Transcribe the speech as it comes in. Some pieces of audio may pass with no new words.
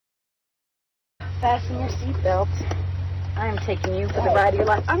Fasten your seatbelt. I am taking you for the ride of your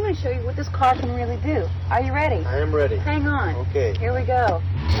life. I'm going to show you what this car can really do. Are you ready? I am ready. Hang on. Okay. Here we go.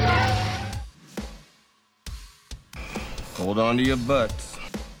 Hold on to your butts.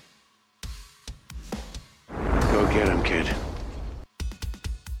 Go get him, kid.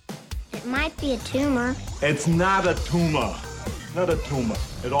 It might be a tumor. It's not a tumor. Not a tumor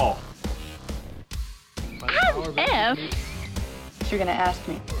at all. F. You're going to ask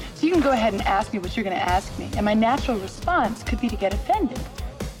me. So you can go ahead and ask me what you're going to ask me. And my natural response could be to get offended.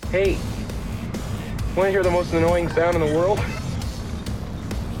 Hey, want to hear the most annoying sound in the world?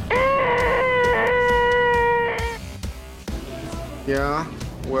 Yeah,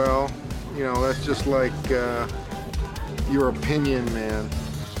 well, you know, that's just like your opinion, man.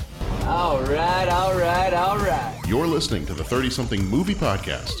 All right. You're listening to the 30-something movie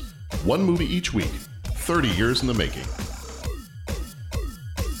podcast. One movie each week, 30 years in the making.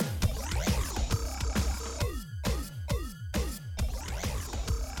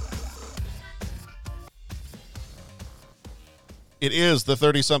 It is the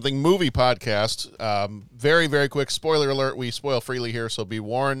 30-something movie podcast. Very, very quick spoiler alert. We spoil freely here, so be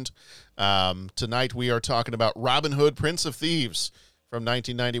warned. Tonight we are talking about Robin Hood, Prince of Thieves from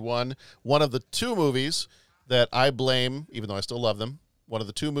 1991. One of the two movies that I blame, even though I still love them, one of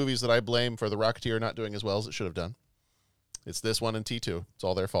the two movies that I blame for The Rocketeer not doing as well as it should have done. It's this one and T2. It's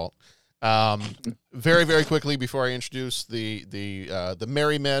all their fault. Very, very quickly before I introduce the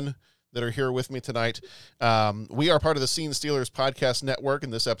merry men that are here with me tonight. We are part of the Scene Stealers Podcast Network,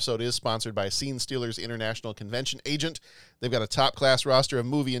 and this episode is sponsored by Scene Stealers International Convention Agent. They've got a top-class roster of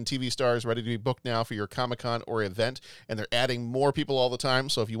movie and TV stars ready to be booked now for your Comic-Con or event, and they're adding more people all the time,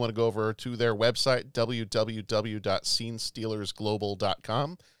 so if you want to go over to their website,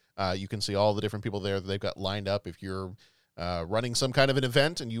 www.scenestealersglobal.com, you can see all the different people there that they've got lined up. If you're running some kind of an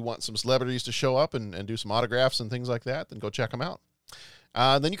event and you want some celebrities to show up and do some autographs and things like that, then go check them out.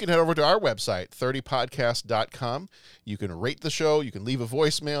 Then you can head over to our website, 30podcast.com. You can rate the show. You can leave a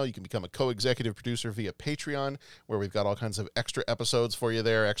voicemail. You can become a co-executive producer via Patreon, where we've got all kinds of extra episodes for you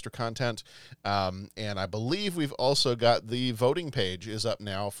there, extra content. And I believe we've also got the voting page is up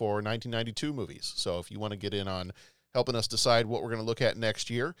now for 1992 movies. So if you want to get in on helping us decide what we're going to look at next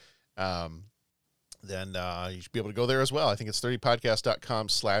year, then you should be able to go there as well. I think it's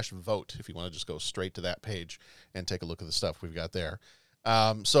 30podcast.com/vote if you want to just go straight to that page and take a look at the stuff we've got there.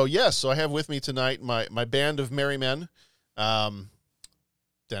 So I have with me tonight my band of merry men.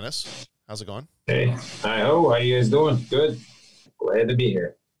 Dennis, how's it going? Hey, how you guys doing? Good. Glad to be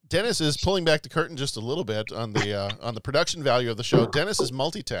here. Dennis is pulling back the curtain just a little bit on the production value of the show. Dennis is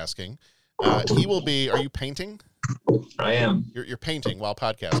multitasking. He will be. Are you painting? I am. You're painting while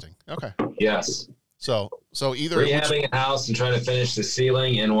podcasting. Okay. Yes. So either rehabbing a house and trying to finish the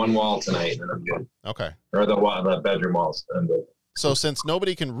ceiling and one wall tonight, and I'm good. Okay. Or the bedroom walls. I'm good. So since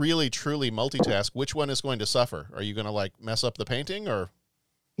nobody can really truly multitask, which one is going to suffer? Are you going to mess up the painting or?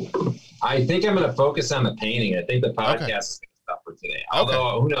 I think I'm going to focus on the painting. I think the podcast is going to suffer today.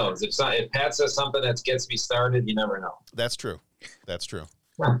 Although who knows? If Pat says something that gets me started, you never know. That's true.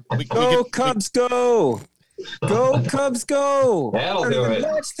 Go Cubs, go! Go Cubs, go! That'll do it.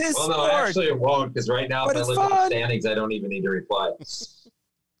 Watch this actually it won't, because right now, if I look at the standings, I don't even need to reply.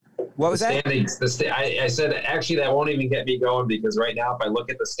 What was that? Standings. I said, actually, that won't even get me going, because right now, if I look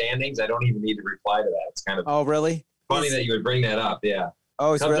at the standings, I don't even need to reply to that. It's kind of really funny that you would bring that up. Yeah.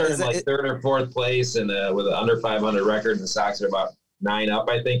 Oh, it's Cubs are in third or fourth place, and with an under 500 record, and the Sox are about 9 up,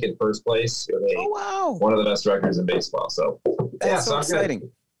 I think, in first place. Wow! One of the best records in baseball. So that's so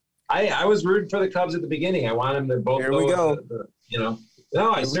exciting. I was rooting for the Cubs at the beginning. I wanted them to both. Here we go.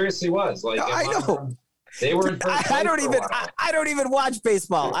 No, I seriously was. I know. They were in first place. I don't even watch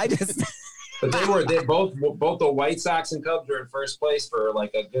baseball. I just. But they both the White Sox and Cubs were in first place for a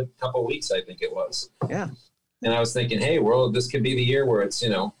good couple weeks, I think it was. Yeah. And I was thinking, hey, this could be the year where it's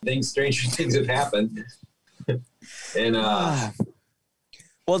stranger things have happened. And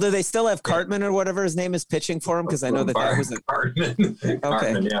well, do they still have Cartman or whatever his name is pitching for him? Because I know that was Cartman. Okay.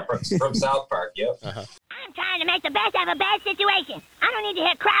 Cartman, yeah, from South Park. Yep. I'm trying to make the best of a bad situation. I don't need to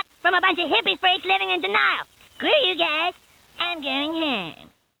hear crap from a bunch of hippie freaks living in denial. Screw you guys. I'm going home.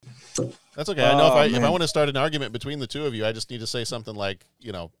 That's okay. I know if I want to start an argument between the two of you, I just need to say something like,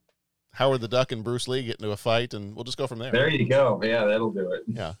 Howard the Duck and Bruce Lee get into a fight, and we'll just go from there. There you go. Yeah, that'll do it.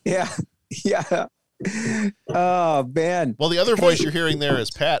 Yeah. Oh, man. Well, the other voice you're hearing there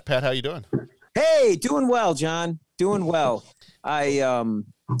is Pat. Pat, how you doing? Hey, doing well, John. Doing well.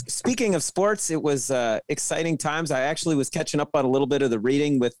 Speaking of sports, it was exciting times. I actually was catching up on a little bit of the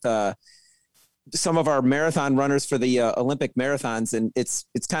reading with some of our marathon runners for the Olympic marathons, and it's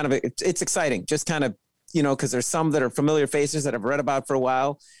kind of it's exciting. Just kind of, you know, because there's some that are familiar faces that I've read about for a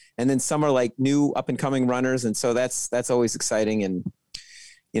while, and then some are like new up and coming runners, and so that's always exciting, and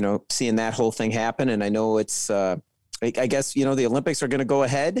you know, seeing that whole thing happen. And I know it's I guess, you know, the Olympics are going to go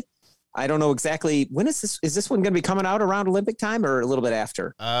ahead. I don't know exactly when is this one going to be coming out around Olympic time or a little bit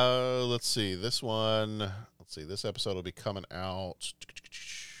after? Let's see. This episode will be coming out. It's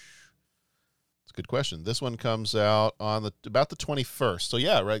a good question. This one comes out on about the 21st. So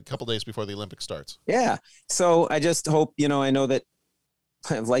yeah, right, a couple days before the Olympics starts. Yeah. So I just hope, you know, I know that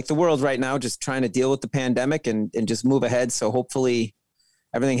like the world right now, just trying to deal with the pandemic and just move ahead. So hopefully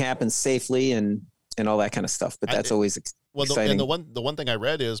everything happens safely and all that kind of stuff. But that's always exciting. The one thing I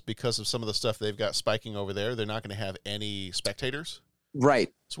read is because of some of the stuff they've got spiking over there, they're not going to have any spectators. Right.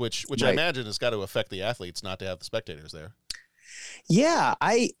 Which right. I imagine has got to affect the athletes not to have the spectators there. Yeah,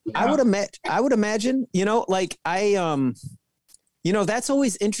 I would imagine, you know, like you know, that's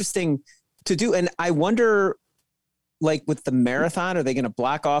always interesting to do. And I wonder, like with the marathon, are they going to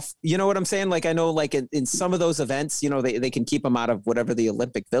block off? You know what I'm saying? Like, I know like in some of those events, you know, they can keep them out of whatever the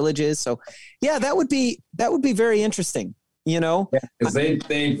Olympic Village is. So yeah, that would be very interesting, you know, because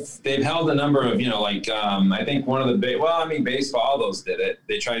they've held a number of, you know, like I think one of the baseball, all those did it.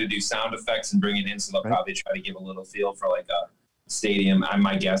 They try to do sound effects and bring it in. So they'll probably try to give a little feel for like a stadium.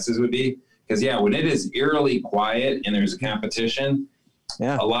 My guesses would be, because yeah, when it is eerily quiet and there's a competition,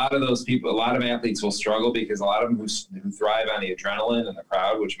 yeah, a lot of those people, a lot of athletes will struggle because a lot of them who thrive on the adrenaline and the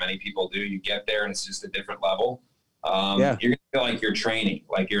crowd, which many people do, you get there and it's just a different level. You're gonna feel like you're training,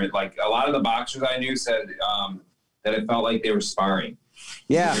 like you're like a lot of the boxers I knew said that it felt like they were sparring.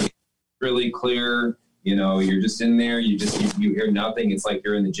 Yeah, really clear. You know, you're just in there. You hear nothing. It's like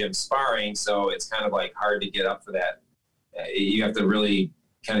you're in the gym sparring. So it's kind of like hard to get up for that. You have to really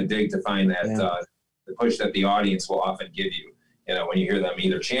kind of dig to find that the push that the audience will often give you. You know, when you hear them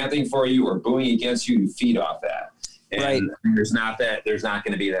either chanting for you or booing against you, you feed off that. And there's not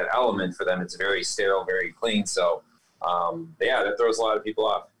going to be that element for them. It's very sterile, very clean. So, that throws a lot of people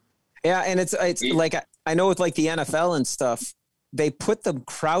off. Yeah, and it's like I know with like the NFL and stuff, they put the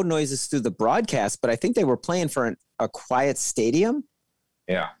crowd noises through the broadcast, but I think they were playing for a quiet stadium.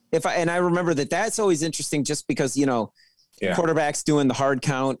 Yeah. I remember that's always interesting, just because, you know, quarterbacks doing the hard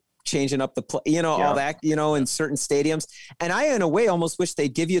count, changing up the play, you know, all that, you know, in certain stadiums. And I, in a way, almost wish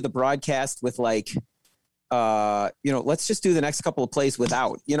they'd give you the broadcast with like, you know, let's just do the next couple of plays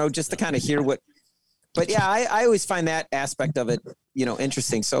without, you know, just to kind of hear what. But yeah, I always find that aspect of it, you know,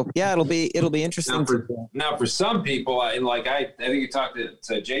 interesting. So yeah, it'll be interesting. Now for some people, I think you talked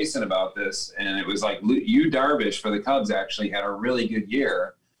to Jason about this, and it was like Yu Darvish for the Cubs actually had a really good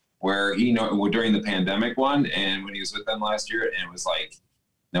year where during the pandemic one, and when he was with them last year, and it was like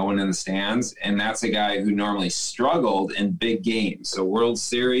no one in the stands. And that's a guy who normally struggled in big games. So World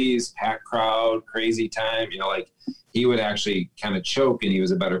Series, packed crowd, crazy time, you know, like he would actually kind of choke, and he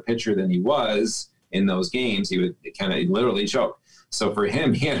was a better pitcher than he was in those games. He would kind of literally choke. So for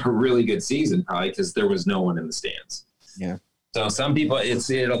him, he had a really good season, probably because there was no one in the stands. Yeah. So some people, it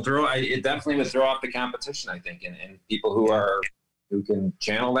definitely would throw off the competition, I think, and people who can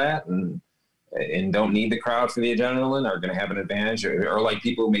channel that and don't need the crowd for the adrenaline are going to have an advantage, or like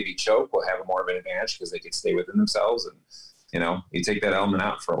people who maybe choke will have more of an advantage because they can stay within themselves, and you know, you take that element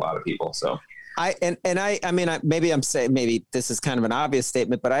out for a lot of people. So maybe I'm saying, maybe this is kind of an obvious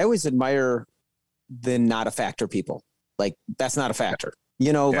statement, but I always admire the not a factor people. Like that's not a factor,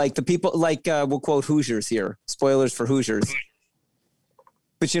 you know, like the people like we'll quote Hoosiers here, spoilers for Hoosiers.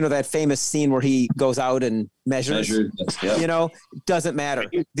 But you know, that famous scene where he goes out and measures, you know, doesn't matter.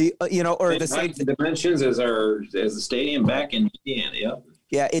 Or the same dimensions as the stadium back in Indiana. Yep.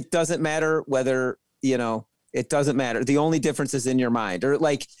 Yeah. It doesn't matter whether, you know, it doesn't matter. The only difference is in your mind, or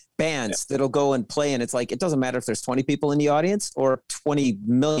like bands that'll go and play. And it's like, it doesn't matter if there's 20 people in the audience or 20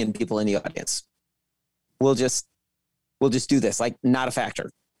 million people in the audience. We'll just do this. Like, not a factor,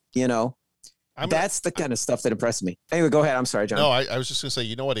 you know? That's the kind of stuff that impressed me. Anyway, go ahead. I'm sorry, John. No, I was just going to say,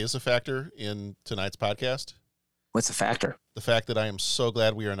 you know what is a factor in tonight's podcast? What's a factor? The fact that I am so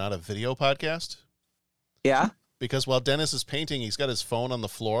glad we are not a video podcast. Yeah? Because while Dennis is painting, he's got his phone on the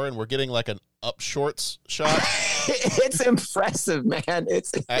floor, and we're getting like an up shorts shot. It's impressive, man.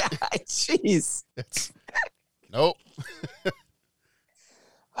 Jeez. Nope.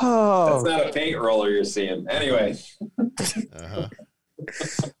 Oh. That's not a paint roller you're seeing. Anyway. Uh-huh.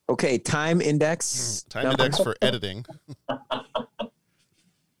 Okay, time index. Time index for editing.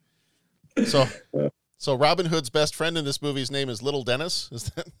 So Robin Hood's best friend in this movie's name is Little Dennis.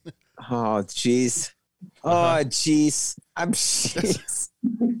 Is that? Oh, jeez. Oh, jeez. I'm jeez.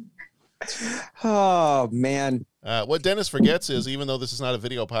 Oh man. What Dennis forgets is, even though this is not a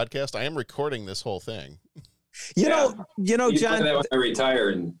video podcast, I am recording this whole thing. You know, You John. play that when I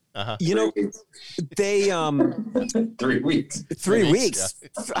retire in You know, 3 weeks. they 3 weeks. 3 weeks.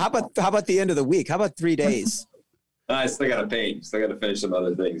 How about the end of the week? How about 3 days? I still got to paint. Still got to finish some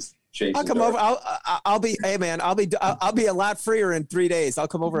other things. Change. I'll come over. I'll be. Hey man, I'll be a lot freer in 3 days. I'll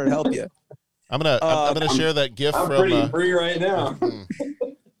come over and help you. I'm gonna share that GIF I'm from. pretty free right now.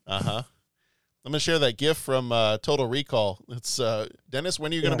 I'm gonna share that GIF from Total Recall. It's Dennis.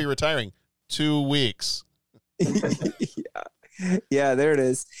 When are you gonna be retiring? 2 weeks. Yeah, there it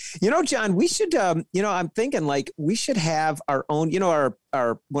is. You know, John, we should, I'm thinking like we should have our own, our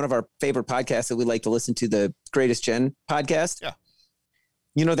one of our favorite podcasts that we like to listen to, the Greatest Gen podcast. Yeah.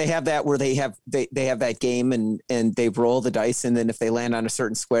 You know, they have that where they have that game and they roll the dice, and then if they land on a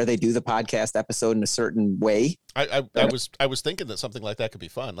certain square, they do the podcast episode in a certain way. I was thinking that something like that could be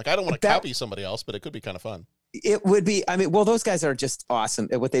fun. Like, I don't want to copy somebody else, but it could be kind of fun. It would be. I mean, well, those guys are just awesome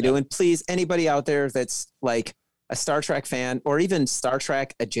at what they do. And please, anybody out there that's like a Star Trek fan or even Star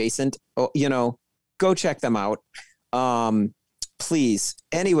Trek adjacent, go check them out. Please.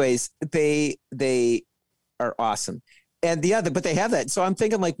 Anyways, they are awesome. And but they have that. So I'm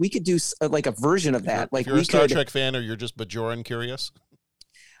thinking like we could do like a version of that. Like if you're a Star Trek fan, or you're just Bajoran curious.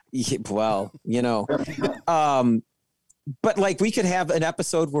 Well, but like we could have an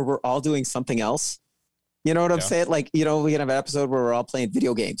episode where we're all doing something else. You know what I'm saying? Like, we can have an episode where we're all playing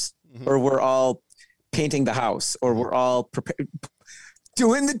video games, or we're all painting the house, or we're all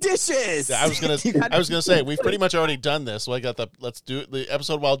doing the dishes. Yeah, I was gonna say we've pretty much already done this. So I got let's do the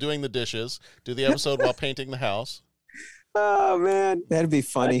episode while doing the dishes. Do the episode while painting the house. Oh man, that'd be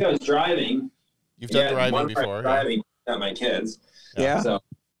funny. I was driving. You've done driving before. Driving, not my kids. Yeah. So.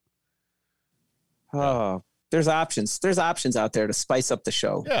 Oh, there's options. There's options out there to spice up the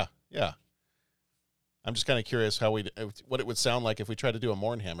show. Yeah. I'm just kind of curious what it would sound like if we tried to do a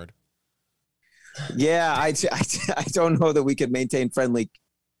Morn Hammered. Yeah, I don't know that we could maintain family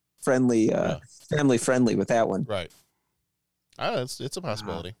friendly with that one. Right. It's a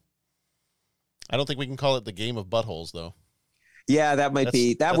possibility. I don't think we can call it the game of buttholes, though. Yeah, that would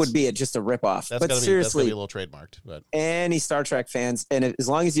be just a ripoff. But seriously, that's gonna be a little trademarked. But any Star Trek fans, and as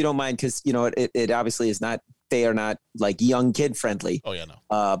long as you don't mind, because it obviously is not. They are not like young kid friendly. Oh yeah,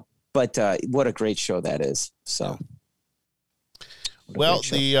 no. But what a great show that is. So. Well,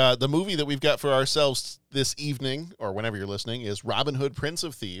 the movie that we've got for ourselves this evening, or whenever you're listening, is Robin Hood, Prince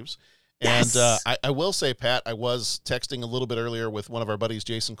of Thieves. And I will say, Pat, I was texting a little bit earlier with one of our buddies,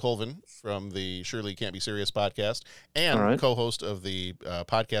 Jason Colvin, from the Surely Can't Be Serious podcast, and co-host of the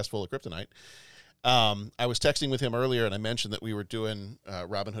podcast Full of Kryptonite. I was texting with him earlier, and I mentioned that we were doing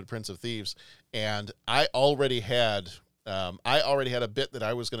Robin Hood, Prince of Thieves, and I already had a bit that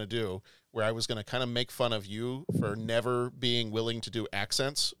I was going to do where I was going to kind of make fun of you for never being willing to do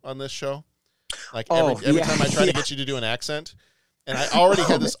accents on this show. Like every time I try to get you to do an accent. And I already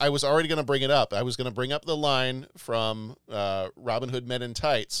had this. I was already going to bring it up. I was going to bring up the line from Robin Hood Men in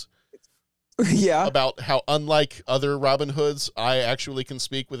Tights. Yeah. About how, unlike other Robin Hoods, I actually can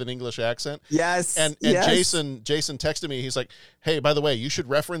speak with an English accent. Yes. And yes. Jason texted me. He's like, "Hey, by the way, you should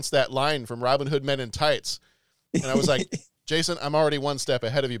reference that line from Robin Hood Men in Tights." And I was like, Jason, I'm already one step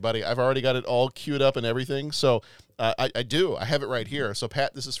ahead of you, buddy. I've already got it all queued up and everything. So I have it right here. So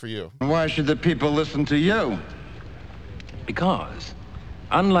Pat, this is for you. Why should the people listen to you? Because,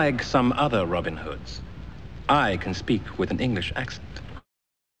 unlike some other Robin Hoods, I can speak with an English accent.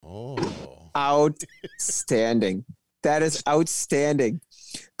 Oh. Outstanding. That is outstanding.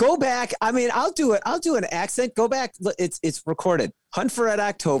 Go back. I mean, I'll do it. I'll do an accent. Go back. It's recorded. Hunt for Red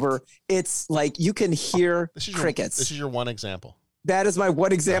October. It's like you can hear crickets. This is your one example. That is my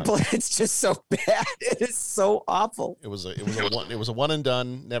one example. It's just so bad. It is so awful. It was a one and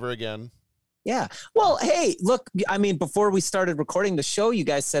done. Never again. Yeah. Well, hey, look. I mean, before we started recording the show, you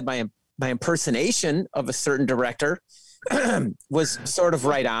guys said my impersonation of a certain director was sort of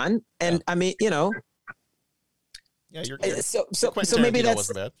right on, and I mean, Yeah, so maybe that's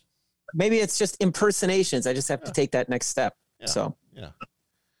wasn't bad. Maybe it's just impersonations. I just have to take that next step. Yeah. So yeah,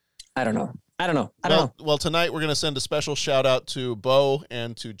 I don't know. Well, tonight we're going to send a special shout out to Bo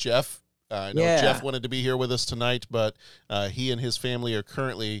and to Jeff. I know Jeff wanted to be here with us tonight, but he and his family are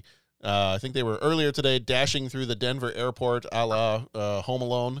currently, I think they were earlier today, dashing through the Denver airport a la Home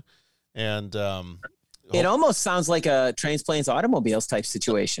Alone. And it almost sounds like a Trains, Planes, Automobiles type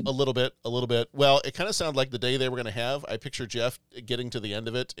situation. A little bit. Well, it kind of sounded like the day they were going to have. I picture Jeff getting to the end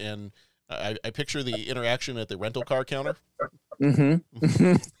of it, and I picture the interaction at the rental car counter.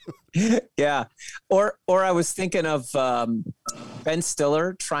 Yeah. Or I was thinking of Ben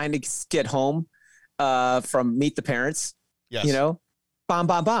Stiller trying to get home from Meet the Parents. Yes. You know, bomb,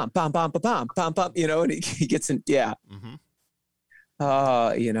 bomb, bomb, bomb, bomb, bomb, bomb, bomb. You know, and he gets in. Yeah.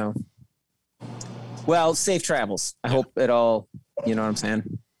 You know. Well, safe travels. I hope it all. You know what I'm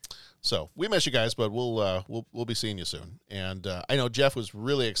saying. So we miss you guys, but we'll be seeing you soon. And I know Jeff was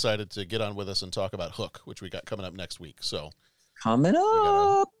really excited to get on with us and talk about Hook, which we got coming up next week. So coming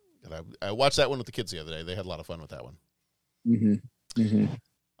up. I watched that one with the kids the other day. They had a lot of fun with that one.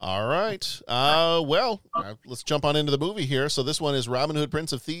 All right. Let's jump on into the movie here. So this one is Robin Hood,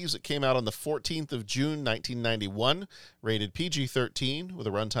 Prince of Thieves. It came out on the 14th of June, 1991, rated PG-13 with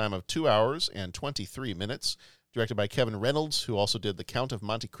a runtime of 2 hours and 23 minutes. Directed by Kevin Reynolds, who also did The Count of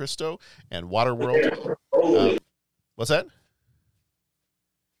Monte Cristo and Waterworld. What's that?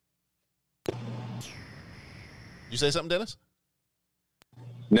 Did you say something, Dennis?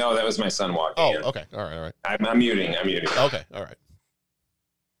 No, that was my son walking in. Okay. All right. I'm muting. Okay, all right.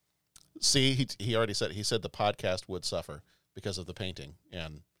 See, he already said, the podcast would suffer because of the painting.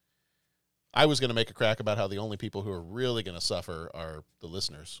 And I was going to make a crack about how the only people who are really going to suffer are the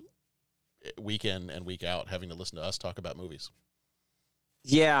listeners. Week in and week out, having to listen to us talk about movies.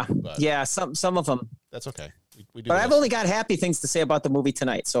 Yeah, some of them. That's okay. We do. But I've only got happy things to say about the movie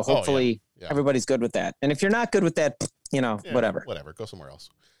tonight, so hopefully everybody's good with that. And if you're not good with that, whatever. Whatever. Go somewhere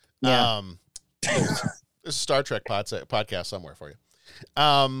else. Yeah. There's a Star Trek podcast somewhere for you.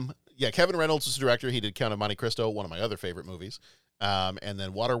 Kevin Reynolds is the director. He did Count of Monte Cristo, one of my other favorite movies. And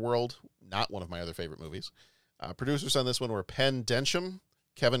then Waterworld, not one of my other favorite movies. Producers on this one were Penn Densham,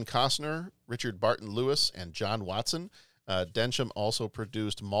 Kevin Costner, Richard Barton Lewis, and John Watson. Densham also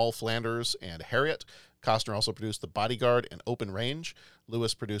produced Moll Flanders and Harriet. Costner also produced The Bodyguard and Open Range.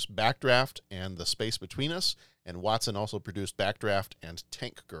 Lewis produced Backdraft and The Space Between Us. And Watson also produced Backdraft and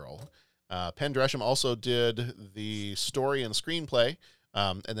Tank Girl. Penn Densham also did the story and screenplay,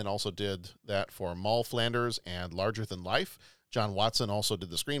 and then also did that for Moll Flanders and Larger Than Life. John Watson also did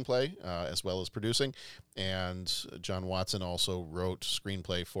the screenplay, as well as producing, and John Watson also wrote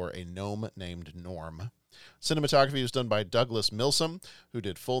screenplay for A Gnome Named Norm. Cinematography was done by Douglas Milsom, who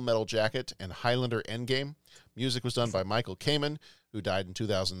did Full Metal Jacket and Highlander Endgame. Music was done by Michael Kamen, who died in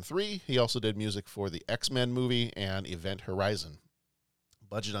 2003. He also did music for the X-Men movie and Event Horizon.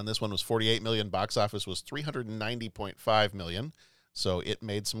 Budget on this one was $48 million. Box office was $390.5 million, so it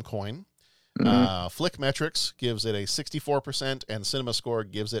made some coin. Flickmetrics gives it a 64%, and CinemaScore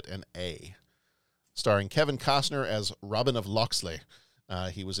gives it an A. Starring Kevin Costner as Robin of Locksley.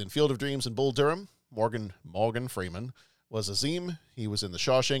 He was in Field of Dreams and Bull Durham. Morgan Freeman was Azim. He was in The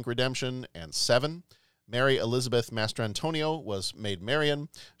Shawshank Redemption and Seven. Mary Elizabeth Mastrantonio was Maid Marian.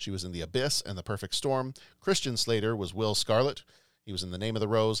 She was in The Abyss and The Perfect Storm. Christian Slater was Will Scarlet. He was in The Name of the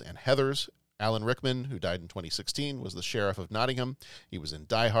Rose and Heathers. Alan Rickman, who died in 2016, was the Sheriff of Nottingham. He was in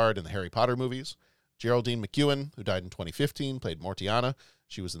Die Hard and the Harry Potter movies. Geraldine McEwen, who died in 2015, played Mortiana.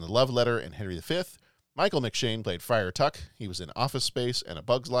 She was in The Love Letter and Henry V. Michael McShane played Friar Tuck. He was in Office Space and A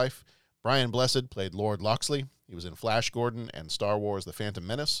Bug's Life. Brian Blessed played Lord Locksley. He was in Flash Gordon and Star Wars The Phantom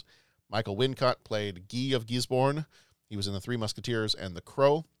Menace. Michael Wincott played Guy of Gisborne. He was in The Three Musketeers and The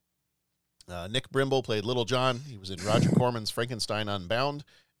Crow. Nick Brimble played Little John. He was in Roger Corman's Frankenstein Unbound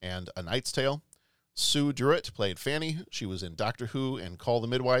and A Knight's Tale. Sue Druitt played Fanny. She was in Doctor Who and Call the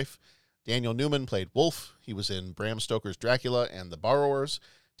Midwife. Daniel Newman played Wolf. He was in Bram Stoker's Dracula and The Borrowers.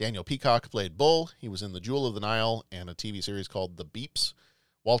 Daniel Peacock played Bull. He was in The Jewel of the Nile and a TV series called The Beeps.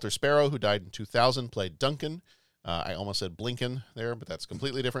 Walter Sparrow, who died in 2000, played Duncan. I almost said Blinken there, but that's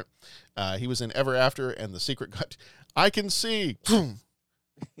completely different. He was in Ever After and The Secret Gut. I can see.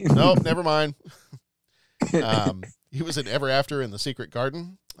 Nope, never mind. He was in Ever After and The Secret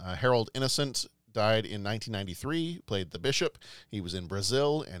Garden. Harold Innocent died in 1993, played the Bishop. He was in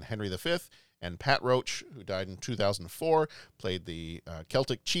Brazil and Henry V. And Pat Roach, who died in 2004, played the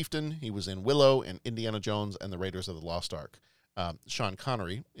Celtic chieftain. He was in Willow and Indiana Jones and the Raiders of the Lost Ark. Sean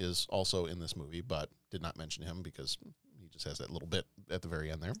Connery is also in this movie, but did not mention him because he just has that little bit at the very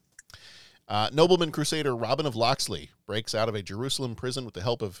end there. Nobleman Crusader Robin of Locksley breaks out of a Jerusalem prison with the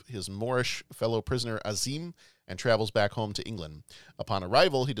help of his Moorish fellow prisoner Azim and travels back home to England. Upon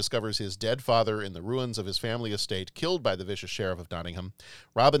arrival, he discovers his dead father in the ruins of his family estate, killed by the vicious Sheriff of Nottingham.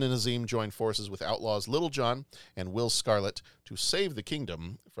 Robin and Azim join forces with outlaws Little John and Will Scarlet to save the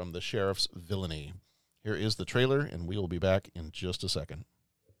kingdom from the sheriff's villainy. Here is the trailer, and we will be back in just a second.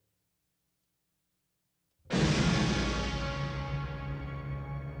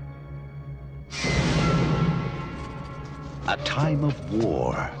 A time of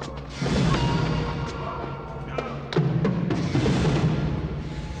war.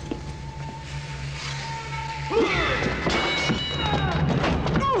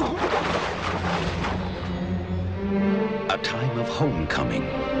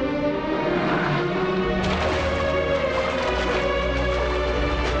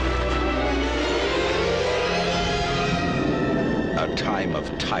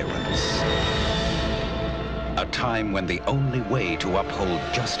 tyrants. A time when the only way to uphold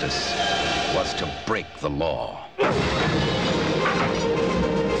justice was to break the law.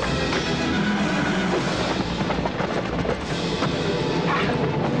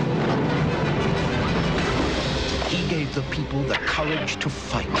 He gave the people the courage to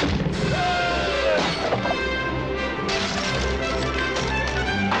fight.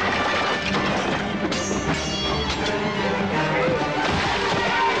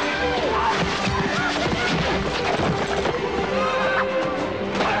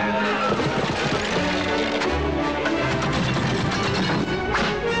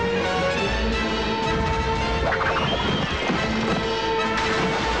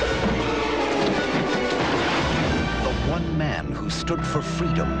 Stood for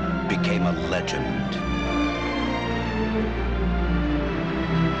freedom became a legend.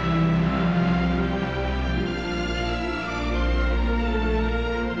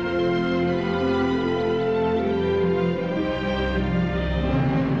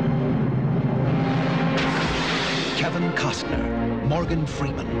 Kevin Costner, Morgan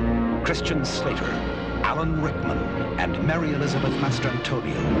Freeman, Christian Slater, Alan Rickman, and Mary Elizabeth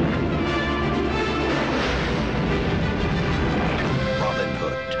Mastrantonio.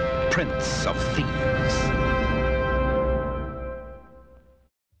 Prince of Thieves.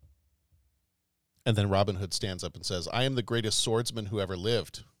 And then Robin Hood stands up and says, I am the greatest swordsman who ever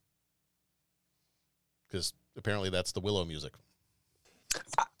lived. Because apparently that's the Willow music.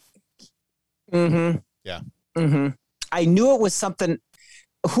 Mm-hmm. Yeah. Mm-hmm. I knew it was something.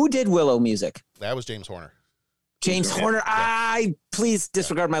 Who did Willow music? That was James Horner. James Horner. Yeah. Please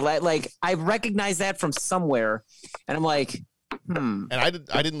disregard my like. I recognize that from somewhere, and I'm like, And I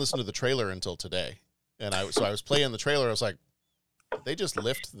didn't listen to the trailer until today, and I was playing the trailer. I was like, they just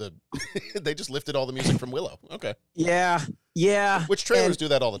lifted all the music from Willow. Okay. Yeah. Which trailers do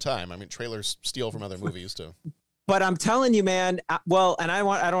that all the time. I mean, trailers steal from other movies too. But I'm telling you, man. Well, and I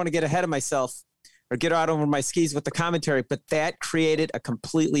don't want to get ahead of myself or get out over my skis with the commentary, but that created a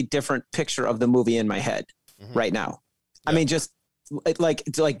completely different picture of the movie in my head right now. Yeah. I mean, just like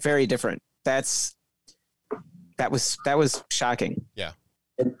it's like very different. That was shocking. Yeah.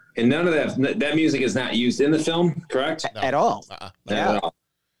 And none of that music is not used in the film, correct? No. At all. Yeah. At all.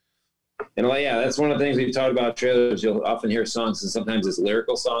 And that's one of the things we've talked about trailers. You'll often hear songs, and sometimes it's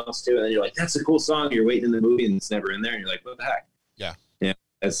lyrical songs too. And then you're like, that's a cool song. You're waiting in the movie and it's never in there. And you're like, what the heck? Yeah. Yeah.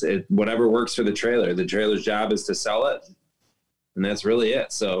 That's it. Whatever works for the trailer. The trailer's job is to sell it. And that's really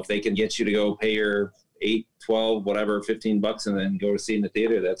it. So if they can get you to go pay your $8, $12, whatever, $15 and then go to see in the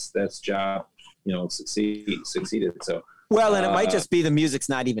theater, that's job, succeeded. So, well, and it might just be the music's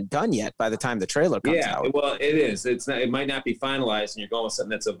not even done yet by the time the trailer comes out. Yeah, well, it is. It's not. It might not be finalized, and you're going with something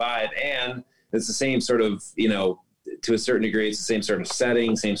that's a vibe, and it's the same sort of, to a certain degree, it's the same sort of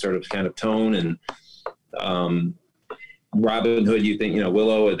setting, same sort of kind of tone, and Robin Hood. You think,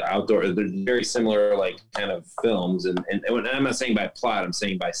 Willow and Outdoor, they're very similar, like kind of films, and I'm not saying by plot, I'm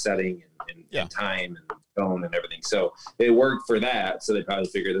saying by setting and time and tone and everything. So it worked for that. So they probably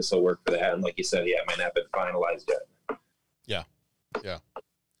figured this will work for that, and like you said, it might not have been finalized yet. Yeah.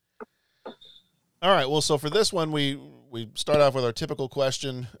 All right. Well, so for this one, we start off with our typical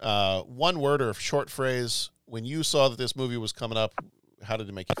question. One word or short phrase. When you saw that this movie was coming up, how did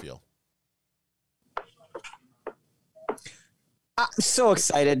it make you feel? I'm so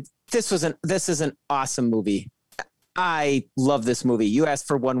excited. This is an awesome movie. I love this movie. You asked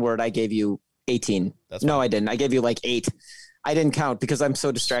for one word. I gave you 18. No, I didn't. I gave you like 8. I didn't count because I'm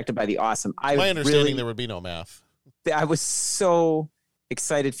so distracted by the awesome. My understanding, there would be no math. I was so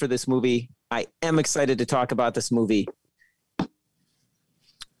excited for this movie. I am excited to talk about this movie.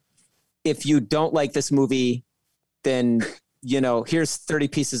 If you don't like this movie, then, here's 30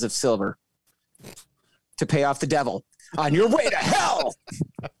 pieces of silver to pay off the devil on your way to hell.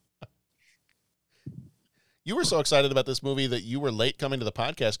 You were so excited about this movie that you were late coming to the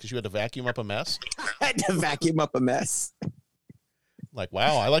podcast because you had to vacuum up a mess. I had to vacuum up a mess. Like,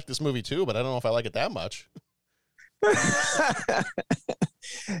 wow, I like this movie too, but I don't know if I like it that much.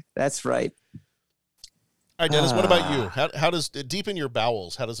 That's right. All right, Dennis, what about you? How does, deep in your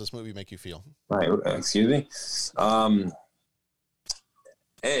bowels, how does this movie make you feel? Right. Excuse me.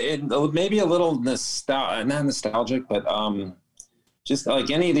 It maybe a little not nostalgic, but just like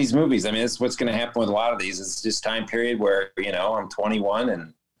any of these movies. I mean, that's what's going to happen with a lot of these. It's just time period where, I'm 21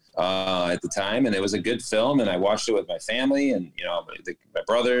 and at the time, and it was a good film, and I watched it with my family and, my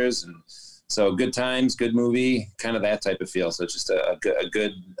brothers, and so good times, good movie, kind of that type of feel. So it's just a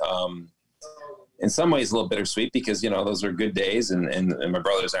good, in some ways a little bittersweet because, those are good days and my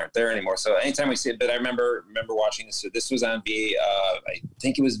brothers aren't there anymore. So anytime we see it, but I remember watching this. So this was on I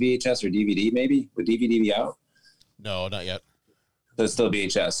think it was VHS or DVD, maybe. Would DVD be out? No, not yet. So it's still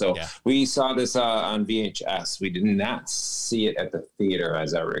VHS. So we saw this on VHS. We did not see it at the theater,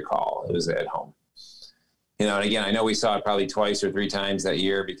 as I recall. It was at home. And again, I know we saw it probably twice or 3 times that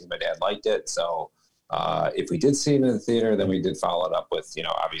year because my dad liked it. So if we did see it in the theater, then we did follow it up with,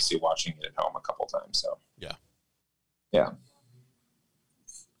 obviously watching it at home a couple times. So yeah.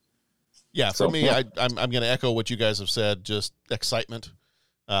 For me, I'm going to echo what you guys have said. Just excitement.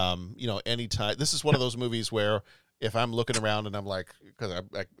 Anytime. This is one of those movies where if I'm looking around and I'm like, because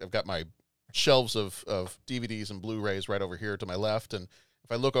I've got my shelves of DVDs and Blu-rays right over here to my left, and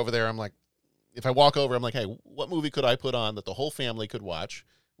if I look over there, I'm like, if I walk over, I'm like, hey, what movie could I put on that the whole family could watch,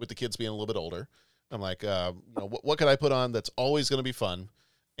 with the kids being a little bit older? I'm like, what could I put on that's always going to be fun?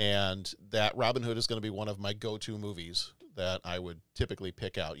 And that Robin Hood is going to be one of my go-to movies that I would typically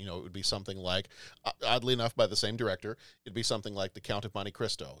pick out. It would be something like, oddly enough, by the same director, it'd be something like The Count of Monte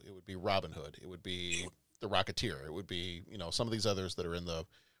Cristo. It would be Robin Hood. It would be The Rocketeer. It would be, some of these others that are in the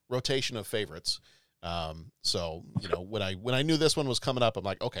rotation of favorites. So, when I knew this one was coming up, I'm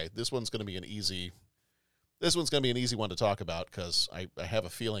like, okay, this one's going to be an easy one to talk about because I have a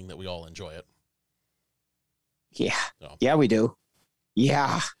feeling that we all enjoy it. Yeah. So. Yeah, we do.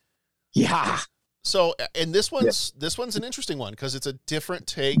 Yeah. So, and this one's an interesting one because it's a different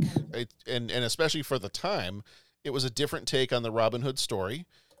take, and especially for the time, it was a different take on the Robin Hood story.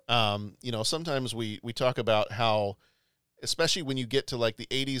 Sometimes we talk about how, especially when you get to like the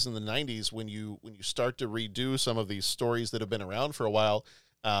 80s and the 90s, when you start to redo some of these stories that have been around for a while,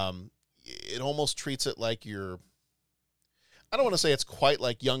 it almost treats it like I don't want to say it's quite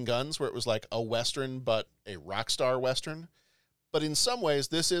like Young Guns, where it was like a Western, but a rock star Western. But in some ways,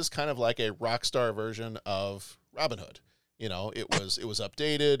 this is kind of like a rock star version of Robin Hood. It was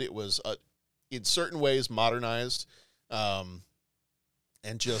updated. It was in certain ways modernized. And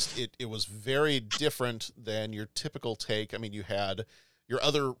just, it was very different than your typical take. I mean, you had your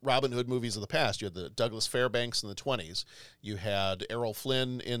other Robin Hood movies of the past. You had the Douglas Fairbanks in the 20s. You had Errol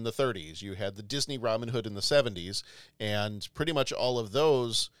Flynn in the 30s. You had the Disney Robin Hood in the 70s. And pretty much all of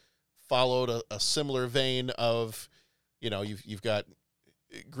those followed a similar vein of, you've got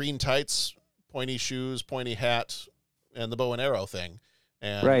green tights, pointy shoes, pointy hat, and the bow and arrow thing.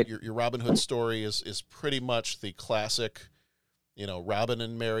 And right. your Robin Hood story is pretty much the classic, Robin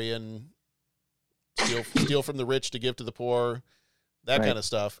and Marion steal from the rich to give to the poor, that right. kind of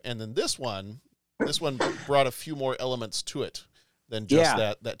stuff. And then this one brought a few more elements to it than just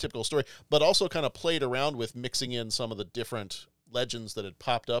that typical story, but also kind of played around with mixing in some of the different legends that had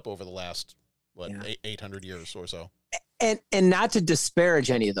popped up over the last 800 years or so. And not to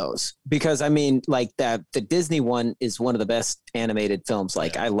disparage any of those, because I mean, like the Disney one is one of the best animated films.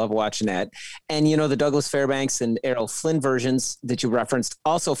 Like I love watching that. And, the Douglas Fairbanks and Errol Flynn versions that you referenced,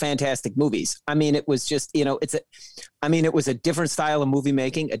 also fantastic movies. I mean, it was just, it was a different style of movie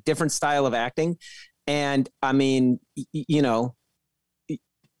making, a different style of acting. And I mean, you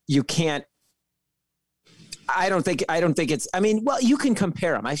can't, I don't think it's, you can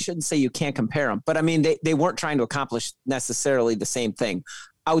compare them. I shouldn't say you can't compare them, but I mean, they weren't trying to accomplish necessarily the same thing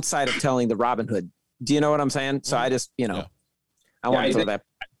outside of telling the Robin Hood. Do you know what I'm saying? So I just, I want to throw that.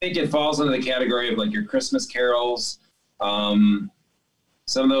 I think it falls into the category of like your Christmas carols. Some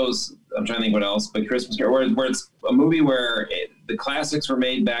of those, I'm trying to think what else, but Christmas Carol, where it's a movie where the classics were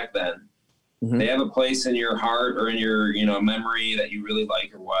made back then. Mm-hmm. They have a place in your heart or in your, memory that you really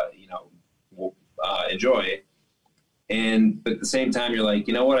like or what, enjoy. But at the same time, you're like,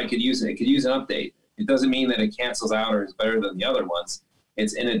 what, I could use it. It could use an update. It doesn't mean that it cancels out or is better than the other ones.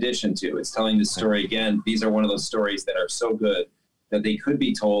 It's in addition to, it's telling the story again. These are one of those stories that are so good that they could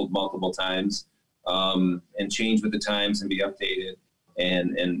be told multiple times, and change with the times and be updated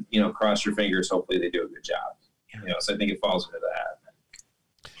and cross your fingers. Hopefully they do a good job. So I think it falls into that.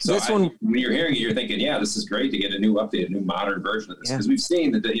 So when you're hearing it, you're thinking, yeah, this is great to get a new update, a new modern version of this. Because we've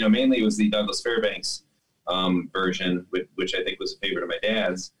seen that, mainly it was the Douglas Fairbanks version, which I think was a favorite of my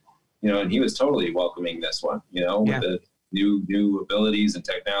dad's, and he was totally welcoming this one, with the new abilities and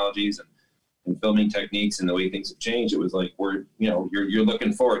technologies and filming techniques and the way things have changed. It was like, you're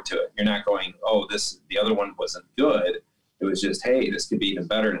looking forward to it. You're not going, oh, the other one wasn't good. It was just, hey, this could be even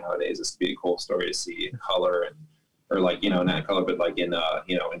better nowadays. This could be a cool story to see in color or like, not color, but like in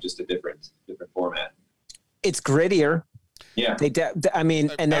just a different format. It's grittier. Yeah.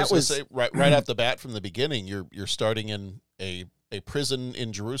 That was say, right off the bat from the beginning, you're starting in a prison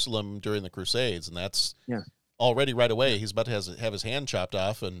in Jerusalem during the Crusades. And that's already right away. He's about to have his hand chopped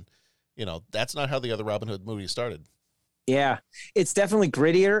off. And you know, that's not how the other Robin Hood movies started. Yeah, it's definitely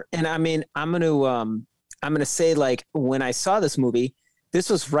grittier. And I mean, I'm gonna say, like, when I saw this movie, this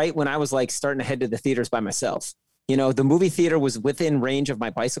was right when I was like starting to head to the theaters by myself. You know, the movie theater was within range of my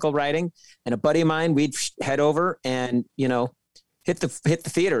bicycle riding, and a buddy of mine, we'd head over and, you know, hit the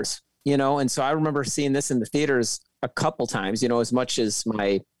theaters, you know. And so I remember seeing this in the theaters a couple times, you know, as much as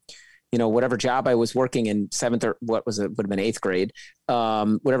my, you know, whatever job I was working in would have been 8th grade,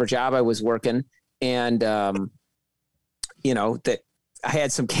 whatever job I was working. And, you know, that I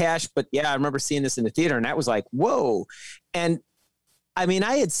had some cash, but yeah, I remember seeing this in the theater, and that was like, whoa. And I mean,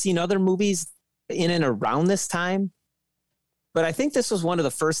 I had seen other movies in and around this time, but I think this was one of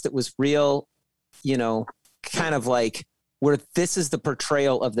the first that was real, you know, kind of like where this is the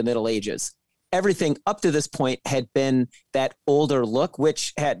portrayal of the Middle Ages. Everything up to this point had been that older look,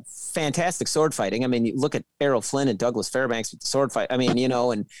 which had fantastic sword fighting. I mean, you look at Errol Flynn and Douglas Fairbanks with the sword fight. I mean, you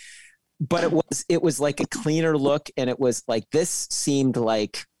know, but it was like a cleaner look, and it was like, this seemed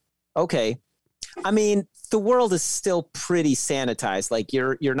like, okay. I mean, the world is still pretty sanitized. Like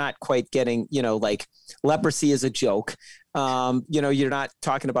you're not quite getting, you know, like leprosy is a joke. You know, you're not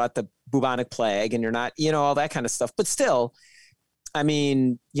talking about the bubonic plague, and you're not, you know, all that kind of stuff. But still, I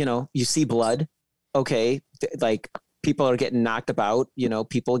mean, you know, you see blood. Okay. Like people are getting knocked about, you know,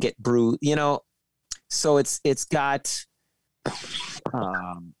 people get bruised, you know, so it's got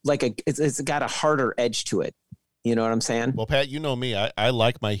it's got a harder edge to it. You know what I'm saying? Well, Pat, you know me, I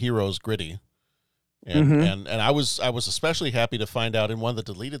like my heroes gritty. And I was especially happy to find out in one of the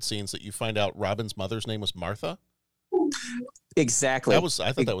deleted scenes that you find out Robin's mother's name was Martha. Exactly. I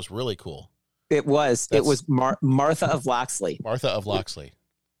thought that was really cool. It was. It was Martha of Locksley. Martha of Locksley.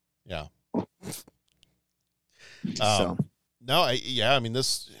 Yeah. So. No, I mean,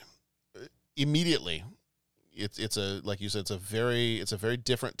 this immediately. It's a, like you said, it's a very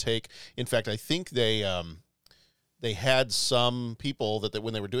different take. In fact, I think they had some people that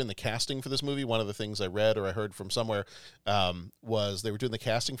when they were doing the casting for this movie, one of the things I read or I heard from somewhere was they were doing the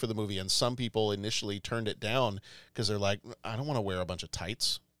casting for the movie, and some people initially turned it down because they're like, I don't want to wear a bunch of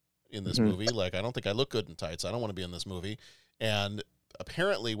tights in this movie. Like, I don't think I look good in tights. I don't want to be in this movie. And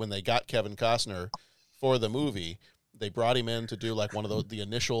apparently when they got Kevin Costner for the movie, they brought him in to do like one of the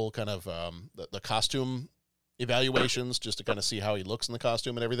initial kind of the costume evaluations, just to kind of see how he looks in the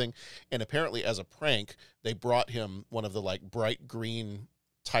costume and everything. And apparently as a prank, they brought him one of the like bright green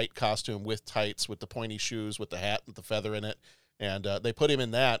tight costume with tights, with the pointy shoes, with the hat with the feather in it. And they put him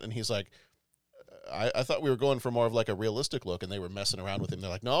in that, and he's like, I thought we were going for more of like a realistic look, and they were messing around with him. They're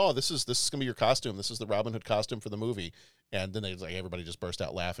like, no, this is gonna be your costume. This is the Robin Hood costume for the movie. And then everybody just burst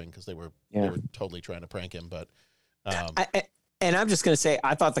out laughing because they were totally trying to prank him. But and I'm just gonna say,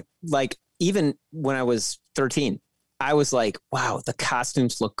 I thought even when I was 13, I was like, wow, the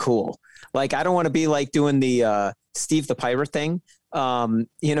costumes look cool. Like, I don't want to be like doing the Steve the Pirate thing,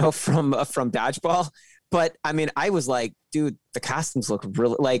 you know, from Dodgeball. But I mean, I was like, dude, the costumes look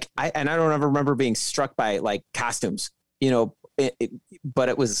really like, I don't ever remember being struck by like costumes, you know, but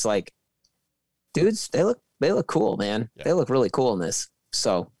it was like, dudes, they look cool, man. Yeah. They look really cool in this.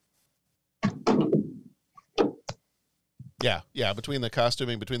 So. Yeah. Between the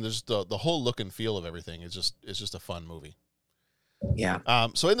costuming, between the whole look and feel of everything, it's just a fun movie. Yeah.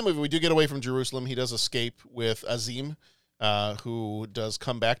 So in the movie, we do get away from Jerusalem. He does escape with Azim, who does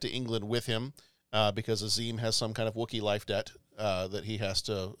come back to England with him. Because Azim has some kind of Wookiee life debt that he has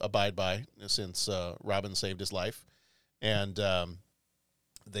to abide by since Robin saved his life, and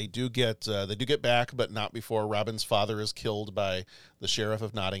they do get back, but not before Robin's father is killed by the sheriff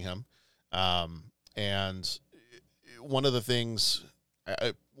of Nottingham. And one of the things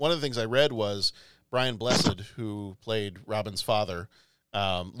I read was Brian Blessed, who played Robin's father,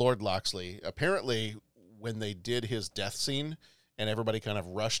 Lord Locksley. Apparently, when they did his death scene, and everybody kind of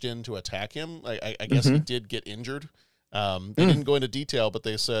rushed in to attack him, I guess he did get injured. They didn't go into detail, but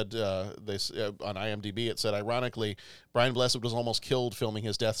they said on IMDb it said, ironically, Brian Blessed was almost killed filming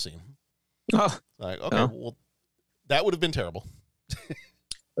his death scene. Oh, like, okay, well, that would have been terrible.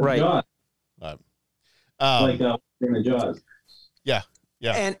 Right. In the Jaws. Yeah.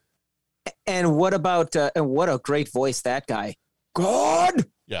 And what about and what a great voice that guy. God.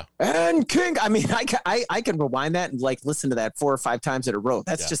 Yeah. And King. I mean, I can rewind that and like listen to that 4 or 5 times in a row.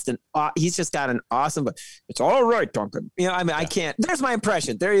 That's just he's just got an awesome. It's all right, Duncan. You know, I mean, I can't. There's my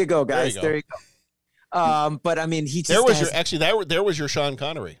impression. There you go, guys. There you go. But I mean, he just there was your Sean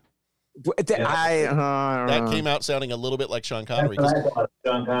Connery. That came out sounding a little bit like Sean Connery.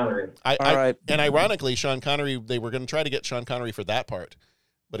 Sean Connery. And ironically, Sean Connery, they were going to try to get Sean Connery for that part,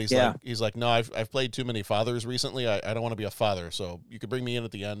 But Yeah. he's like, no, I've played too many fathers recently. I don't want to be a father, so you could bring me in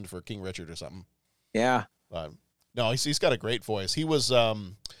at the end for King Richard or something. Yeah. But no, he's got a great voice. He was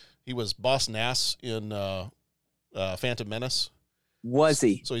Boss Nass in Phantom Menace. Was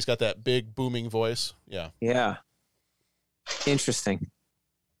he? So he's got that big booming voice. Yeah. Yeah. Interesting.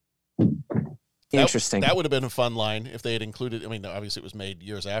 That would have been a fun line if they had included. I mean, obviously it was made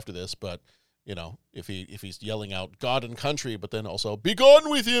years after this, but you know, if he's yelling out God and country, but then also be gone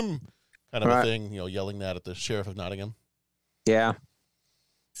with him, kind of a thing. You know, yelling that at the Sheriff of Nottingham. Yeah.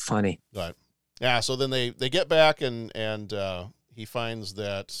 Funny. Right. Yeah. So then they get back and he finds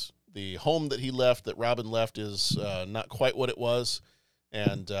that the home that he left, that Robin left, is not quite what it was,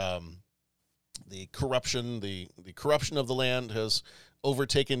 and the corruption of the land has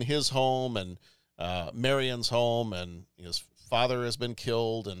overtaken his home and Marion's home, and his father has been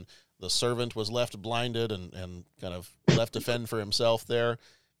killed, and the servant was left blinded and kind of left to fend for himself there.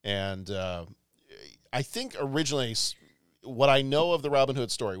 And I think originally what I know of the Robin Hood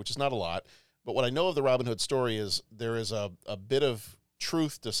story, which is not a lot, but what I know of the Robin Hood story is there is a bit of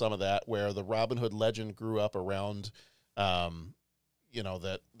truth to some of that, where the Robin Hood legend grew up around, you know,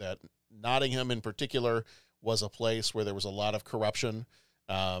 that Nottingham in particular was a place where there was a lot of corruption,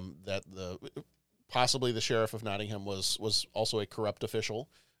 that possibly the Sheriff of Nottingham was also a corrupt official.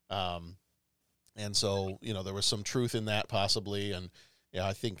 And so, you know, there was some truth in that possibly. And yeah,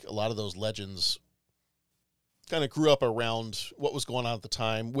 I think a lot of those legends kind of grew up around what was going on at the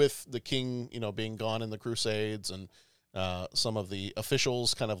time with the king, you know, being gone in the Crusades, and some of the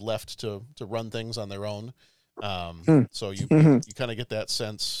officials kind of left to run things on their own. So you kind of get that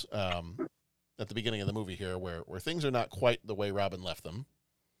sense at the beginning of the movie here where things are not quite the way Robin left them.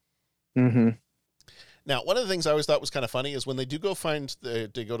 Mm-hmm. Now, one of the things I always thought was kind of funny is when they do go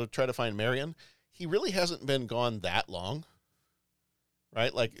to try to find Marion, he really hasn't been gone that long,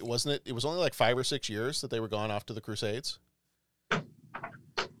 right? Like, it was only like 5 or 6 years that they were gone off to the Crusades.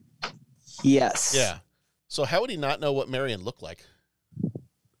 Yes. Yeah. So how would he not know what Marion looked like?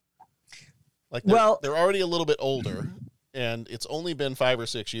 Like, they're already a little bit older, and it's only been 5 or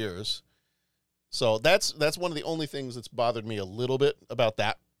 6 years. So that's one of the only things that's bothered me a little bit about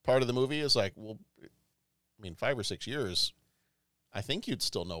that part of the movie is like, well, I mean, 5 or 6 years, I think you'd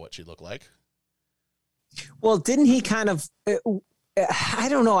still know what she looked like. Well, didn't he kind of, I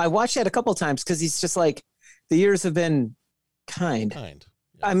don't know. I watched that a couple of times because he's just like, the years have been kind.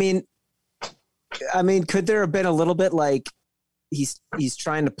 Yeah. I mean, could there have been a little bit like he's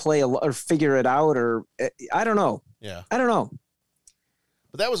trying to play or figure it out, or I don't know. Yeah. I don't know.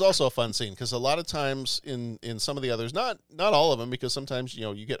 But that was also a fun scene because a lot of times in some of the others, not all of them, because sometimes, you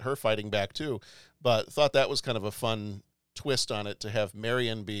know, you get her fighting back too, but thought that was kind of a fun twist on it to have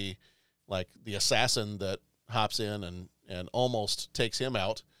Marion be like the assassin that hops in and almost takes him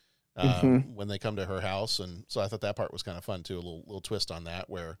out when they come to her house. And so I thought that part was kind of fun too, a little twist on that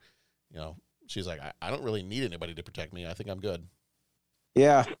where, you know, she's like, I don't really need anybody to protect me. I think I'm good.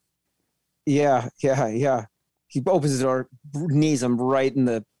 Yeah. He opens the door, knees him right in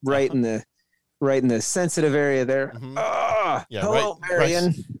the sensitive area there. Mm-hmm. Yeah, hello,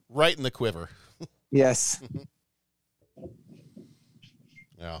 Marion. Right in the quiver. Yes.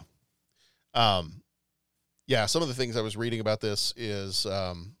 Yeah. Yeah. Some of the things I was reading about this is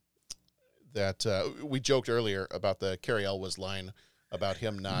that we joked earlier about the Cary Elwes line about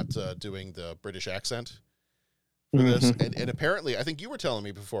him not doing the British accent for this. And apparently, I think you were telling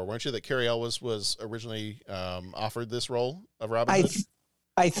me before, weren't you, that Cary Elwes was originally offered this role of Robin Hood?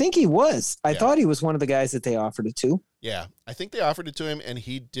 I think he was. I thought he was one of the guys that they offered it to. Yeah. I think they offered it to him, and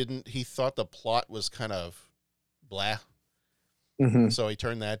he thought the plot was kind of blah. Mm-hmm. So he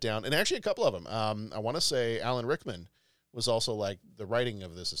turned that down. And actually a couple of them. I want to say Alan Rickman was also like, the writing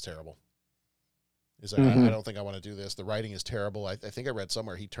of this is terrible. He's like, I don't think I want to do this. The writing is terrible. I think I read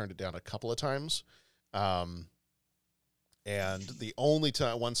somewhere he turned it down a couple of times. And the only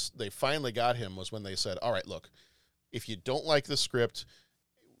time, once they finally got him, was when they said, all right, look, if you don't like the script,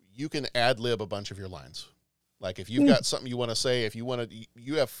 you can ad-lib a bunch of your lines. Like, if you've got something you want to say, if you want to,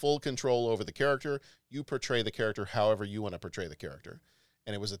 you have full control over the character. You portray the character however you want to portray the character.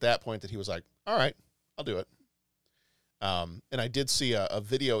 And it was at that point that he was like, all right, I'll do it. And I did see a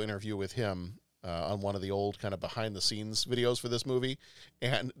video interview with him on one of the old kind of behind-the-scenes videos for this movie.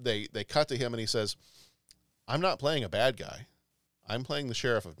 And they cut to him, and he says, I'm not playing a bad guy. I'm playing the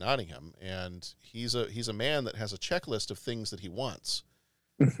Sheriff of Nottingham, and he's a man that has a checklist of things that he wants.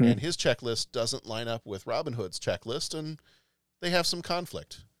 And his checklist doesn't line up with Robin Hood's checklist, and they have some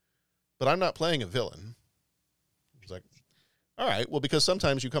conflict. But I'm not playing a villain. It's like, all right, well, because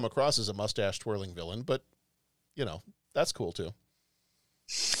sometimes you come across as a mustache-twirling villain, but, you know, that's cool, too.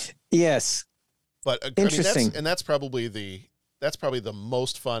 Yes. But interesting. I mean, that's probably the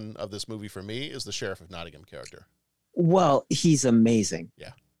most fun of this movie for me is the Sheriff of Nottingham character. Well, he's amazing.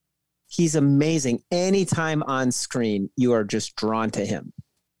 Yeah. He's amazing. Anytime on screen, you are just drawn to him.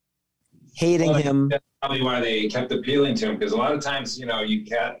 Hating him. That's probably why they kept appealing to him, because a lot of times,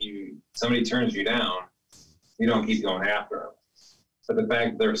 somebody turns you down, you don't keep going after them. But the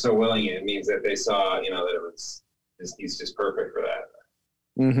fact that they're so willing, it means that they saw, that he's just perfect for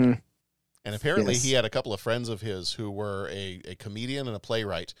that. Mm-hmm. And apparently he had a couple of friends of his who were a comedian and a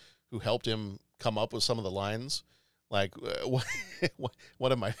playwright who helped him come up with some of the lines. Like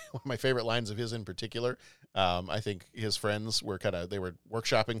one of my favorite lines of his in particular, I think his friends were they were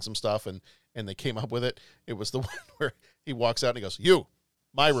workshopping some stuff and they came up with it. It was the one where he walks out and he goes, "You,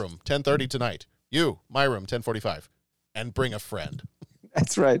 my room, 10:30 tonight. You, my room, 10:45, and bring a friend."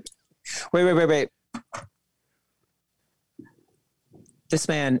 That's right. Wait. This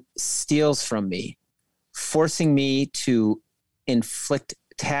man steals from me, forcing me to inflict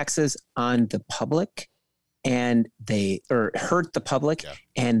taxes on the public. And they hurt the public,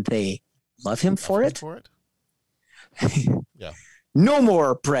 and they love him for it. Yeah. No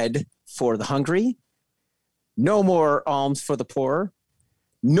more bread for the hungry. No more alms for the poor.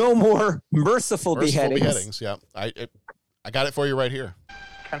 No more merciful beheadings. Yeah, I got it for you right here.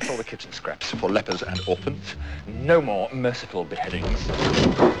 Cancel the kitchen scraps for lepers and orphans. No more merciful beheadings.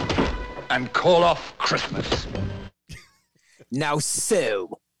 And call off Christmas. Now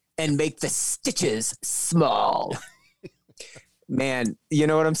sew and make the stitches small. Man, you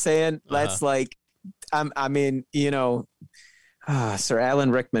know what I'm saying? That's like, Sir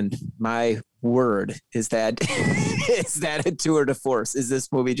Alan Rickman, my word, is that a tour de force? Is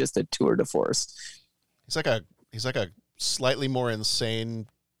this movie just a tour de force? He's like a slightly more insane,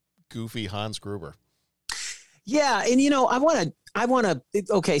 goofy Hans Gruber. Yeah, and I want to.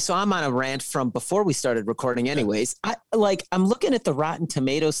 Okay, so I'm on a rant from before we started recording. Anyways, I'm looking at the Rotten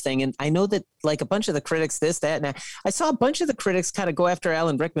Tomatoes thing, and I know that a bunch of the critics, this, that, and I saw a bunch of the critics kind of go after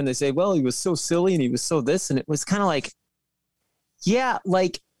Alan Rickman. They say, well, he was so silly and he was so this, and it was kind of like, yeah,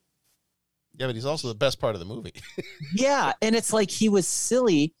 but he's also the best part of the movie. Yeah, and it's like he was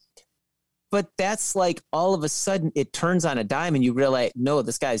silly, but that's all of a sudden it turns on a dime, and you realize, no,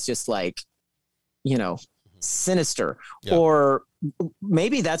 this guy's just sinister. Yeah. Or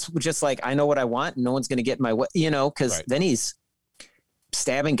maybe that's just I know what I want and no one's going to get in my way, because then he's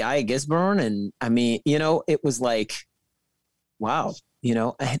stabbing Guy at Gisborne. And I mean, it was wow,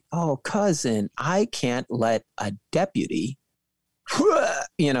 oh, cousin, I can't let a deputy,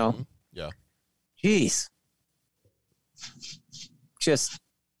 Yeah. Jeez. Just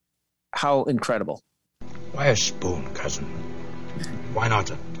how incredible. Why a spoon, cousin? Why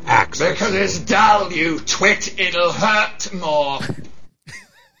not an axe? Because it's dull, you twit. It'll hurt more.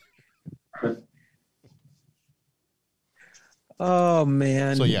 Oh,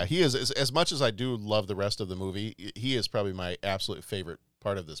 man. So, yeah, he is, as much as I do love the rest of the movie, he is probably my absolute favorite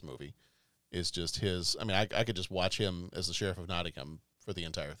part of this movie, is just his, I mean, I could just watch him as the Sheriff of Nottingham for the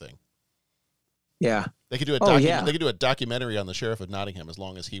entire thing. Yeah. They could do They could do a documentary on the Sheriff of Nottingham as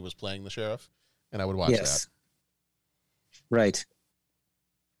long as he was playing the sheriff, and I would watch that. Right.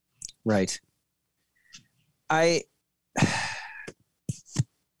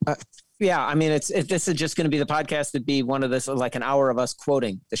 Yeah, I mean, this is just going to be the podcast. It'd be one of this, an hour of us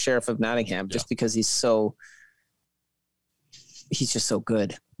quoting the Sheriff of Nottingham, just because he's just so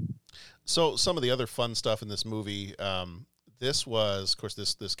good. So some of the other fun stuff in this movie, this was, of course,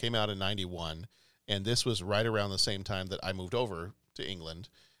 this came out in 91, and this was right around the same time that I moved over to England,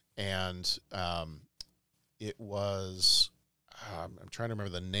 and it was, I'm trying to remember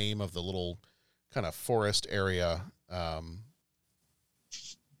the name of the little kind of forest area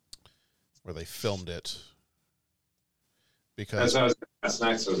where they filmed it. Because that's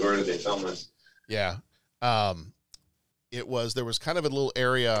next was where did they film this? Yeah. There was kind of a little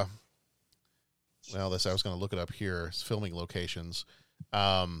area. Well, I was going to look it up here. It's filming locations.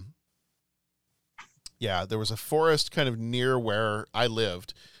 Yeah, there was a forest kind of near where I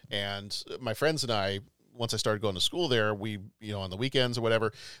lived, and my friends and I, once I started going to school there, we, on the weekends or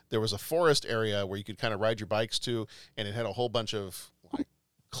whatever, there was a forest area where you could kind of ride your bikes to, and it had a whole bunch of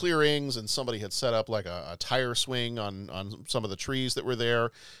clearings, and somebody had set up a tire swing on some of the trees that were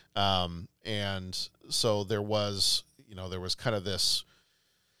there. And so there was kind of this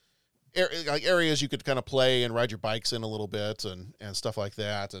areas you could kind of play and ride your bikes in a little bit and stuff like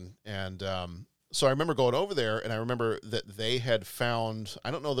that. And so I remember going over there, and I remember that they had found,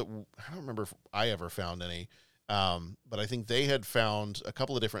 I don't remember if I ever found any, But I think they had found a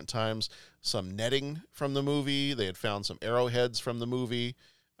couple of different times some netting from the movie. They had found some arrowheads from the movie,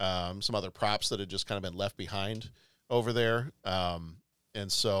 some other props that had just kind of been left behind over there.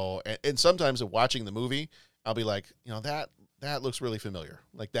 And sometimes watching the movie, I'll be like, that looks really familiar.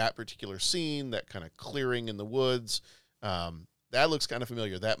 Like that particular scene, that kind of clearing in the woods, that looks kind of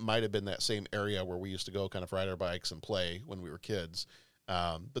familiar. That might have been that same area where we used to go kind of ride our bikes and play when we were kids.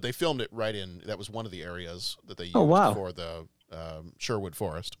 But they filmed it right in, that was one of the areas that they used for the Sherwood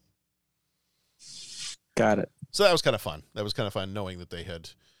Forest. Got it. So that was kind of fun. That was kind of fun knowing that they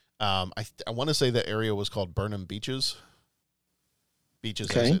had, I want to say that area was called Burnham Beaches.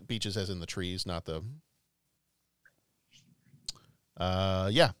 Beaches as in the trees, not the,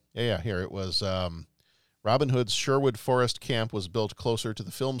 here it was, Robin Hood's Sherwood Forest Camp was built closer to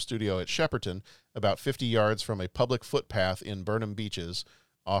the film studio at Shepperton, about 50 yards from a public footpath in Burnham Beaches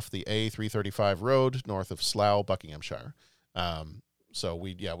off the A335 road north of Slough, Buckinghamshire. So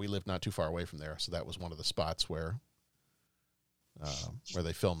we lived not too far away from there. So that was one of the spots where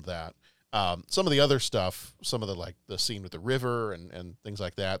they filmed that. Some of the other stuff, some of the scene with the river and things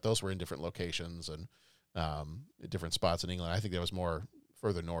like that, those were in different locations and different spots in England. I think that was more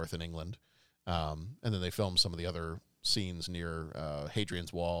further north in England. And then they filmed some of the other scenes near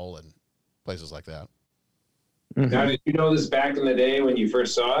Hadrian's Wall and places like that. Mm-hmm. Now, did you know this back in the day when you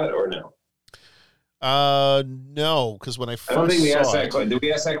first saw it, or no? No, because when I first I don't think we asked that. Did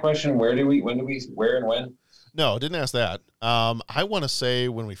we ask that question? Where and when? No, didn't ask that. I want to say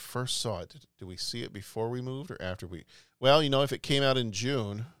when we first saw it, did we see it before we moved or after we? Well, if it came out in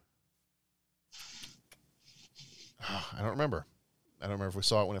June, I don't remember. I don't remember if we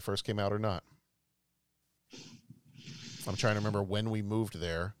saw it when it first came out or not. I'm trying to remember when we moved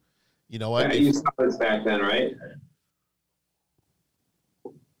there. You know what? Yeah, you saw this back then, right?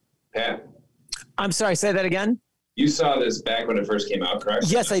 Pat? I'm sorry, say that again? You saw this back when it first came out, correct?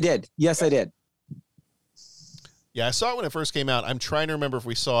 Yes, I did. Yeah, I saw it when it first came out. I'm trying to remember if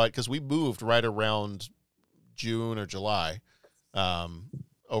we saw it because we moved right around June or July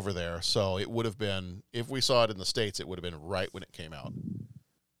over there. So it would have been, if we saw it in the States, it would have been right when it came out.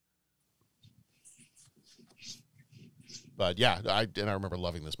 But yeah, I remember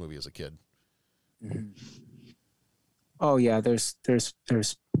loving this movie as a kid. Oh yeah, there's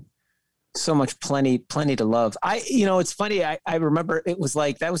so much plenty to love. It's funny. I remember it was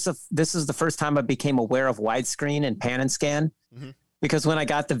like this is the first time I became aware of widescreen and pan and scan. Mm-hmm. Because when I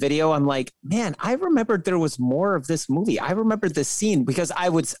got the video, I'm like, man, I remembered there was more of this movie. I remembered this scene because I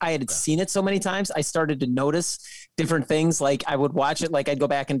had seen it so many times. I started to notice different things. Like I would watch it, like I'd go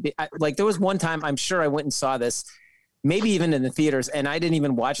back and there was one time I'm sure I went and saw this, maybe even in the theaters, and I didn't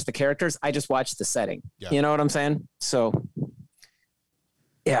even watch the characters. I just watched the setting. Yeah. You know what I'm saying? So,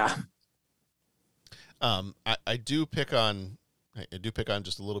 yeah. I do pick on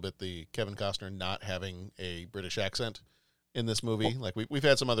just a little bit the Kevin Costner not having a British accent in this movie. Like we've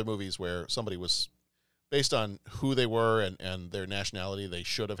had some other movies where somebody was based on who they were and their nationality, they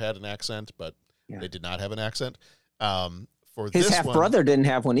should have had an accent, but they did not have an accent. For his half brother didn't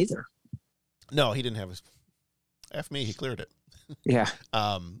have one either. No, he didn't have his. F me, he cleared it. Yeah.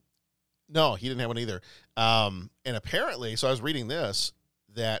 No, he didn't have one either. And apparently, so I was reading this,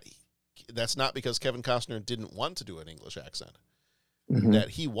 that's not because Kevin Costner didn't want to do an English accent. Mm-hmm. That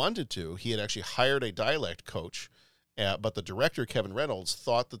he wanted to. He had actually hired a dialect coach, but the director, Kevin Reynolds,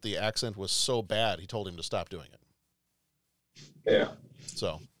 thought that the accent was so bad, he told him to stop doing it. Yeah.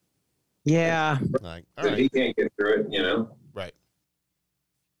 So. Yeah. Like, all right. He can't get through it, Right.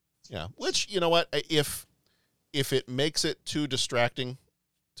 Yeah. Which, you know what? If it makes it too distracting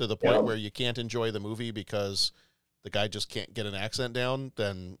to the point where you can't enjoy the movie because the guy just can't get an accent down,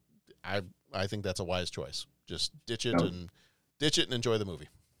 then I think that's a wise choice. Just ditch it and enjoy the movie.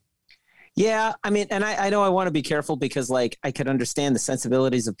 Yeah, I mean, and I know I want to be careful because, like, I could understand the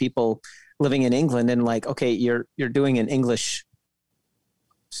sensibilities of people living in England and, like, okay, you're doing an English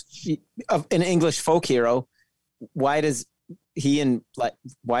folk hero. Why does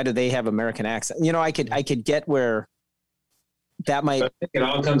why do they have American accent? I could get where that might. I think it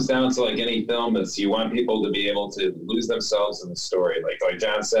all comes down to, like any film, is you want people to be able to lose themselves in the story. Like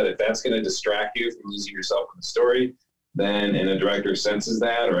John said, if that's going to distract you from losing yourself in the story, then, and a director senses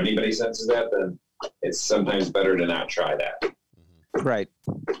that, or anybody senses that, then it's sometimes better to not try that. Right.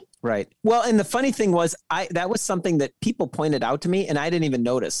 Well, and the funny thing was, that was something that people pointed out to me, and I didn't even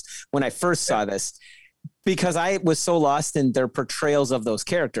notice when I first saw this, because I was so lost in their portrayals of those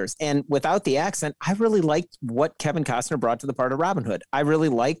characters. And without the accent, I really liked what Kevin Costner brought to the part of Robin Hood. I really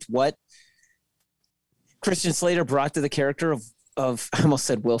liked what Christian Slater brought to the character of I almost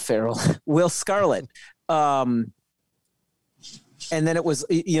said Will Ferrell, Will Scarlet. And then it was,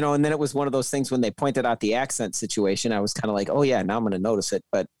 and then it was one of those things when they pointed out the accent situation. I was kind of like, oh yeah, now I'm going to notice it.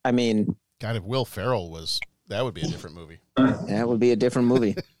 But I mean, God, if Will Ferrell that would be a different movie. That would be a different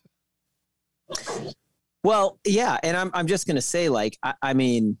movie. Well, yeah. And I'm just going to say, like, I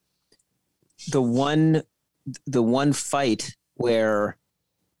mean, the one fight where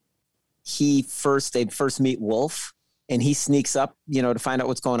they first meet Wolf, and he sneaks up, to find out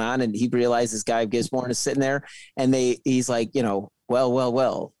what's going on. And he realizes Guy Gisborne is sitting there, and he's like,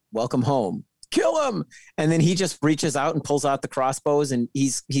 well, welcome home, kill him. And then he just reaches out and pulls out the crossbows, and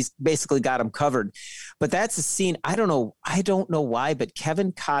he's basically got him covered. But that's a scene. I don't know why, but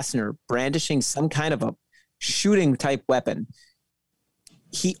Kevin Costner brandishing some kind of a shooting type weapon,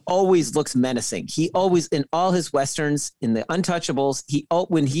 he always looks menacing. He always, in all his Westerns, in the Untouchables,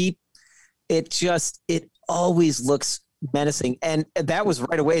 it always looks menacing. And that was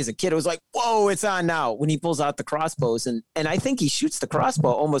right away as a kid. It was like, whoa, it's on now, when he pulls out the crossbows. And I think he shoots the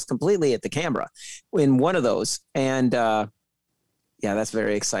crossbow almost completely at the camera in one of those. And yeah, that's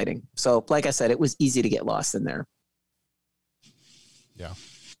very exciting. So like I said, it was easy to get lost in there. Yeah.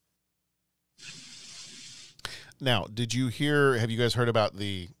 Now, have you guys heard about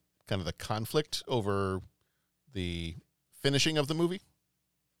the kind of the conflict over the finishing of the movie?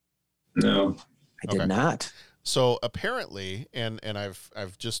 No. I did not. So apparently, and I've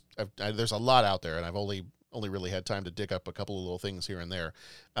there's a lot out there, and I've only really had time to dig up a couple of little things here and there.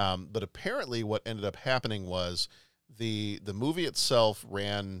 But apparently what ended up happening was the movie itself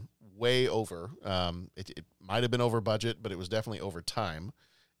ran way over. It might have been over budget, but it was definitely over time.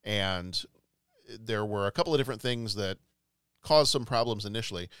 And there were a couple of different things that caused some problems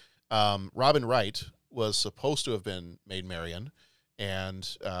initially. Robin Wright was supposed to have been Maid Marian.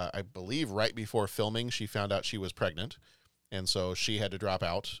 And I believe right before filming, she found out she was pregnant. And so she had to drop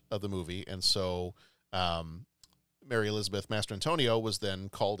out of the movie. And so Mary Elizabeth Mastrantonio was then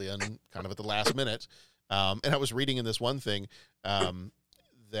called in kind of at the last minute. And I was reading in this one thing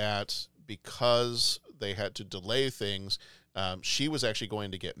that because they had to delay things, she was actually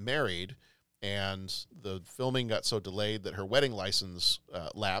going to get married. And the filming got so delayed that her wedding license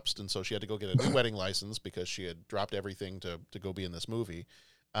lapsed, and so she had to go get a new wedding license because she had dropped everything to go be in this movie.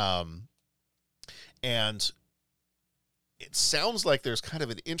 And it sounds like there's kind of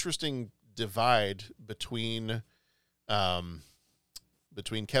an interesting divide between Kevin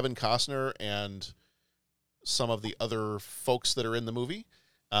Costner and some of the other folks that are in the movie.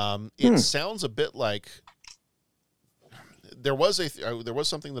 It sounds a bit like there was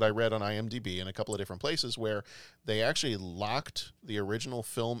something that I read on IMDb in a couple of different places where they actually locked the original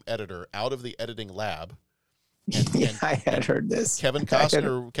film editor out of the editing lab. And I had heard this. Kevin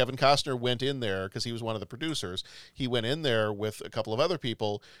Costner went in there because he was one of the producers. He went in there with a couple of other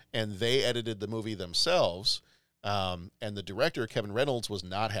people, and they edited the movie themselves. And the director, Kevin Reynolds, was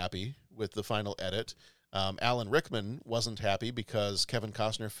not happy with the final edit. Alan Rickman wasn't happy because Kevin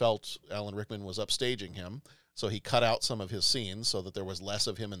Costner felt Alan Rickman was upstaging him. So he cut out some of his scenes so that there was less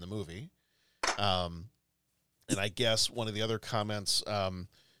of him in the movie. And I guess one of the other comments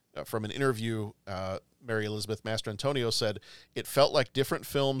from an interview, Mary Elizabeth Mastrantonio said, "It felt like different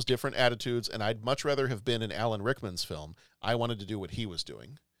films, different attitudes, and I'd much rather have been in Alan Rickman's film. I wanted to do what he was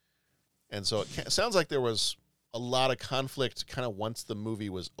doing." And so it sounds like there was a lot of conflict kind of once the movie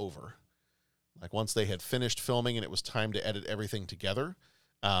was over. Like once they had finished filming and it was time to edit everything together,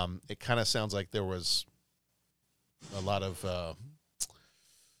 it kind of sounds like there was a lot of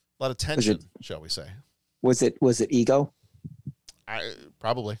tension, shall we say? Was it ego?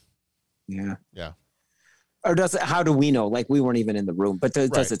 Probably. Yeah. Yeah. Or does it? How do we know? Like we weren't even in the room, but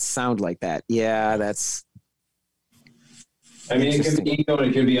does it sound like that? Yeah, that's. I mean, it could be ego,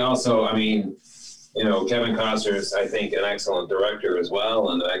 and it could be also. I mean, Kevin Costner is, I think, an excellent director as well,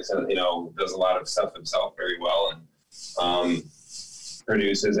 and does a lot of stuff himself very well, and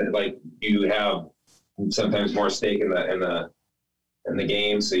produces it. Like you have sometimes more stake in the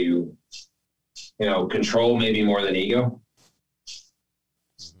game, so you control maybe more than ego.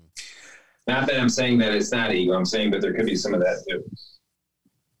 Not that I'm saying that it's not ego. I'm saying that there could be some of that too.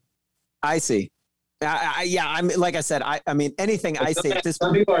 I see. I mean, like I said, I mean, anything I say at this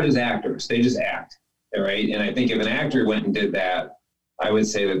some people are just actors. They just act, right? And I think if an actor went and did that, I would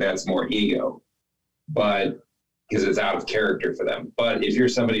say that that's more ego, but because it's out of character for them. But if you're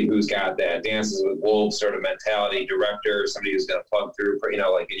somebody who's got that Dances with Wolves sort of mentality, director, somebody who's going to plug through,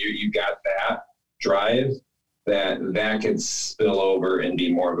 like you got that drive, that could spill over and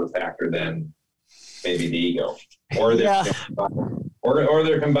be more of a factor than maybe the ego, or they're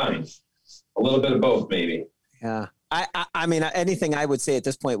combined. A little bit of both, maybe. Yeah. I mean, anything I would say at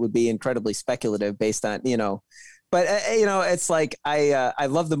this point would be incredibly speculative based on, but it's like, I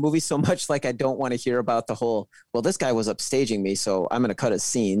love the movie so much. Like, I don't want to hear about the whole, well, this guy was upstaging me, so I'm going to cut his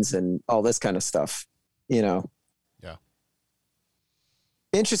scenes and all this kind of stuff, Yeah.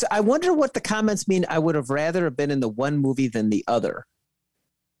 Interesting. I wonder what the comments mean. I would have rather have been in the one movie than the other,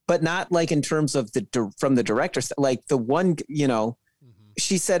 but not like in terms of from the director, like the one,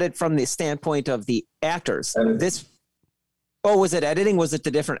 she said it from the standpoint of the actors. Was it editing? Was it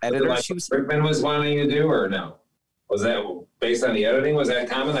the different editor? Like Rickman was wanting to do, or no? Was that based on the editing? Was that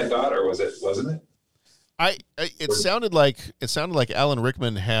common? I thought, or wasn't it? It sounded like Alan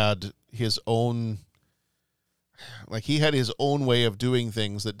Rickman had his own, like he had his own way of doing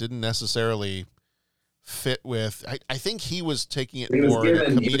things that didn't necessarily fit with. I think he was taking it more in a comedic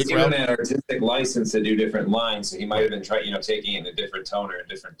route. He was given that artistic license to do different lines, so he might have been trying, taking it in a different tone or a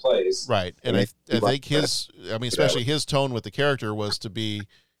different place. Right, and I think especially his tone with the character was to be,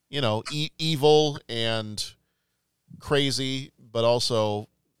 evil and crazy, but also,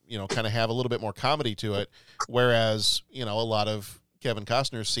 kind of have a little bit more comedy to it. Whereas, a lot of Kevin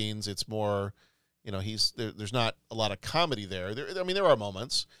Costner's scenes, it's more, there's not a lot of comedy there. There are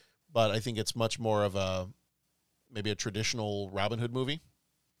moments, but I think it's much more of maybe a traditional Robin Hood movie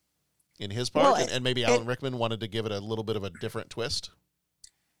in his part, and maybe Alan Rickman wanted to give it a little bit of a different twist.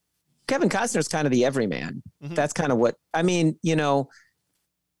 Kevin Costner's kind of the everyman. Mm-hmm. That's kind of what,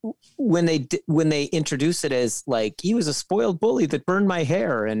 when they introduce it as like, he was a spoiled bully that burned my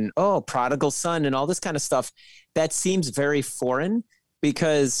hair and, prodigal son and all this kind of stuff, that seems very foreign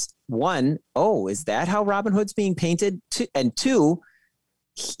because one, is that how Robin Hood's being painted? And two,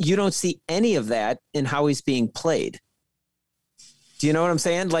 you don't see any of that in how he's being played. Do you know what I'm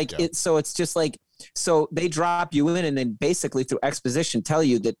saying? Like, so it's just like, so they drop you in and then basically through exposition tell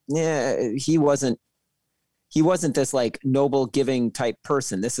you that he wasn't this like noble giving type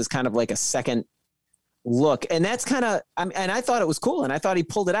person. This is kind of like a second look. And that's kind of, and I thought it was cool. And I thought he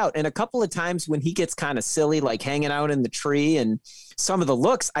pulled it out. And a couple of times when he gets kind of silly, like hanging out in the tree and some of the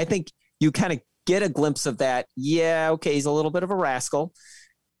looks, I think you kind of get a glimpse of that. Yeah. Okay. He's a little bit of a rascal.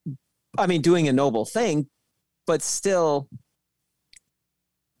 Doing a noble thing, but still,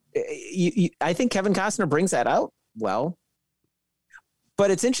 I think Kevin Costner brings that out well.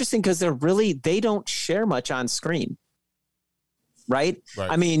 But it's interesting because they don't share much on screen, right?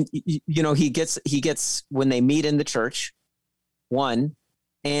 He gets when they meet in the church, one,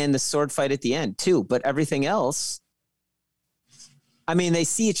 and the sword fight at the end, two. But everything else, they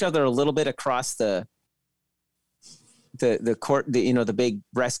see each other a little bit across the court, the big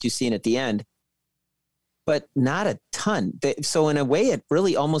rescue scene at the end, but not a ton. So in a way, it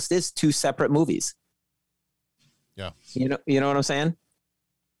really almost is two separate movies. Yeah. You know what I'm saying?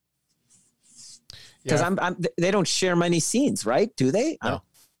 Because they don't share many scenes, right? Do they? No.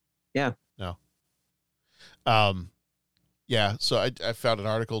 Yeah. No. Yeah. So I found an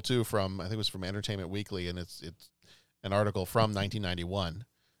article too I think it was from Entertainment Weekly, and it's an article from 1991,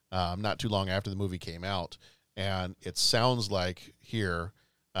 not too long after the movie came out. And it sounds like here,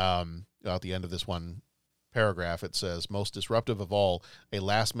 at the end of this one paragraph, it says, most disruptive of all, a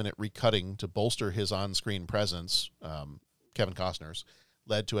last-minute recutting to bolster his on-screen presence, Kevin Costner's,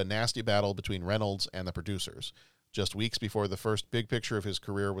 led to a nasty battle between Reynolds and the producers. Just weeks before the first big picture of his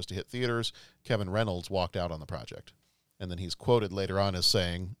career was to hit theaters, Kevin Reynolds walked out on the project. And then he's quoted later on as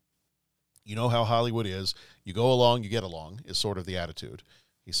saying, "You know how Hollywood is. You go along, you get along," is sort of the attitude.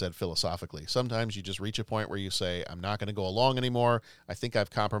 He said philosophically, sometimes you just reach a point where you say, I'm not going to go along anymore. I think I've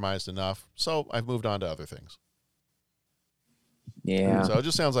compromised enough, so I've moved on to other things. Yeah. So it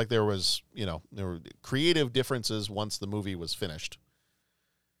just sounds like there were creative differences once the movie was finished.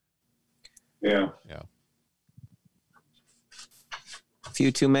 Yeah. Yeah. A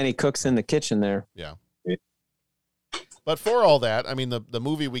few too many cooks in the kitchen there. Yeah. But for all that, the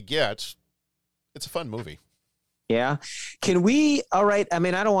movie we get, it's a fun movie. Yeah. Can we, all right. I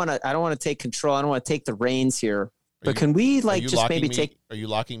don't want to take control. I don't want to take the reins here, but can we just maybe take, are you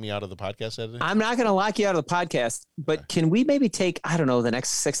locking me out of the podcast editing? I'm not going to lock you out of the podcast, but okay. Can we maybe take, the next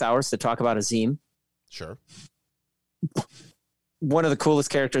 6 hours to talk about Azim? Sure. One of the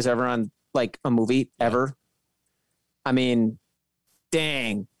coolest characters ever on a movie ever.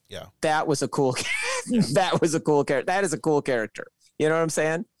 Dang. Yeah. That was a cool, that was a cool character. That is a cool character. You know what I'm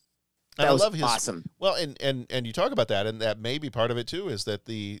saying? That I was love his, awesome. Well, and you talk about that, and that may be part of it too, is that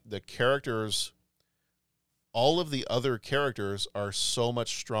the characters, all of the other characters are so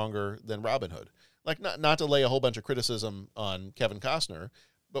much stronger than Robin Hood. Like, not to lay a whole bunch of criticism on Kevin Costner,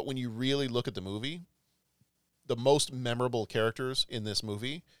 but when you really look at the movie, the most memorable characters in this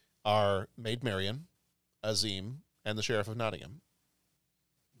movie are Maid Marian, Azim, and the Sheriff of Nottingham.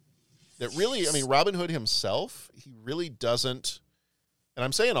 That really, I mean, Robin Hood himself, he really doesn't, and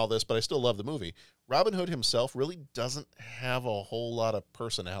I'm saying all this, but I still love the movie. Robin Hood himself really doesn't have a whole lot of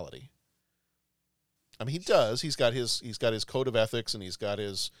personality. I mean, he does. He's got his code of ethics, and he's got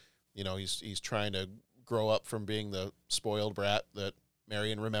his, you know, he's trying to grow up from being the spoiled brat that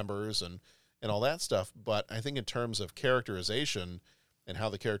Marion remembers and all that stuff. But I think in terms of characterization and how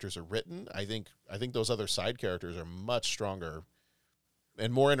the characters are written, I think those other side characters are much stronger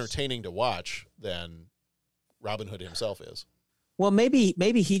and more entertaining to watch than Robin Hood himself is. Well, maybe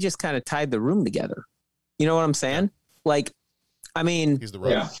he just kind of tied the room together. You know what I'm saying? Like, I mean, he's the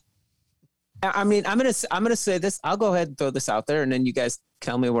road. Yeah. I mean, I'm gonna say this. I'll go ahead and throw this out there, and then you guys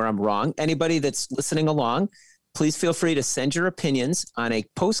tell me where I'm wrong. Anybody that's listening along, please feel free to send your opinions on a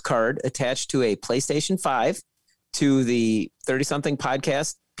postcard attached to a PlayStation 5 to the 30-something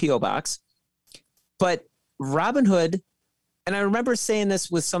podcast P.O. Box. But Robin Hood, and I remember saying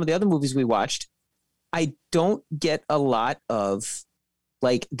this with some of the other movies we watched, I don't get a lot of,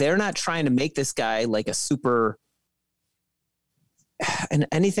 like, they're not trying to make this guy like a super, and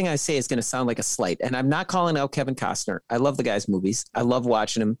anything I say is going to sound like a slight. And I'm not calling out Kevin Costner. I love the guy's movies. I love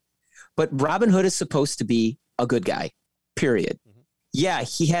watching him. But Robin Hood is supposed to be a good guy, period. Mm-hmm. Yeah,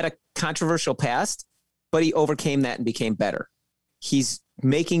 he had a controversial past, but he overcame that and became better. He's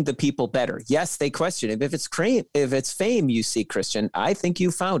making the people better. Yes, they question him. If it's fame you seek, Christian, I think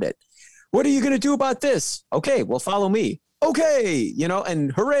you found it. What are you going to do about this? Okay, well, follow me. Okay, you know,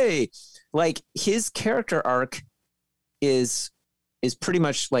 and hooray. Like, his character arc is pretty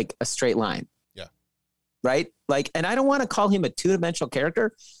much like a straight line. Yeah. Right? Like, and I don't want to call him a two-dimensional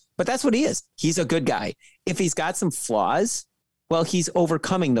character, but that's what he is. He's a good guy. If he's got some flaws, well, he's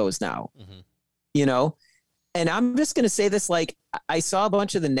overcoming those now. Mm-hmm. You know? And I'm just going to say this, like, I saw a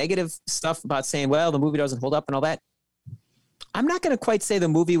bunch of the negative stuff about saying, well, the movie doesn't hold up and all that. I'm not going to quite say the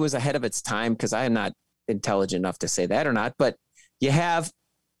movie was ahead of its time because I am not intelligent enough to say that or not, but you have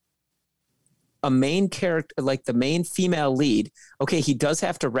a main character, like the main female lead. Okay, he does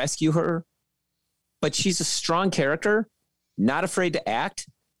have to rescue her, but she's a strong character, not afraid to act.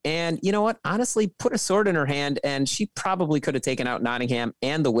 And you know what? Honestly, put a sword in her hand and she probably could have taken out Nottingham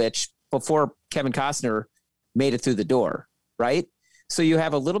and the witch before Kevin Costner made it through the door, right? So you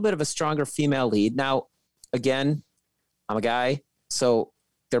have a little bit of a stronger female lead. Now, again, I'm a guy, so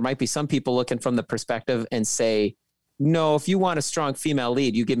there might be some people looking from the perspective and say, no, if you want a strong female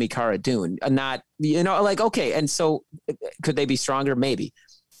lead, you give me Cara Dune. Not, you know, like, okay. And so could they be stronger? Maybe.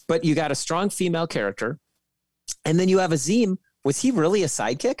 But you got a strong female character. And then you have Azim. Was he really a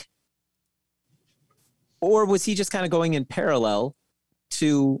sidekick? Or was he just kind of going in parallel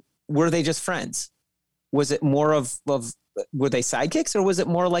to, were they just friends? Was it more of were they sidekicks, or was it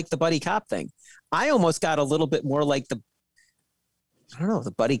more like the buddy cop thing? I almost got a little bit more like the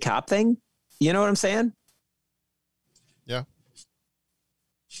buddy cop thing. You know what I'm saying? Yeah.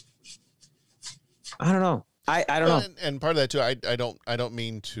 I don't know. I don't know. And part of that too, I don't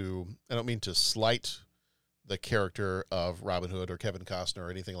mean to slight the character of Robin Hood or Kevin Costner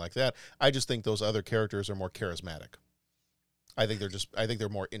or anything like that. I just think those other characters are more charismatic. I think they're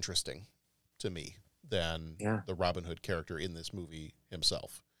more interesting to me than the Robin Hood character in this movie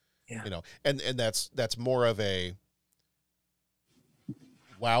himself. Yeah. You know, and that's more of a,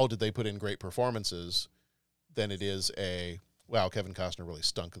 wow, did they put in great performances, than it is a, wow, Kevin Costner really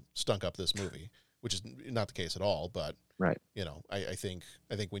stunk up this movie, which is not the case at all. But right, you know, I think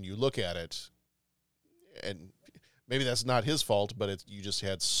when you look at it, and maybe that's not his fault, but you just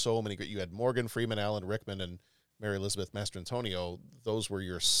had so many great. You had Morgan Freeman, Alan Rickman, and Mary Elizabeth Mastrantonio. Those were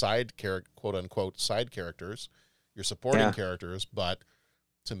your side character, quote unquote, side characters, your supporting characters. But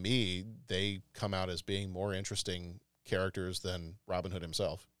to me, they come out as being more interesting characters than Robin Hood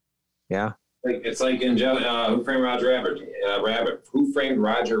himself. Yeah. It's like in Who Framed Roger Rabbit. Who Framed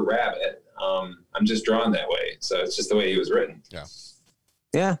Roger Rabbit? I'm just drawn that way, so it's just the way he was written. Yeah.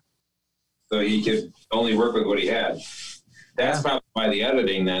 Yeah. So he could only work with what he had. That's probably why the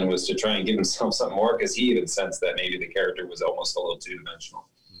editing then was to try and give himself something more, because he even sensed that maybe the character was almost a little two-dimensional.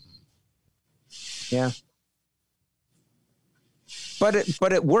 Yeah. But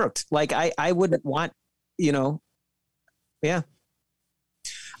it worked. Like I wouldn't want, you know. Yeah.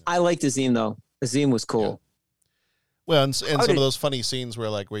 I liked Azim though. Azim was cool. Yeah. Well, and some of those funny scenes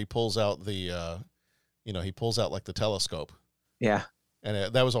where he pulls out the, he pulls out like the telescope. Yeah.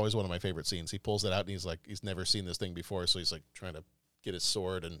 And that was always one of my favorite scenes. He pulls it out and he's like, he's never seen this thing before. So he's like trying to get his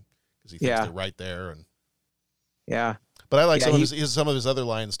sword, and because he thinks they're right there. And yeah. But I like some of his other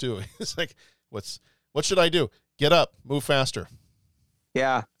lines too. It's like, what should I do? Get up, move faster.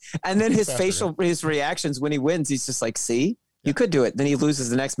 Yeah. And then his reactions when he wins, he's just like, see, you could do it. Then he loses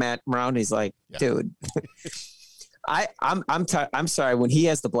the next round. He's like, dude, I'm sorry. When he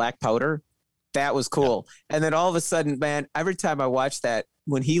has the black powder, that was cool. Yeah. And then all of a sudden, man, every time I watch that,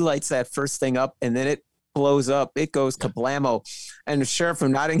 when he lights that first thing up and then it blows up, it goes kablamo. And the sheriff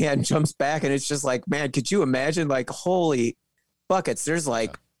from Nottingham jumps back, and it's just like, man, could you imagine? Like, holy buckets. There's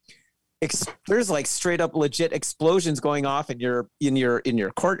like straight up legit explosions going off in your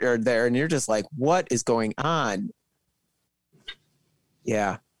courtyard there. And you're just like, what is going on?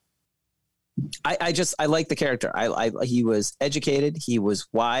 Yeah. I like the character. He was educated. He was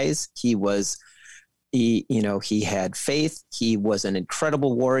wise. He had faith. He was an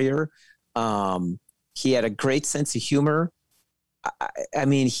incredible warrior. He had a great sense of humor. I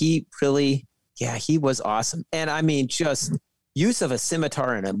mean, he was awesome. And I mean, just use of a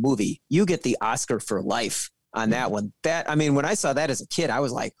scimitar in a movie, you get the Oscar for life on that one. When I saw that as a kid, I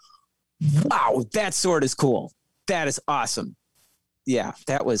was like, wow, that sword is cool. That is awesome. Yeah,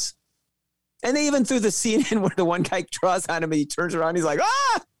 that was. And they even threw the scene in where the one guy draws on him and he turns around. He's like,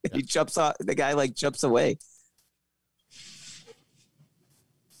 ah! Yeah. He jumps off. The guy jumps away.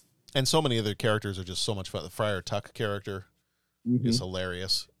 And so many other characters are just so much fun. The Friar Tuck character is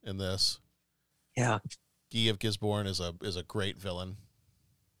hilarious in this. Yeah. Guy of Gisborne is a great villain.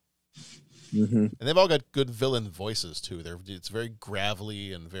 Mm-hmm. And they've all got good villain voices too. It's very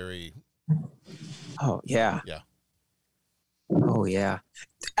gravelly and very. Oh yeah. Yeah. Oh yeah.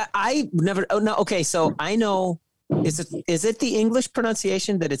 I never. Oh no. Okay, so I know. Is it the English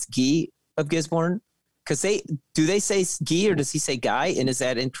pronunciation that it's Guy of Gisborne? Because do they say Guy or does he say Guy? And is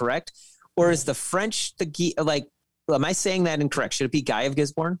that incorrect? Or is the French the Guy? Like, am I saying that incorrect? Should it be Guy of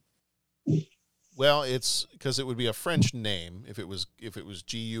Gisborne? Well, it's because it would be a French name if it was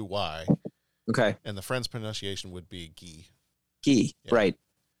Guy. Okay. And the French pronunciation would be Guy. Guy, yeah. Right.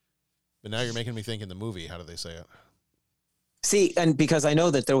 But now you're making me think in the movie, how do they say it? See, and because I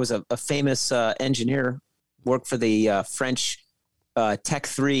know that there was a famous engineer worked for the French Tech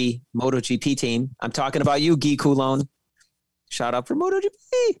 3 MotoGP team. I'm talking about you, Guy Coulon. Shout out for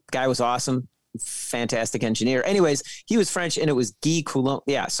MotoGP. Guy was awesome. Fantastic engineer. Anyways, he was French and it was Guy Coulon.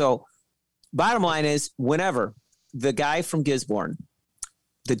 Yeah, so bottom line is, whenever the guy from Gisborne,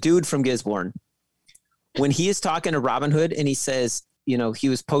 the dude from Gisborne, when he is talking to Robin Hood and he says, he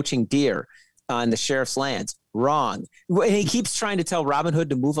was poaching deer on the sheriff's lands, wrong. And he keeps trying to tell Robin Hood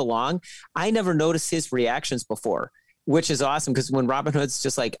to move along. I never noticed his reactions before, which is awesome because when Robin Hood's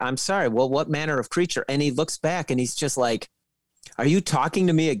just like, I'm sorry, well, what manner of creature? And he looks back and he's just like, are you talking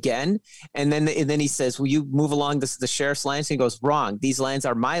to me again? And then he says, will you move along the sheriff's lands? And he goes, wrong. These lands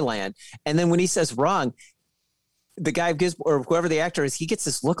are my land. And then when he says wrong, the guy gives, or whoever the actor is, he gets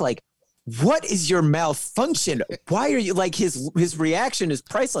this look like, what is your malfunction? Why are you like his reaction is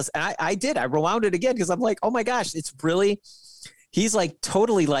priceless. And I rewound it again because I'm like, oh my gosh, it's really, he's like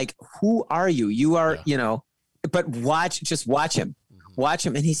totally like, who are you? You are, but just watch him. Watch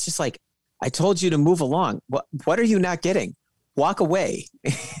him. And he's just like, I told you to move along. What are you not getting? Walk away.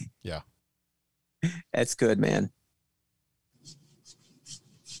 Yeah. That's good, man.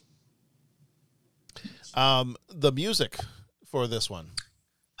 The music for this one.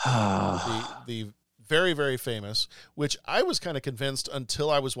 the very, very famous, which I was kind of convinced until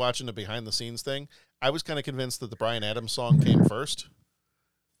I was watching the behind the scenes thing. I was kind of convinced that the Bryan Adams song came first.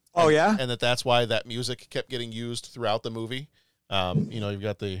 Oh, yeah? And that's why that music kept getting used throughout the movie. You've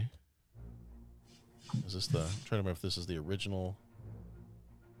got I'm trying to remember if this is the original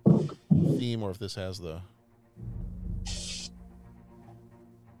theme or if this has the.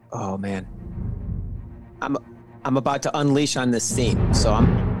 Oh, man. I'm about to unleash on this theme, so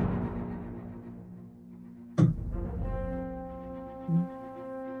I'm.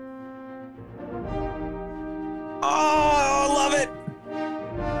 Oh, I love it.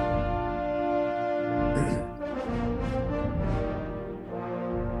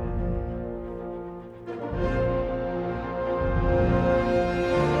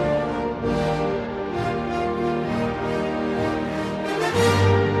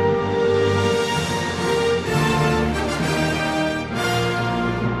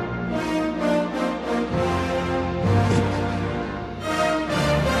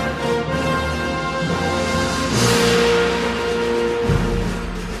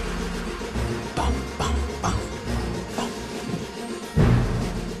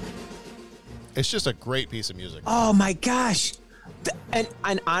 It's just a great piece of music. Oh my gosh.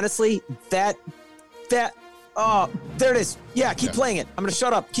 And honestly, there it is. Yeah, keep playing it. I'm going to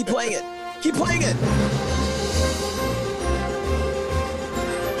shut up. Keep playing it. Keep playing it.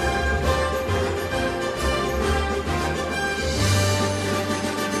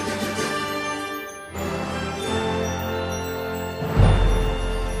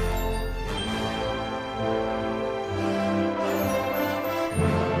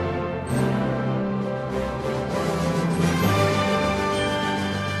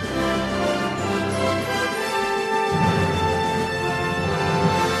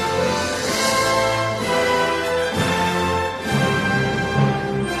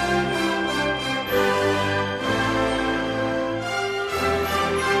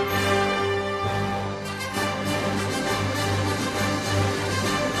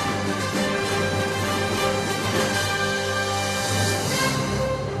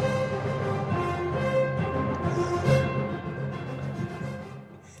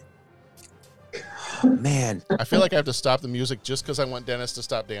 I feel like I have to stop the music just because I want Dennis to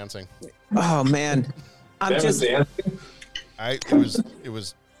stop dancing. Oh man, I'm Dennis just dancing? It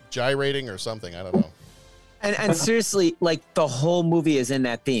was gyrating or something. I don't know. and seriously, like the whole movie is in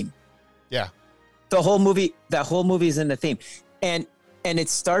that theme. Yeah. That whole movie is in the theme. And it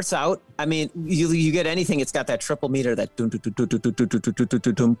starts out, I mean, you get anything, it's got that triple meter, that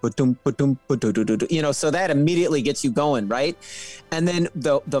so that immediately gets you going, right? And then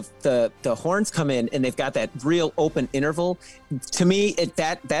the horns come in and they've got that real open interval. To me,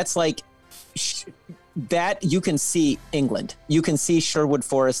 that's like that you can see England. You can see Sherwood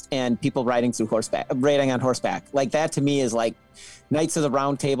Forest and people riding on horseback. Like that to me is like Knights of the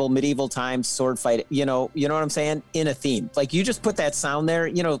Round Table, medieval times, sword fight, you know what I'm saying? In a theme. Like you just put that sound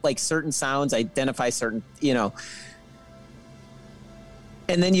there, like certain sounds identify certain, and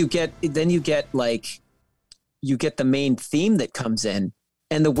then you get the main theme that comes in,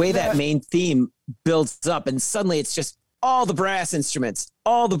 and the way that main theme builds up, and suddenly it's just all the brass instruments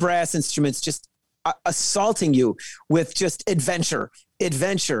just assaulting you with just adventure.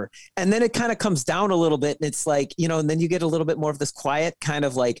 And then it kind of comes down a little bit, and it's like, and then you get a little bit more of this quiet kind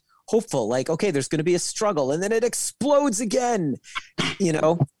of like hopeful, like, okay, there's going to be a struggle, and then it explodes again,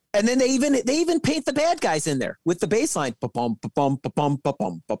 and then they even paint the bad guys in there with the bass line,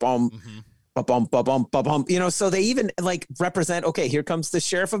 so they even like represent, okay, here comes the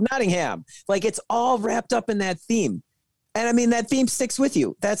Sheriff of Nottingham. Like it's all wrapped up in that theme. And I mean, that theme sticks with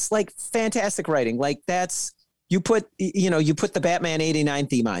you. That's like fantastic writing. Like that's, you put the Batman 89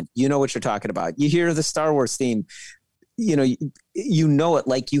 theme on, you know what you're talking about. You hear the Star Wars theme, you know it,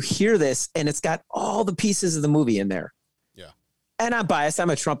 like you hear this and it's got all the pieces of the movie in there. Yeah. And I'm biased. I'm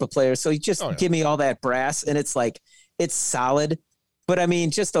a trumpet player. So you just give me all that brass and it's like, it's solid. But I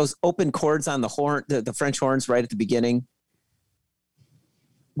mean, just those open chords on the horn, the French horns right at the beginning.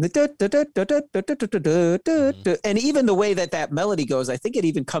 And even the way that melody goes, I think it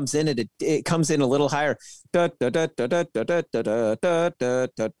even comes in it comes in a little higher. Bump, bump,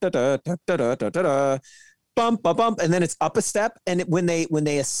 bump, and then it's up a step. And when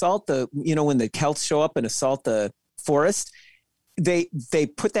they assault when the Celts show up and assault the forest, they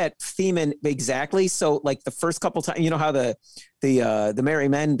put that theme in exactly. So like the first couple times, how the merry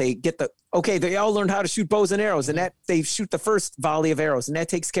men, they all learned how to shoot bows and arrows, and that they shoot the first volley of arrows, and that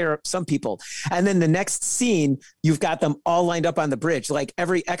takes care of some people. And then the next scene, you've got them all lined up on the bridge, like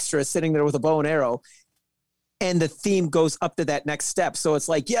every extra is sitting there with a bow and arrow, and the theme goes up to that next step. So it's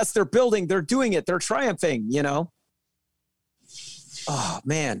like, yes, they're building, they're doing it, they're triumphing, Oh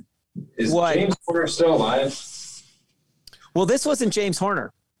man. Is James Horner still alive? Well, this wasn't James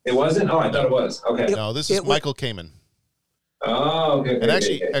Horner. It wasn't? Oh, I thought it was. Okay. No, this is Michael Kamen. Oh, okay. And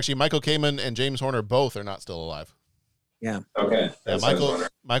actually, Michael Kamen and James Horner both are not still alive. Yeah. Okay. Yeah,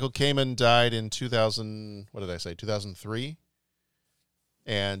 Michael Kamen died in 2003.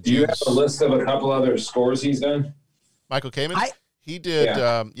 And do you have a list of a couple other scores he's done? Michael Kamen? He did.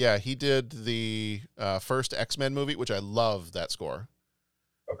 He did the first X-Men movie, which I love that score.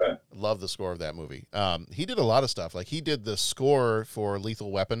 Okay. I love the score of that movie. He did a lot of stuff. Like he did the score for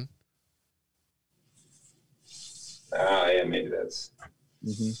Lethal Weapon. Yeah, maybe that's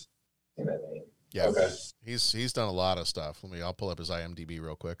in that name. Yeah. Okay. He's done a lot of stuff. I'll pull up his IMDb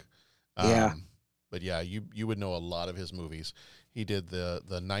real quick. Yeah. But yeah, you would know a lot of his movies. He did the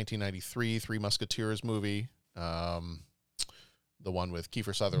 1993 Three Musketeers movie, the one with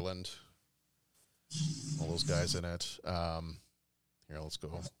Kiefer Sutherland, all those guys in it. Here, let's go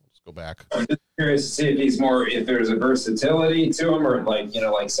back. I'm just curious to see if there's a versatility to him, or like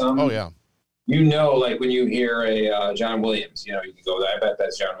some. Oh yeah. Like when you hear a John Williams, you can go, I bet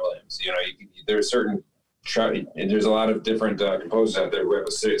that's John Williams. There's certain, there's a lot of different composers out there who have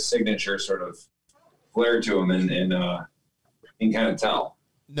a signature sort of flair to them, and you can kind of tell.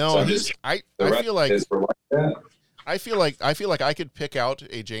 No, so I feel like I feel like I could pick out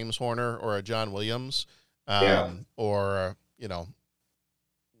a James Horner or a John Williams, or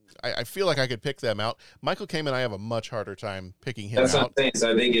I feel like I could pick them out. Michael Kamen, I have a much harder time picking him out. That's what I'm saying.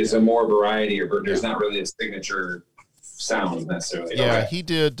 So I think it's a more variety, or there's not really a signature sound necessarily. Yeah, he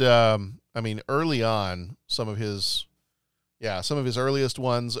did. Early on, some of his earliest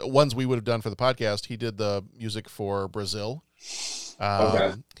ones we would have done for the podcast. He did the music for Brazil.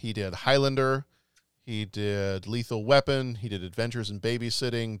 He did Highlander. He did Lethal Weapon. He did Adventures in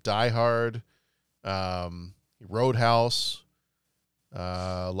Babysitting, Die Hard, Roadhouse.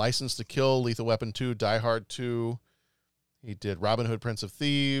 License to Kill, Lethal Weapon 2, Die Hard 2. He did Robin Hood, Prince of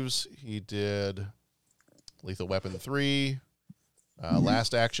Thieves. He did Lethal Weapon 3,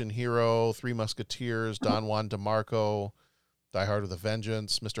 Last Action Hero, Three Musketeers, Don Juan DeMarco, Die Hard with a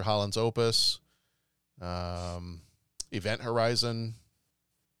Vengeance, Mr. Holland's Opus. Event Horizon,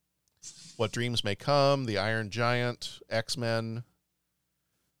 What Dreams May Come, The Iron Giant, X-Men,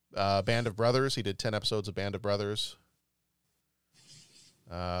 Band of Brothers. He did 10 episodes of Band of Brothers.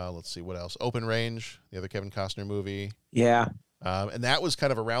 Let's see what else. Open Range, the other Kevin Costner movie. Yeah. And that was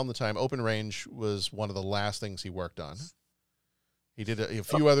kind of around the time. Open Range was one of the last things he worked on. He did a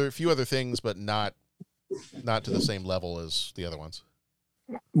few other things, but not to the same level as the other ones.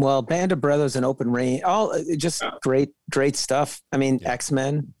 Well, Band of Brothers and Open Range, all just great stuff. I mean,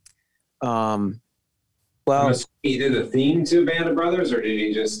 X-Men. Well, he did a theme to Band of Brothers, or did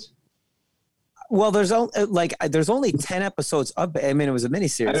he just? Well, there's only 10 episodes of. I mean, it was a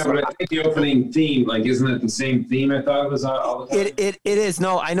miniseries. I know, but I think the opening theme, like, isn't it the same theme? I thought it was all the time. It is.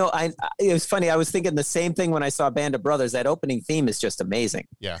 No, I know. It was funny. I was thinking the same thing when I saw Band of Brothers. That opening theme is just amazing.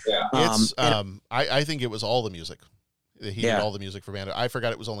 Yeah. It's. I think it was all the music. He did all the music for Band of. I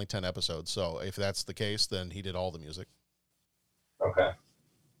forgot it was only 10 episodes. So if that's the case, then he did all the music. Okay.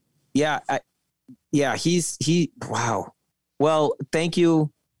 Yeah. Wow. Well, thank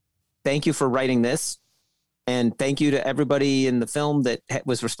you for writing this, and thank you to everybody in the film that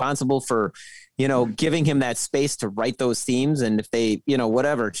was responsible for, giving him that space to write those themes. And if they,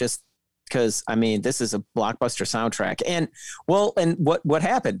 whatever, just because, I mean, this is a blockbuster soundtrack. And what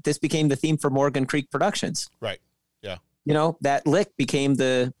happened? This became the theme for Morgan Creek Productions. Right. Yeah. That lick became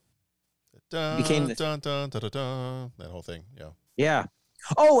the that whole thing. Yeah. Yeah.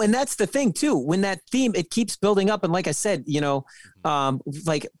 Oh, and that's the thing too. When that theme, it keeps building up. And like I said,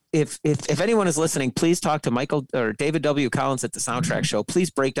 like if anyone is listening, please talk to Michael or David W. Collins at the Soundtrack Show. Please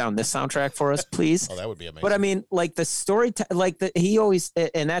break down this soundtrack for us, please. Oh, that would be amazing. But I mean, like the story, he always,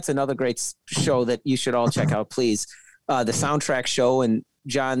 and that's another great show that you should all check out, please. The Soundtrack Show. And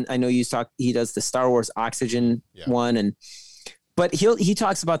John, I know he does the Star Wars Oxygen one, but he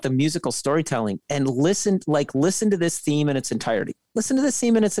talks about the musical storytelling, and listen to this theme in its entirety. Listen to this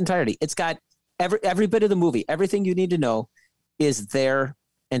theme in its entirety. It's got every bit of the movie. Everything you need to know is there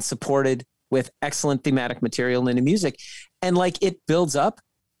and supported with excellent thematic material in the music. And like it builds up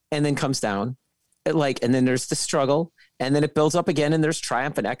and then comes down. And then there's the struggle, and then it builds up again, and there's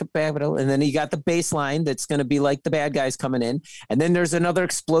triumph and capital, and then you got the bass line that's going to be like the bad guys coming in, and then there's another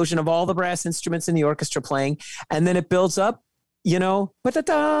explosion of all the brass instruments in the orchestra playing, and then it builds up. It's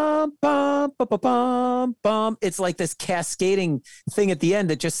like this cascading thing at the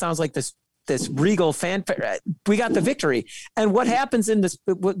end that just sounds like this regal fanfare. We got the victory. And what happens in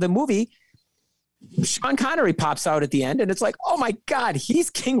the movie, Sean Connery pops out at the end, and it's like, oh my God,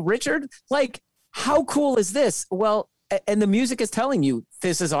 he's King Richard. Like, how cool is this? Well, and the music is telling you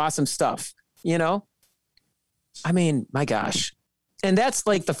this is awesome stuff, I mean, my gosh. And that's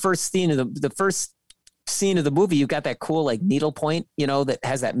like the first scene of the first scene of the movie. You got that cool like needlepoint, that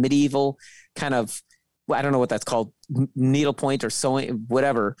has that medieval kind of, I don't know what that's called, needlepoint or sewing,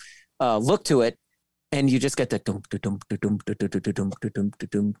 whatever, look to it, and you just get the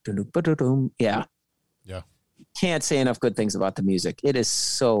yeah. Can't say enough good things about the music. It is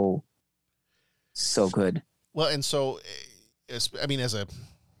so good. Well, and so, I mean, as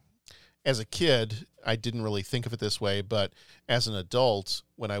a kid, I didn't really think of it this way, but as an adult,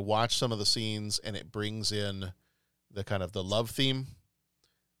 when I watch some of the scenes and it brings in the kind of the love theme,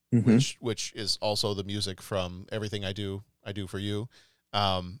 which is also the music from Everything I Do for You.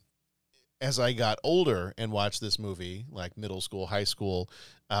 As I got older and watched this movie, like middle school, high school,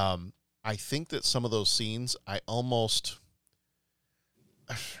 I think that some of those scenes, I almost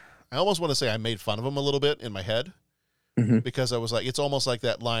want to say I made fun of them a little bit in my head. Because I was like, it's almost like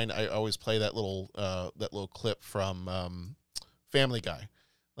that line. I always play that little clip from Family Guy.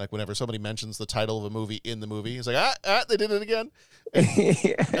 Like whenever somebody mentions the title of a movie in the movie, it's like, they did it again.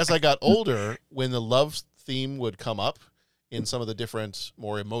 As I got older, when the love theme would come up in some of the different,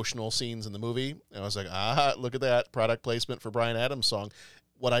 more emotional scenes in the movie, I was like, look at that product placement for Bryan Adams' song.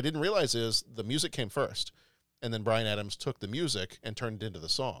 What I didn't realize is the music came first, and then Bryan Adams took the music and turned it into the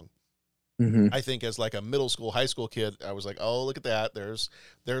song. I think as like a middle school, high school kid, I was like, oh, look at that. There's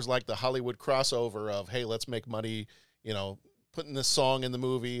like the Hollywood crossover of, hey, let's make money, putting this song in the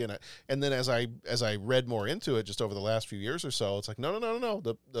movie. And then as I read more into it just over the last few years or so, it's like, no.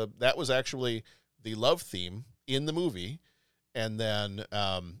 That was actually the love theme in the movie. And then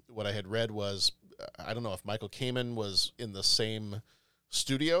what I had read was, I don't know if Michael Kamen was in the same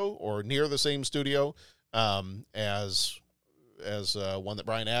studio or near the same studio as one that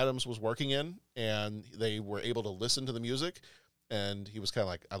Bryan Adams was working in, and they were able to listen to the music, and he was kind of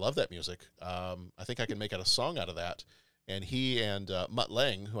like, I love that music. I think I can make a song out of that. And he and Mutt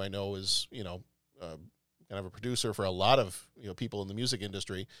Lange, who I know is, kind of a producer for a lot of, people in the music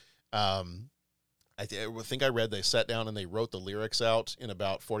industry, I I think I read they sat down and they wrote the lyrics out in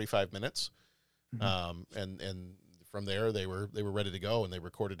about 45 minutes. And from there they were ready to go, and they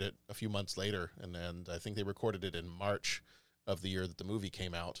recorded it a few months later. And I think they recorded it in March of the year that the movie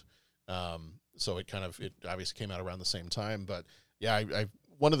came out. So it obviously came out around the same time, but yeah, I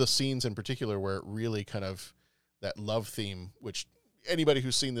one of the scenes in particular where it really kind of that love theme, which anybody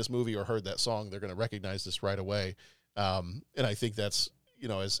who's seen this movie or heard that song, they're going to recognize this right away. And I think that's,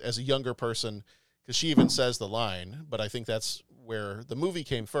 as a younger person, because she even says the line, but I think that's where the movie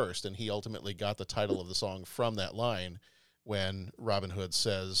came first, and he ultimately got the title of the song from that line when Robin Hood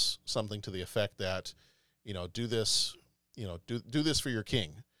says something to the effect that, do this, do this for your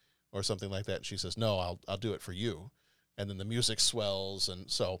king, or something like that. And she says, no, I'll do it for you. And then the music swells.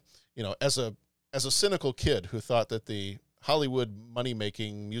 And so, as a cynical kid who thought that the Hollywood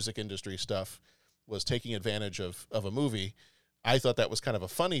money-making music industry stuff was taking advantage of a movie, I thought that was kind of a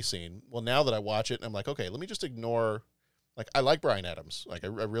funny scene. Well, now that I watch it, I'm like, okay, let me just ignore, I like Bryan Adams. I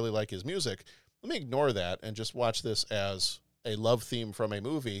really like his music. Let me ignore that and just watch this as a love theme from a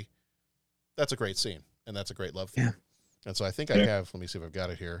movie. That's a great scene, and that's a great love theme. Yeah. And so I think I have, let me see if I've got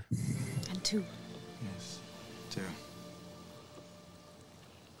it here. And 2. Yes, 2.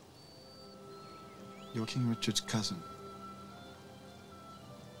 You're King Richard's cousin.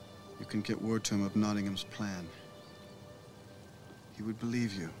 You can get word to him of Nottingham's plan. He would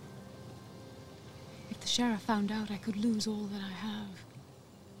believe you. If the sheriff found out, I could lose all that I have.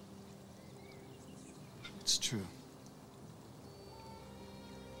 It's true.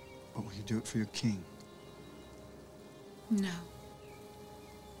 But will you do it for your king? No.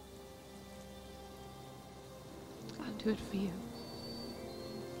 I'll do it for you.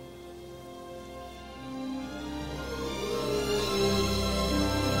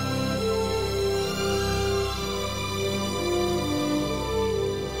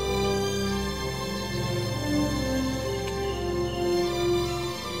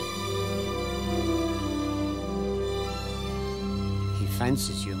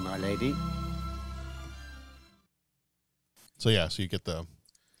 Fancies you, my lady. So you get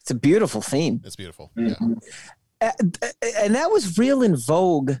it's a beautiful theme. It's beautiful. Mm-hmm. Yeah. And that was real in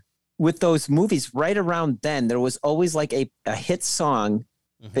vogue with those movies right around then. There was always like a hit song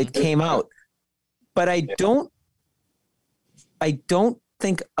that came out, but I don't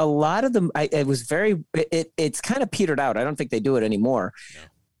think a lot of them, it's kind of petered out. I don't think they do it anymore,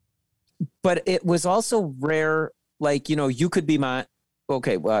 but it was also rare. You could be my,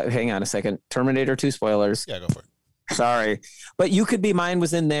 okay, well, hang on a second. Terminator 2 spoilers. Yeah, go for it. Sorry. But You Could Be Mine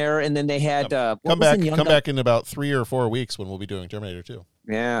was in there, and then they had... come back in about 3 or 4 weeks when we'll be doing Terminator 2.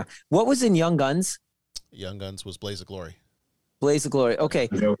 Yeah. What was in Young Guns? Young Guns was Blaze of Glory. Blaze of Glory, okay.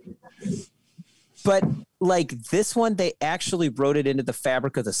 But this one, they actually wrote it into the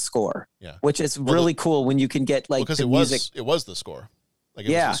fabric of the score, which is really cool when you can get because the music. It was the score. It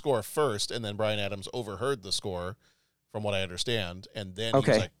was the score first, and then Bryan Adams overheard the score, from what I understand, and then he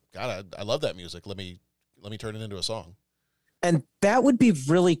was like, God, I love that music. Let me turn it into a song. And that would be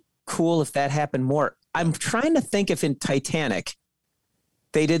really cool if that happened more. I'm trying to think if in Titanic,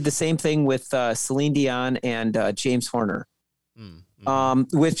 they did the same thing with Celine Dion and James Horner.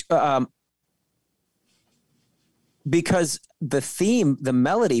 Because the theme, the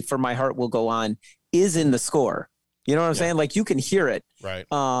melody for My Heart Will Go On is in the score. You know what I'm saying? You can hear it. Right.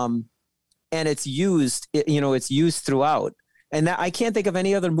 And it's used, it's used throughout. And that, I can't think of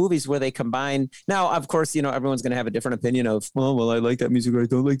any other movies where they combine. Now, of course, everyone's going to have a different opinion of, oh, well, I like that music or I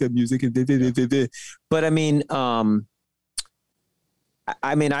don't like that music. But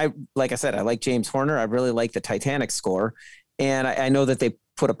like I said, I like James Horner. I really like the Titanic score. And I know that they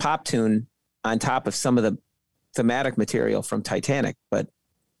put a pop tune on top of some of the thematic material from Titanic, but.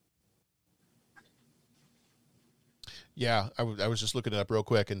 Yeah, I was just looking it up real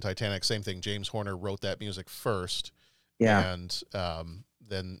quick. In Titanic, same thing. James Horner wrote that music first. Yeah. And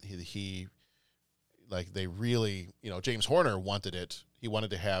then he they really, James Horner wanted it. He wanted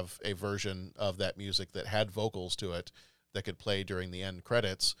to have a version of that music that had vocals to it that could play during the end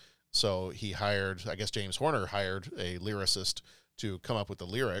credits. So he James Horner hired a lyricist to come up with the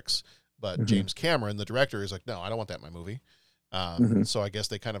lyrics. But James Cameron, the director, is like, no, I don't want that in my movie. So I guess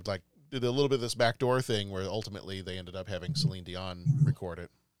they kind of did a little bit of this backdoor thing where ultimately they ended up having Celine Dion record it.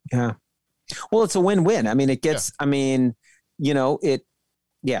 Yeah. Well, it's a win-win. It gets, listen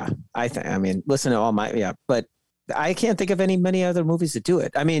to all but I can't think of many other movies that do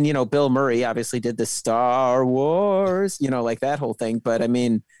it. Bill Murray obviously did the Star Wars, that whole thing. But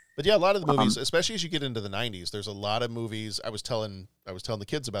but yeah, a lot of the movies, especially as you get into the 90s, there's a lot of movies. I was telling the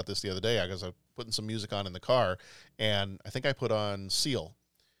kids about this the other day. I was putting some music on in the car, and I think I put on Seal.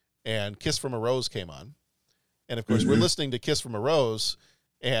 and Kiss from a Rose came on. And of course, we're listening to Kiss from a Rose,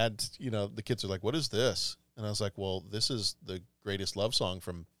 and, you know, the kids are like, what is this? And I was like, well, this is the greatest love song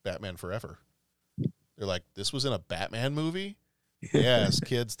from Batman Forever. They're like, this was in a Batman movie? Yes,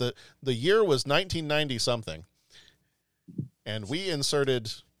 kids. The year was 1990 something. And we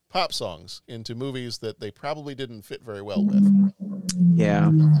inserted pop songs into movies that they probably didn't fit very well with.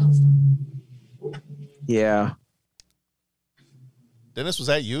 Yeah. Yeah. Dennis, was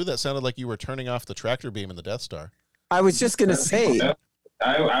that you? That sounded like you were turning off the tractor beam in the Death Star. I was just going to say.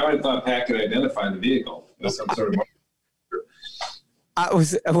 I would have thought Pat could identify the vehicle. There's some sort of I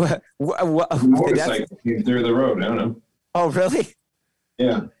was. motorcycle came through the road. I don't know. Oh, really?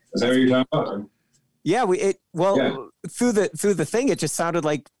 Yeah. Is that what you're talking about? Yeah. Through the thing, it just sounded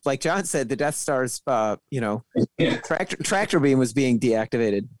like John said, the Death Star's, tractor beam was being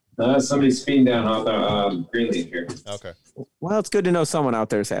deactivated. Somebody's speeding down Greenleaf here. Okay. Well, it's good to know someone out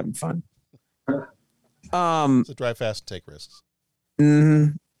there is having fun. So drive fast and take risks.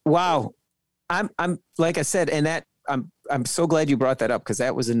 Wow. I'm like I said, and that I'm so glad you brought that up, because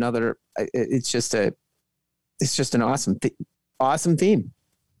that was another. It's just an awesome theme.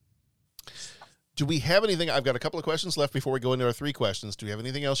 Do we have anything? I've got a couple of questions left before we go into our 3 questions. Do we have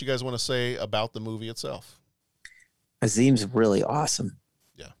anything else you guys want to say about the movie itself? Azim's really awesome.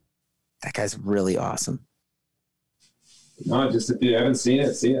 Yeah. That guy's really awesome. No, just if you haven't seen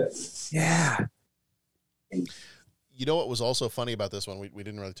it, see it. Yeah. You know what was also funny about this one? We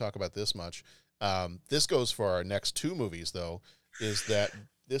didn't really talk about this much. This goes for our next 2 movies, though, is that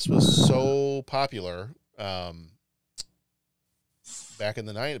this was so popular back in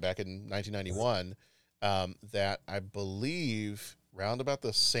 1991 that I believe round about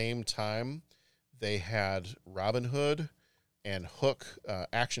the same time they had Robin Hood and Hook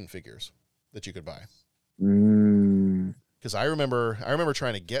action figures that you could buy. Because I remember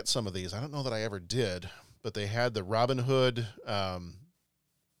trying to get some of these. I don't know that I ever did, but they had the Robin Hood.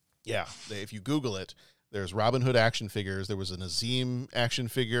 If you Google it, there's Robin Hood action figures. There was an Azim action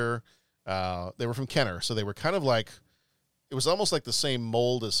figure. They were from Kenner, so they were kind of like, it was almost like the same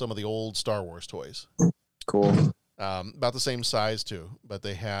mold as some of the old Star Wars toys. Cool. About the same size too, but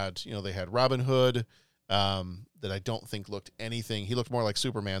they had Robin Hood that I don't think looked anything. He looked more like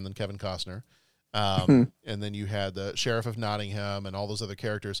Superman than Kevin Costner. And then you had the Sheriff of Nottingham and all those other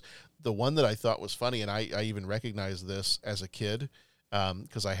characters. The one that I thought was funny, and I even recognized this as a kid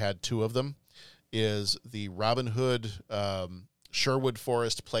because I had 2 of them, is the Robin Hood Sherwood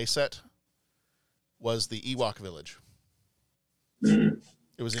Forest playset was the Ewok Village.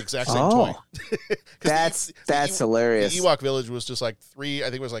 It was the exact same toy. That's hilarious. The Ewok Village was just like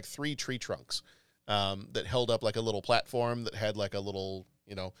 3 tree trunks that held up like a little platform that had like a little,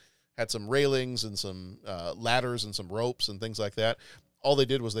 had some railings and some ladders and some ropes and things like that. All they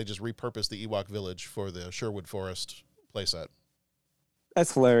did was they just repurposed the Ewok Village for the Sherwood Forest playset.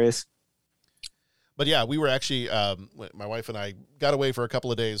 That's hilarious. But yeah, we were actually, my wife and I got away for a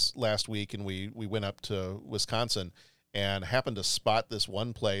couple of days last week, and we went up to Wisconsin and happened to spot this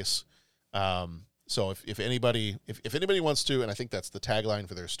one place. So if anybody wants to, and I think that's the tagline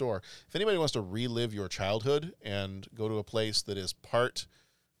for their store, if anybody wants to relive your childhood and go to a place that is part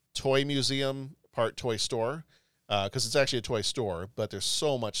toy museum, part toy store, because it's actually a toy store, but there's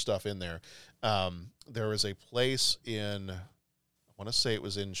so much stuff in there. There is a place in, I want to say it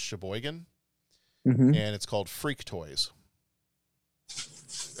was in Sheboygan, and it's called Freak Toys.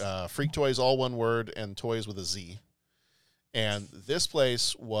 Freak Toys, all one word, and toys with a Z. And this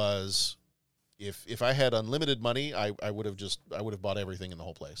place was, if I had unlimited money, I would have bought everything in the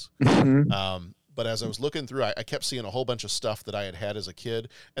whole place. But as I was looking through, I kept seeing a whole bunch of stuff that I had as a kid,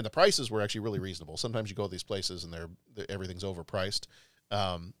 and the prices were actually really reasonable. Sometimes you go to these places and everything's overpriced.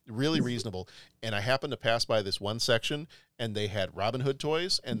 Really reasonable. And I happened to pass by this one section, and they had Robin Hood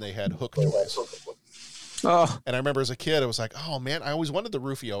toys and they had Hook toys. Oh. And I remember as a kid, I was like, oh man, I always wanted the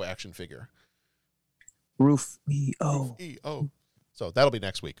Rufio action figure. Rufio. So that'll be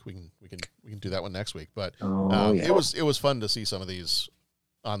next week. We can do that one next week. But it was fun to see some of these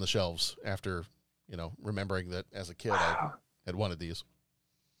on the shelves after, remembering that as a kid I had wanted these.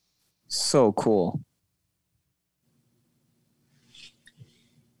 So cool.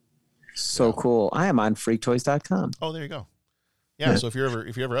 So cool. I am on freaktoys.com. Oh, there you go. Yeah. So if you're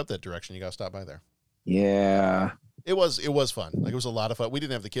ever up that direction, you got to stop by there. Yeah. It was fun. Like, it was a lot of fun. We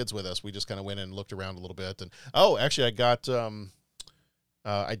didn't have the kids with us. We just kind of went in and looked around a little bit. And actually I got,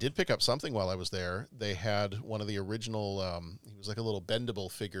 I did pick up something while I was there. They had one of the original, he was like a little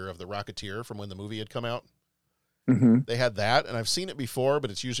bendable figure of the Rocketeer from when the movie had come out. They had that, and I've seen it before, but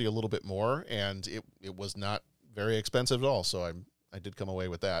it's usually a little bit more, and it was not very expensive at all. So I did come away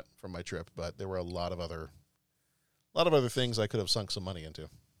with that from my trip, but there were a lot of other things I could have sunk some money into.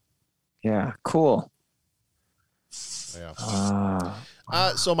 Yeah, cool. Yeah.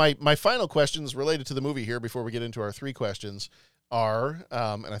 So my final questions related to the movie here before we get into our 3 questions are,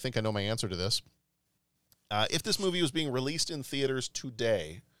 and I think I know my answer to this. If this movie was being released in theaters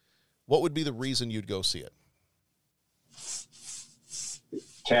today, what would be the reason you'd go see it?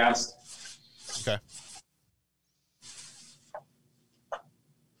 Cast. Okay.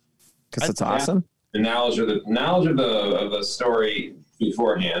 Because it's awesome. The knowledge of the story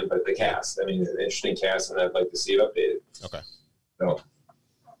beforehand, but the cast. I mean, an interesting cast, and I'd like to see it updated. Okay. So,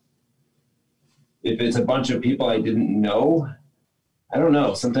 if it's a bunch of people I didn't know, I don't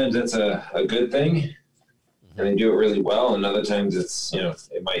know. Sometimes that's a good thing, and they do it really well, and other times it's,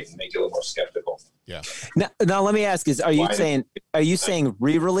 it might make you a little more skeptical. Yeah. Now let me ask: are you saying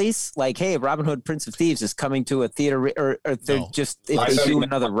re-release? Like, hey, Robin Hood, Prince of Thieves is coming to a theater, or they're if they do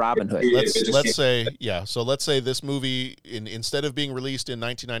another Robin Hood? Let's say, yeah. So let's say this movie, instead of being released in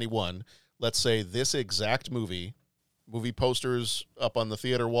 1991, let's say this exact movie posters up on the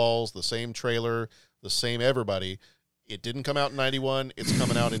theater walls, the same trailer, the same everybody. It didn't come out in 91. It's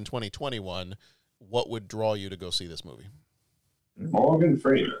coming out in 2021. What would draw you to go see this movie? Morgan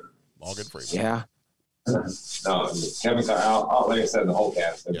Freeman. Yeah. No, Kevin. Like I said, the whole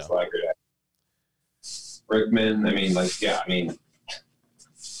cast. I just like her. Rickman.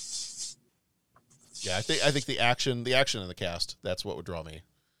 Yeah, I think the action in the cast. That's what would draw me.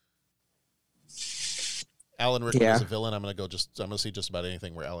 Alan Rickman is a villain. I'm gonna see just about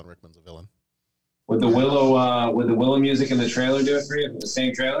anything where Alan Rickman's a villain. Would the Willow music in the trailer do it for you? The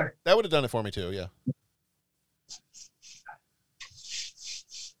same trailer? That would have done it for me too. Yeah.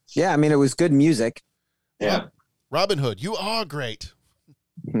 Yeah, I mean, it was good music. Yeah. Robin Hood, you are great.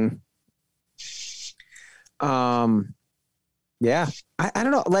 Mm-hmm. Yeah. I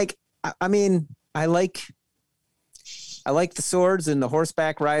don't know. Like, I mean, I like the swords and the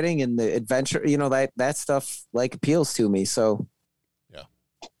horseback riding and the adventure. That stuff like appeals to me. So,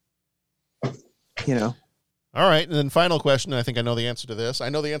 yeah. All right, and then final question. I think I know the answer to this. I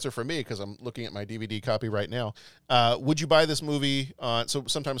know the answer for me because I'm looking at my DVD copy right now. Would you buy this movie? So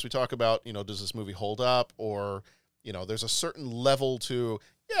sometimes we talk about, does this movie hold up? Or, there's a certain level to,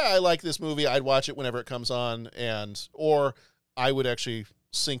 I like this movie. I'd watch it whenever it comes on. Or I would actually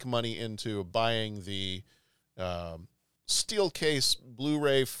sink money into buying the steel case,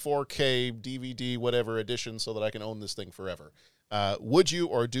 Blu-ray, 4K, DVD, whatever edition so that I can own this thing forever. Would you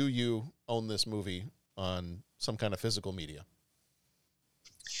or do you own this movie on some kind of physical media?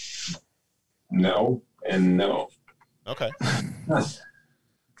 No and no. Okay.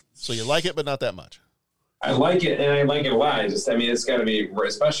 So you like it, but not that much. I like it, and I like it a lot. It's got to be,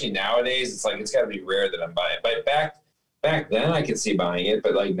 especially nowadays, it's got to be rare that I'm buying it. But back then, I could see buying it,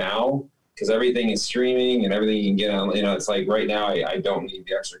 but like now, because everything is streaming and everything you can get on, it's like right now, I don't need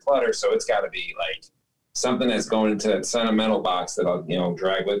the extra clutter, so it's got to be like something that's going into that sentimental box that I'll,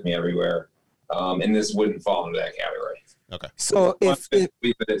 drag with me everywhere. And this wouldn't fall into that category. Okay. So but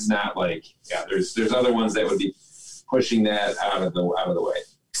it's not like, there's other ones that would be pushing that out of the way.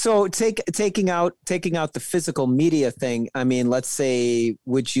 So taking out the physical media thing. I mean, let's say,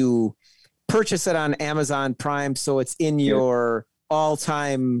 would you purchase it on Amazon Prime so it's in your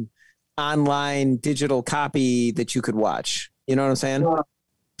all-time online digital copy that you could watch? You know what I'm saying?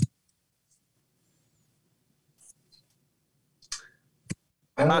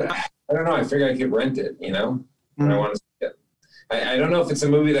 I don't know. I figure I could rent it, when I want to see it. I don't know if it's a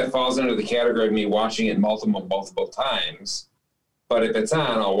movie that falls under the category of me watching it multiple times, but if it's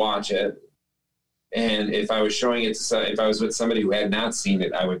on, I'll watch it. And if I was showing it if I was with somebody who had not seen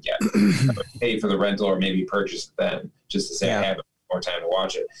it, I would pay for the rental or maybe purchase it then, just to say I have more time to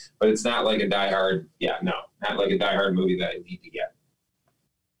watch it. But it's not like a not like a Die Hard movie that I need to get.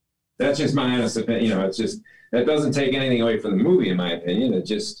 That's just my honest opinion. It's just, that doesn't take anything away from the movie, in my opinion. It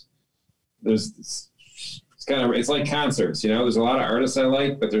just, it's like concerts, there's a lot of artists I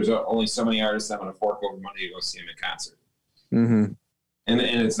like, but there's only so many artists I'm going to fork over money to go see them in concert. Mm-hmm. And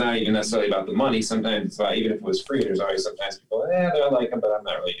it's not even necessarily about the money. Sometimes it's about, even if it was free, there's always sometimes people, I like them, but I'm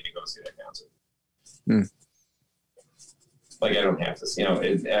not really going to go see that concert. Like, I don't have to,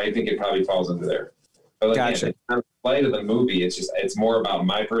 I think it probably falls into there. But like, gotcha. On the light of the movie, it's more about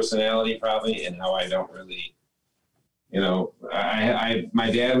my personality probably, and how I don't really,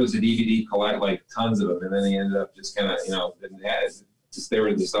 my dad was a DVD collector, like tons of them, and then he ended up just kind of, they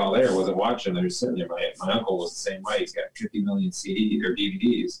were just all there, wasn't watching, they were sitting there. My uncle was the same way. He's got 50 million CDs or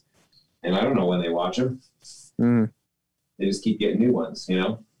DVDs, and I don't know when they watch them. They just keep getting new ones,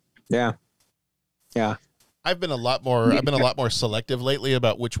 Yeah. I've been a lot more selective lately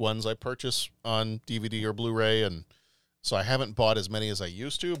about which ones I purchase on DVD or Blu-ray, and so I haven't bought as many as I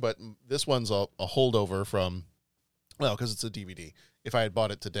used to. But this one's a holdover from, well, because it's a DVD. If I had bought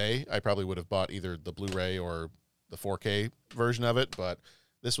it today, I probably would have bought either the Blu-ray or the 4K version of it. But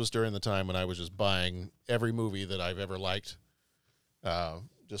this was during the time when I was just buying every movie that I've ever liked,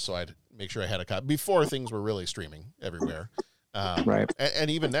 just so I'd make sure I had a copy before things were really streaming everywhere. Right.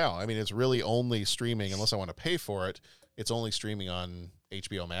 And even now, I mean, it's really only streaming, unless I want to pay for it, it's only streaming on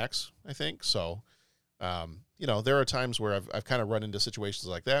HBO Max, I think. So, there are times where I've kind of run into situations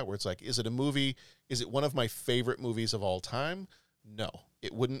like that, where it's like, is it a movie? Is it one of my favorite movies of all time? No,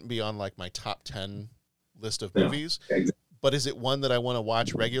 it wouldn't be on like my top 10 list of movies. But is it one that I want to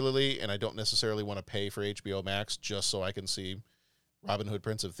watch regularly and I don't necessarily want to pay for HBO Max just so I can see Robin Hood,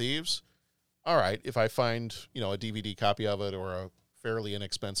 Prince of Thieves? All right, if I find, a DVD copy of it or a fairly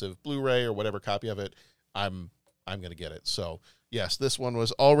inexpensive Blu-ray or whatever copy of it, I'm going to get it. So, yes, this one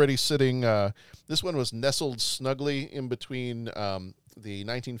was already sitting, this one was nestled snugly in between the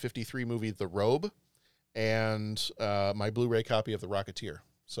 1953 movie The Robe and my Blu-ray copy of The Rocketeer.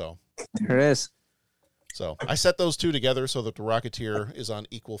 So there it is. So I set those two together so that The Rocketeer is on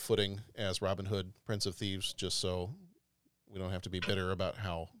equal footing as Robin Hood, Prince of Thieves, just so we don't have to be bitter about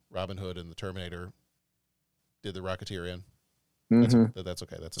how Robin Hood and the Terminator did The Rocketeer in. That's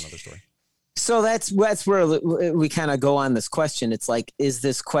okay. That's another story. So that's where we kind of go on this question. It's like, is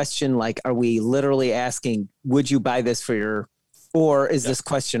this question like, are we literally asking, would you buy this or is this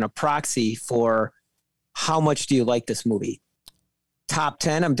question a proxy for how much do you like this movie? Top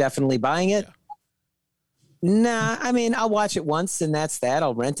 10, I'm definitely buying it. Yeah. Nah, I mean, I'll watch it once and that's that.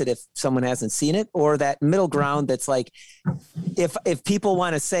 I'll rent it if someone hasn't seen it, or that middle ground that's like, if people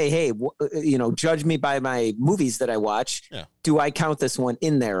want to say, hey, judge me by my movies that I watch, do I count this one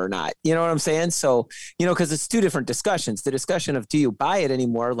in there or not? You know what I'm saying? So, because it's two different discussions. The discussion of do you buy it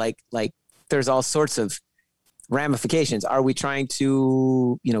anymore? Like there's all sorts of ramifications. Are we trying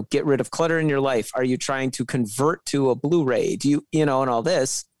to, get rid of clutter in your life? Are you trying to convert to a Blu-ray? Do you, and all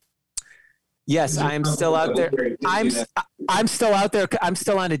this? Yes, I'm still out there. I'm still out there. I'm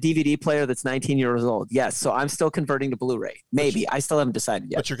still on a DVD player that's 19 years old. Yes, so I'm still converting to Blu-ray. Maybe. I still haven't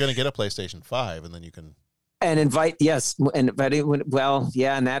decided yet. But you're going to get a PlayStation 5, and then you can... And invite, yes. And there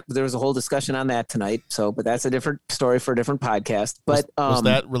was a whole discussion on that tonight. So, but that's a different story for a different podcast. But was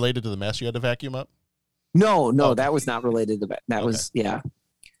that related to the mess you had to vacuum up? No, that was not related to that. That was, yeah.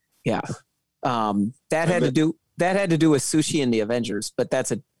 That had to do with Sushi and the Avengers, but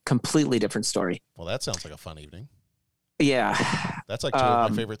that's a completely different story. Well, that sounds like a fun evening. Yeah. That's like two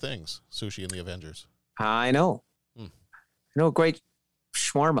of my favorite things, Sushi and the Avengers. I know. I know a great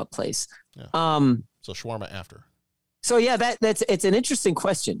shawarma place. Yeah. So shawarma after. So yeah, it's an interesting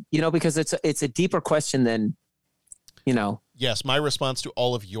question, because it's a deeper question than, Yes, my response to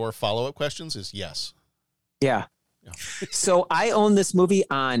all of your follow-up questions is yes. Yeah. So I own this movie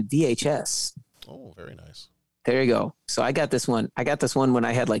on VHS. Oh, very nice. There you go. So I got this one. When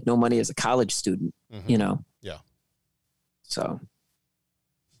I had like no money as a college student, Yeah. So,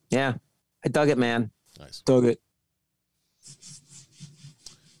 yeah, I dug it, man. Nice. Dug it.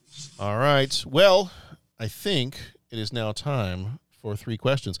 All right. Well, I think it is now time for 3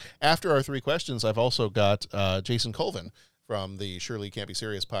 questions. After our 3 questions, I've also got Jason Colvin from the Surely Can't Be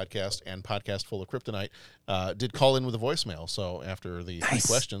Serious podcast and Podcast Full of Kryptonite, did call in with a voicemail. So after the 3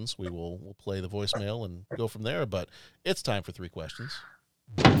 questions, we'll play the voicemail and go from there. But it's time for 3 questions.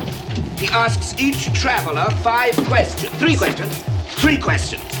 He asks each traveler 5 questions. 3 questions. 3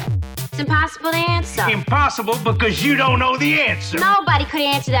 questions. It's impossible to answer. Impossible because you don't know the answer. Nobody could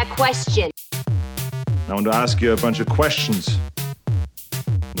answer that question. I want to ask you a bunch of questions.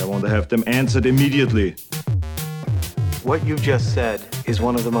 I want to have them answered immediately. What you just said is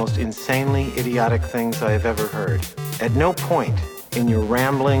one of the most insanely idiotic things I have ever heard. At no point in your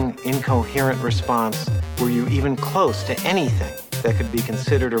rambling, incoherent response were you even close to anything that could be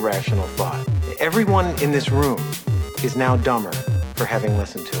considered a rational thought. Everyone in this room is now dumber for having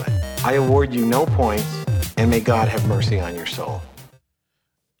listened to it. I award you no points, and may God have mercy on your soul.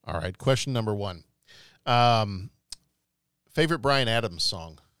 All right, question number 1. Favorite Bryan Adams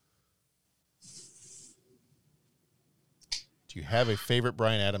song? Do you have a favorite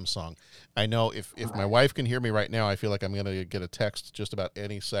Bryan Adams song? I know if my wife can hear me right now, I feel like I'm going to get a text just about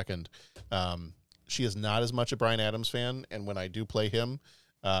any second. She is not as much a Bryan Adams fan, and when I do play him,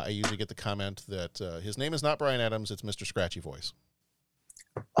 I usually get the comment that his name is not Bryan Adams, it's Mr. Scratchy Voice.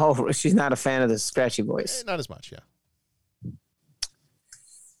 Oh, she's not a fan of the scratchy voice. Not as much, yeah.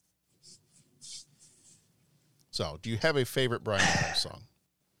 So, do you have a favorite Bryan Adams song?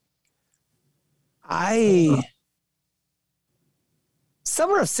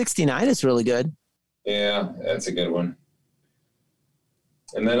 Summer of '69 is really good. Yeah, that's a good one.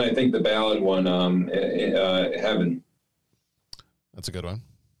 And then I think the ballad one, Heaven. That's a good one.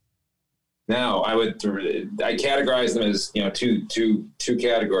 Now I categorize them as, two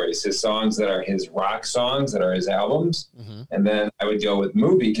categories: his songs that are his rock songs that are his albums, and then I would go with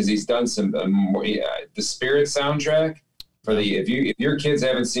movie because he's done some the Spirit soundtrack for the if your kids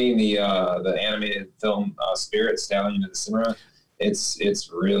haven't seen the animated film Spirit, Stallion of the Cimarron, it's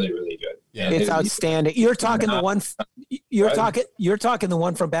really, really good. Yeah, it's outstanding. You're talking the one. You're talking the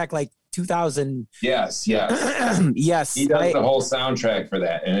one from back like 2000. Yes. Yes. He does the whole soundtrack for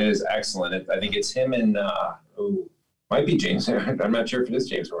that, and it is excellent. I think it's him and might be James. I'm not sure if it is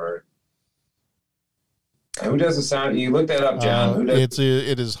James Horner. Who does the sound? You look that up, John. It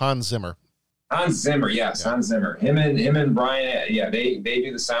is Hans Zimmer. Hans Zimmer, yes, yeah. Hans Zimmer. Him and Brian. Yeah, they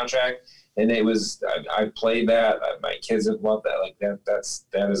do the soundtrack. And it was, I played that. My kids have loved that. Like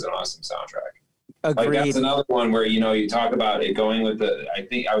that is an awesome soundtrack. Agreed. Like that's another one where, you talk about it going with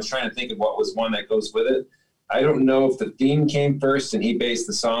I was trying to think of what was one that goes with it. I don't know if the theme came first and he based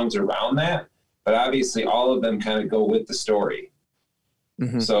the songs around that, but obviously all of them kind of go with the story.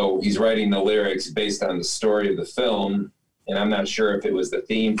 Mm-hmm. So he's writing the lyrics based on the story of the film. And I'm not sure if it was the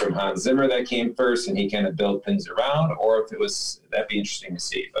theme from Hans Zimmer that came first and he kind of built things around, or if it was, that'd be interesting to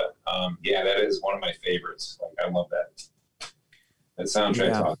see. But yeah, that is one of my favorites. Like, I love that. That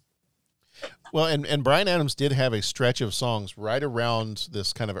soundtrack's awesome. Well, and Bryan Adams did have a stretch of songs right around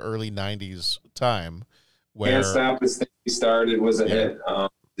this kind of early 90s time where Can't Stop This Thing We Started was a hit, a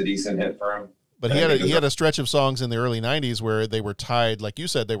decent hit for him. But he had a stretch of songs in the early 90s where they were tied, like you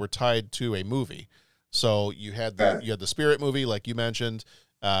said, they were tied to a movie. So you had the Spirit movie, like you mentioned.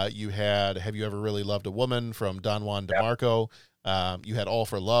 You had Have You Ever Really Loved a Woman from Don Juan DeMarco. You had All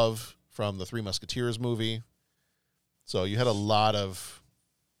for Love from the Three Musketeers movie. So you had a lot of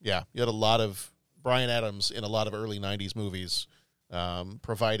Bryan Adams in a lot of early 90s movies,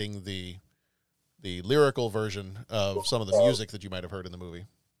 providing the lyrical version of some of the music that you might have heard in the movie.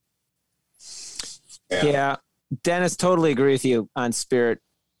 Yeah. Dennis, totally agree with you on Spirit.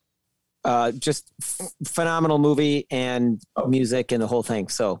 Just phenomenal movie and music and the whole thing.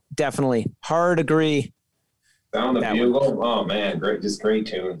 So definitely hard agree. Sound the Bugle. Oh man, great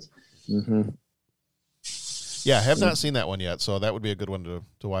tunes. Mm-hmm. Yeah, I have not seen that one yet, so that would be a good one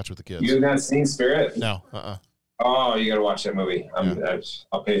to watch with the kids. You have not seen Spirit? No. Oh, you got to watch that movie.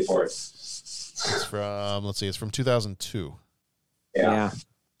 I'll pay for it. It's from it's from 2002. Yeah.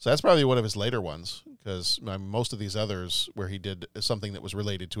 So that's probably one of his later ones, because most of these others where he did something that was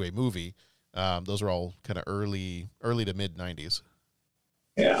related to a movie, those are all kind of early to mid 90s.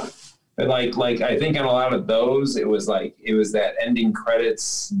 Yeah. But like I think on a lot of those, it was that ending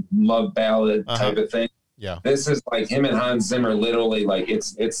credits love ballad type of thing. Yeah. This is like him and Hans Zimmer literally like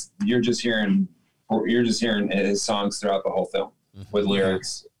it's you're just hearing his songs throughout the whole film with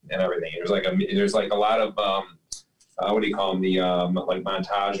lyrics and everything. There's like a lot of what do you call them? The like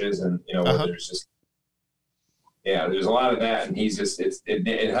montages and where there's just there's a lot of that, and he's just it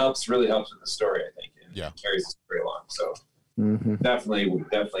really helps with the story, I think, and carries the story along. So definitely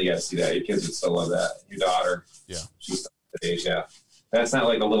got to see that. Your kids would still love that. Your daughter, she's at age, that's not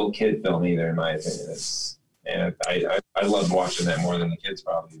like a little kid film either, in my opinion. And I loved watching that more than the kids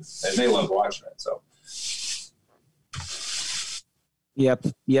probably do. And they loved watching it. So. Yep.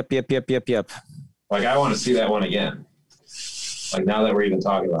 Like I want to see that one again. Like now that we're even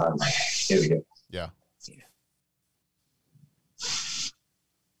talking about it, here we go. Yeah.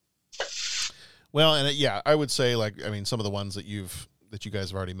 Well, and I would say some of the ones that you guys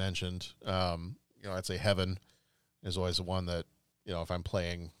have already mentioned. I'd say Heaven is always the one that if I'm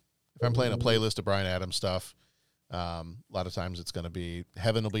playing a playlist of Bryan Adams stuff, a lot of times it's going to be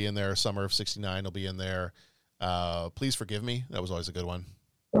Heaven will be in there. Summer of '69 will be in there. Please Forgive Me. That was always a good one.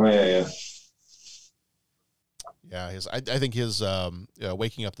 Oh yeah. Yeah, I think his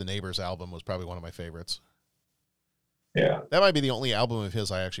Waking Up the Neighbors album was probably one of my favorites. Yeah. That might be the only album of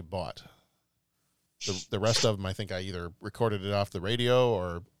his I actually bought. The rest of them, I think I either recorded it off the radio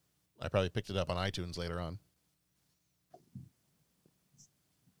or I probably picked it up on iTunes later on.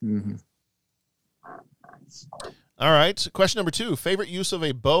 Mm-hmm. All right. Question number 2. Favorite use of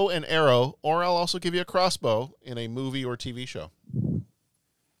a bow and arrow, or I'll also give you a crossbow in a movie or TV show.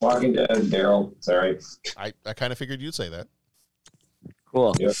 Walking Dead, Daryl. Sorry. I kind of figured you'd say that.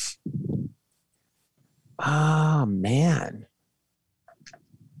 Cool. Yep. Oh, man.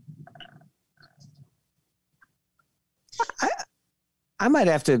 I might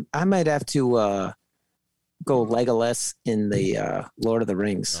have to go Legolas in the Lord of the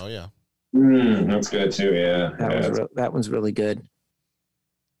Rings. Oh yeah. That's good too. Yeah, that one's really good.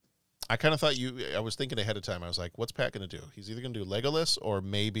 I kind of thought I was thinking ahead of time. I was like, what's Pat going to do? He's either going to do Legolas or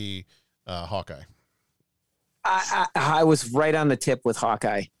maybe Hawkeye. I was right on the tip with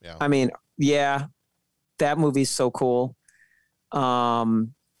Hawkeye. Yeah. I mean, yeah, that movie's so cool.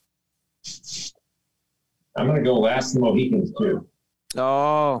 I'm going to go Last of the Mohicans too.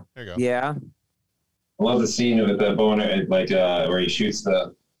 Oh, there you go. Yeah. I love the scene with the bow and where he shoots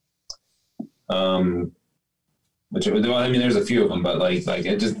the there's a few of them, but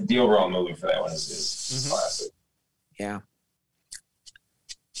it just the overall movie for that one is classic. Yeah.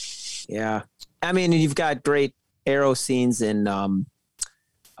 Yeah. I mean, you've got great arrow scenes in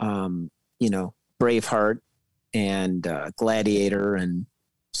Braveheart and Gladiator and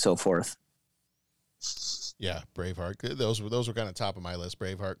so forth. Yeah, Braveheart. Those were kind of top of my list.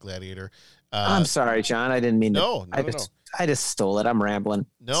 Braveheart, Gladiator. I'm sorry, John. I didn't mean to. No. I just stole it. I'm rambling.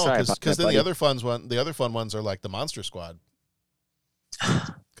 No, because then the other fun ones are like the Monster Squad.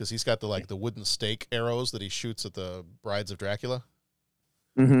 Because he's got the wooden stake arrows that he shoots at the brides of Dracula.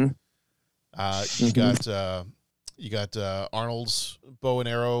 Mm-hmm. You got Arnold's bow and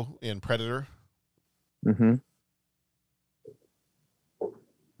arrow in Predator. Mm-hmm.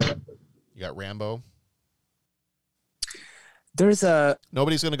 You got Rambo.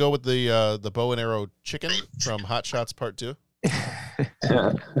 Nobody's going to go with the bow and arrow chicken from Hot Shots Part 2.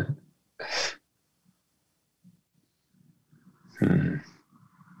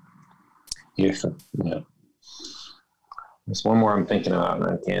 Yes. Yeah. There's one more I'm thinking about,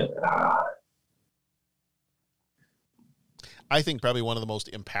 and I can't. I think probably one of the most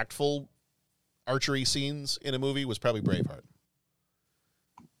impactful archery scenes in a movie was probably Braveheart.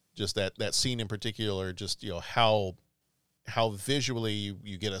 Just that scene in particular, just how visually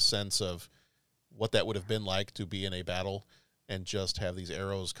you get a sense of what that would have been like to be in a battle and just have these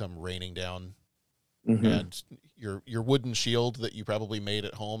arrows come raining down. Mm-hmm. And your wooden shield that you probably made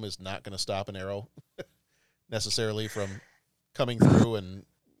at home is not going to stop an arrow necessarily from coming through and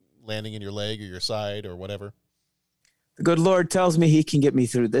landing in your leg or your side or whatever. The good Lord tells me he can get me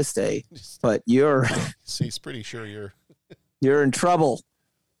through this day, but he's pretty sure you're in trouble.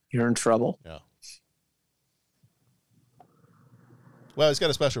 You're in trouble. Yeah. Well, he's got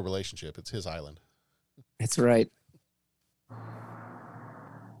a special relationship. It's his island. That's right.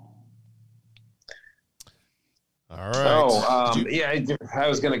 All right. I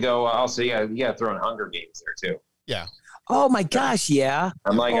was going to go also, you got to throw in Hunger Games there too. Yeah. Oh my gosh. Yeah.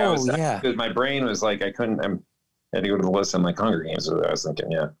 I'm like, because my brain was like, I had to go to the list. I'm like, Hunger Games. I was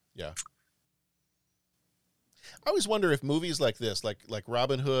thinking, yeah. Yeah. I always wonder if movies like this, like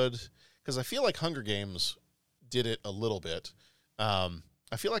Robin Hood, because I feel like Hunger Games did it a little bit. I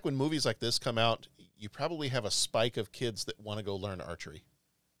feel like when movies like this come out, you probably have a spike of kids that want to go learn archery.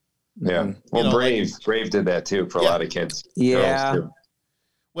 Yeah. Well, Brave did that too for a lot of kids. Yeah.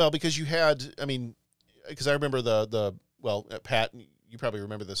 Well, because you had, because I remember Pat, you probably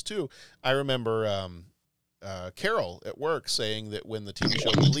remember this too. I remember Carol at work saying that when the TV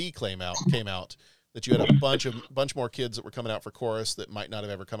show Glee came out, that you had a bunch more kids that were coming out for chorus that might not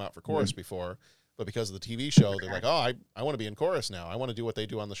have ever come out for chorus before. But because of the TV show, they're like, oh, I want to be in chorus now. I want to do what they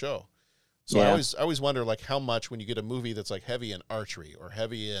do on the show. So I always wonder how much when you get a movie that's heavy in archery or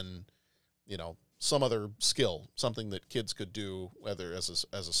heavy in, some other skill, something that kids could do, whether as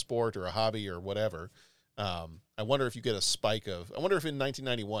a sport or a hobby or whatever. I wonder if you get a spike of. I wonder if in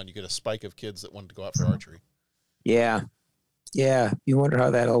 1991 you get a spike of kids that wanted to go out for archery. Yeah, yeah. You wonder how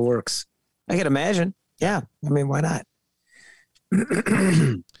that all works. I can imagine. Yeah, why not?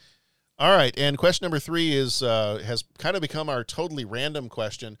 All right, and question number 3 has kind of become our totally random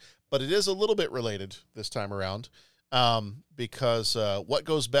question, but it is a little bit related this time around, because what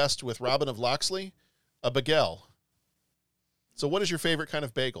goes best with Robin of Locksley? A bagel. So what is your favorite kind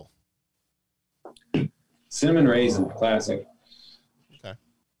of bagel? Cinnamon raisin, classic. Okay.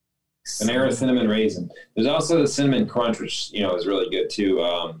 Panera cinnamon raisin. There's also the cinnamon crunch, which is really good too.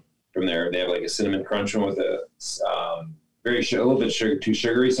 From there, they have a cinnamon crunch one with a a little bit too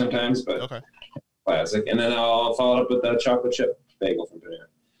sugary sometimes, but okay. Classic. And then I'll follow it up with the chocolate chip bagel from Panera.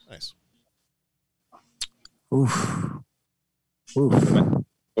 Nice. Oof.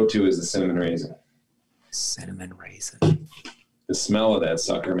 Go-to is the cinnamon raisin. Cinnamon raisin. The smell of that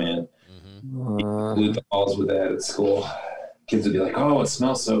sucker, man. Mm-hmm. Glue the balls with that at school. Kids would be like, "Oh, it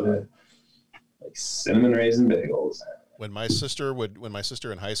smells so good." Like cinnamon raisin bagels. When my sister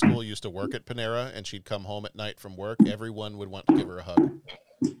in high school used to work at Panera and she'd come home at night from work, everyone would want to give her a hug.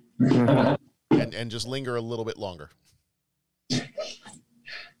 and just linger a little bit longer.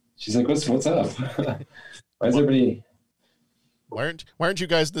 She's like, what's up? Why is everybody Why aren't you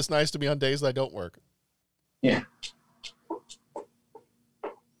guys this nice to me on days that I don't work? Yeah.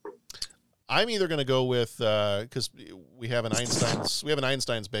 I'm either going to go with because we have an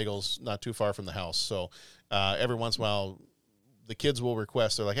Einstein's Bagels not too far from the house. So every once in a while, the kids will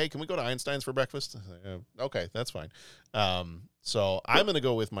request. They're like, "Hey, can we go to Einstein's for breakfast?" Okay, that's fine. So I'm going to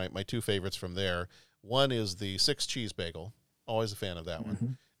go with my two favorites from there. One is the 6 cheese bagel. Always a fan of that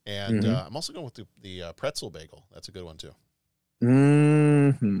one. And I'm also going with the pretzel bagel. That's a good one too.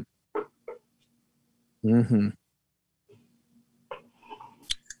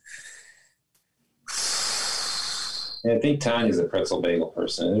 Yeah, I think Tanya's a pretzel bagel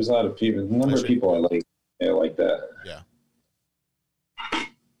person. There's a lot of people, a number of people I like that. Yeah.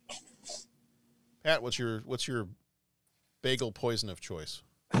 Pat, what's your bagel poison of choice?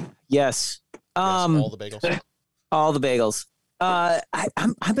 Yes. All the bagels. All the bagels.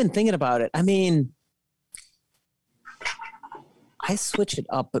 I've been thinking about it. I mean, I switch it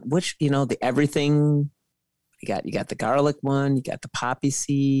up, but which, the everything you got the garlic one, you got the poppy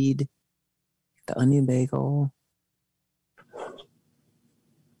seed, the onion bagel.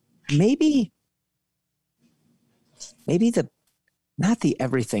 Maybe not the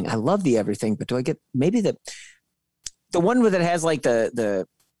everything. I love the everything, but do I get maybe the one where it has like the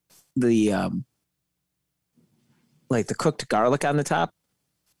like the cooked garlic on the top?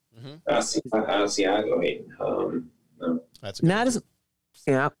 Asiago. No. That's not as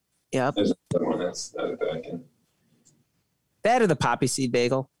yeah. There's another one that I can. That or the poppy seed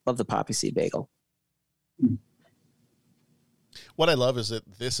bagel. Love the poppy seed bagel. What I love is that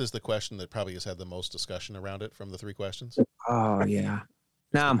this is the question that probably has had the most discussion around it from the 3 questions. Oh, yeah.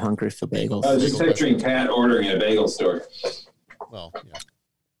 Now I'm hungry for bagels. I was just picturing Pat ordering at a bagel store. Well, yeah.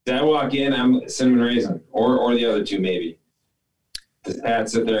 Did I walk in, I'm cinnamon raisin, or the other two maybe. Does Pat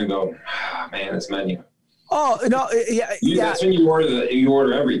sit there and go, man, this menu? Oh, no, yeah. That's when you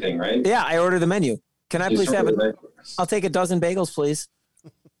order everything, right? Yeah, I order the menu. Can I Just please have order it? I'll take a dozen bagels, please.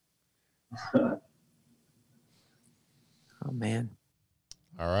 Oh, man.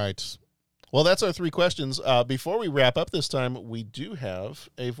 All right. Well, that's our 3 questions. Before we wrap up this time, we do have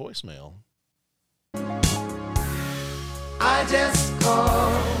a voicemail. I just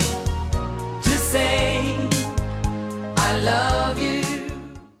called to say I love you.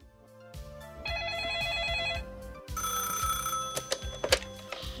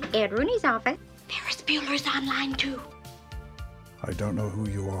 Ed Rooney's office. Ferris Bueller's online too. I don't know who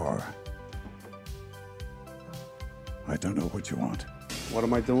you are. I don't know what you want. What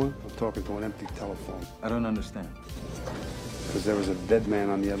am I doing? I'm talking to an empty telephone. I don't understand. Because there was a dead man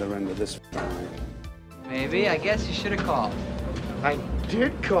on the other end of this line. Maybe. I guess you should have called. I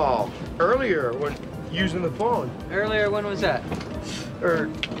did call earlier when using the phone. Earlier, when was that? Or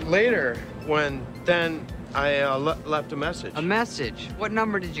later, when then I left a message. A message? What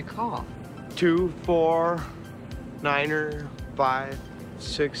number did you call? 2, 4, 9er, 5,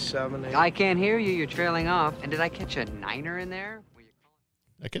 6, 7, 8. I can't hear you. You're trailing off. And did I catch a 9er in there?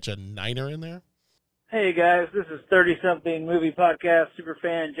 I catch a 9er in there? Hey guys, this is 30-something movie podcast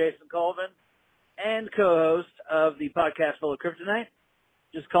superfan Jason Colvin and co-host of the podcast Full of Kryptonite.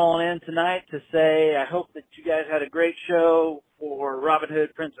 Just calling in tonight to say I hope that you guys had a great show for Robin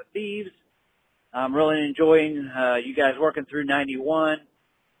Hood, Prince of Thieves. I'm really enjoying you guys working through 91.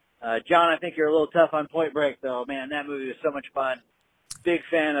 John, I think you're a little tough on Point Break, though. Man, that movie was so much fun. Big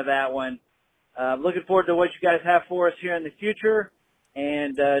fan of that one. Looking forward to what you guys have for us here in the future.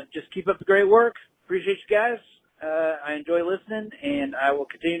 And just keep up the great work. Appreciate you guys. I enjoy listening, and I will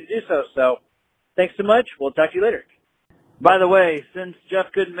continue to do so. So thanks so much. We'll talk to you later. By the way, since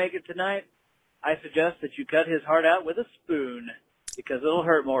Jeff couldn't make it tonight, I suggest that you cut his heart out with a spoon because it'll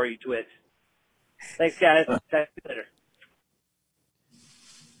hurt more, you twit. Thanks, guys. Talk to you later.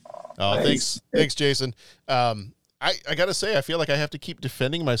 Oh, thanks, Jason. I got to say, I feel like I have to keep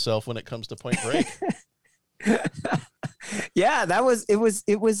defending myself when it comes to Point Break. Yeah, it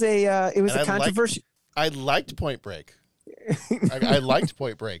was a controversy. I liked Point Break. I liked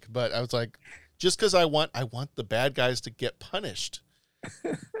Point Break, but I was like, just because I want the bad guys to get punished.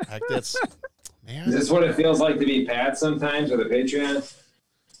 Like that's, man. Is this what it feels like to be Pat sometimes with a Patreon?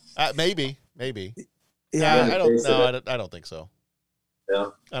 Maybe. Yeah, I don't think so.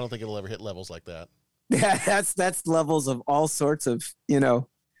 No, I don't think it'll ever hit levels like that. Yeah, that's levels of all sorts of, Yeah.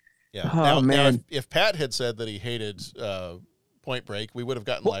 Oh, man. Now if Pat had said that he hated Point Break, we would have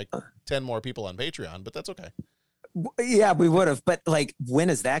gotten like 10 more people on Patreon, but that's okay. Yeah, we would have. But like, when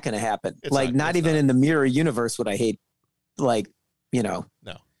is that going to happen? It's like, not even in the mirror universe would I hate, like, No.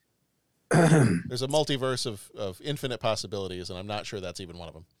 There's a multiverse of infinite possibilities, and I'm not sure that's even one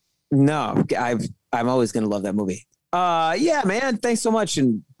of them. No, I'm always going to love that movie. Yeah, man. Thanks so much.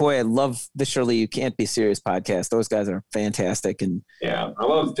 And boy, I love the Shirley You Can't Be Serious podcast. Those guys are fantastic. And yeah, I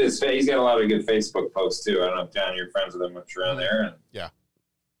love this. He's got a lot of good Facebook posts too. I don't know if John, you're friends with him much around there. And yeah,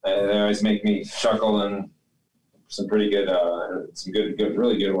 they always make me chuckle, and some pretty good,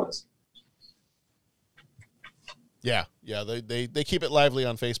 really good ones. Yeah. They keep it lively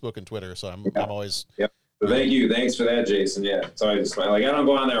on Facebook and Twitter. So I'm always. Yep. So thank you. Thanks for that, Jason. Yeah. So I just I don't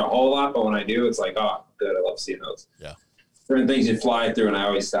go on there a whole lot, but when I do, it's like, oh, good. I love seeing those. Yeah. Certain things you fly through, and I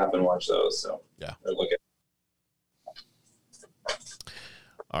always stop and watch those. So yeah. Look at.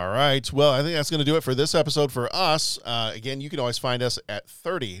 All right. Well, I think that's going to do it for this episode for us. Again, you can always find us at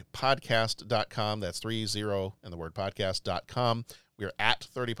 30podcast.com. That's 30 and the word podcast.com. We're at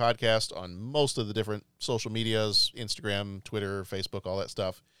 30 Podcast on most of the different social medias, Instagram, Twitter, Facebook, all that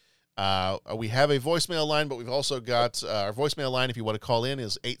stuff. We have a voicemail line, but we've also got our voicemail line, if you want to call in,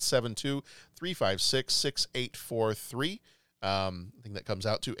 is 872-356-6843. I think that comes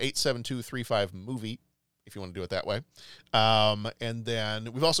out to 872-35-MOVIE, if you want to do it that way. And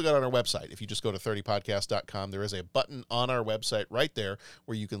then we've also got on our website, if you just go to 30podcast.com, there is a button on our website right there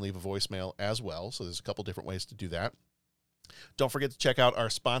where you can leave a voicemail as well. So there's a couple different ways to do that. Don't forget to check out our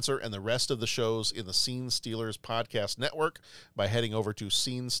sponsor and the rest of the shows in the Scene Stealers Podcast Network by heading over to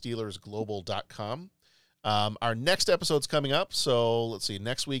scenestealersglobal.com. Our next episode's coming up, so let's see.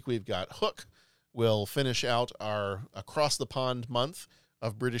 Next week we've got Hook. We'll finish out our Across the Pond month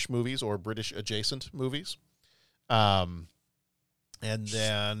of British movies or British adjacent movies. And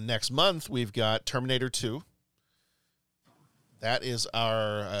then next month we've got Terminator 2. That is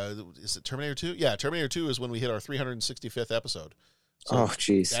our, is it Terminator 2? Yeah, Terminator 2 is when we hit our 365th episode. So oh,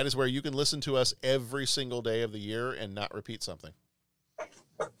 geez. That is where you can listen to us every single day of the year and not repeat something.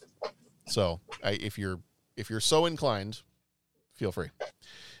 So if you're so inclined, feel free.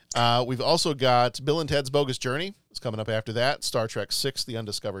 We've also got Bill and Ted's Bogus Journey. It's coming up after that. Star Trek VI, The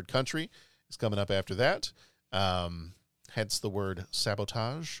Undiscovered Country is coming up after that. Hence the word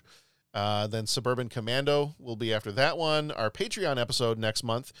sabotage. Then Suburban Commando will be after that one. Our Patreon episode next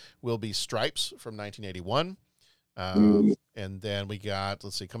month will be Stripes from 1981. And then we got,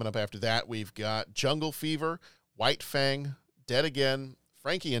 let's see, coming up after that, we've got Jungle Fever, White Fang, Dead Again,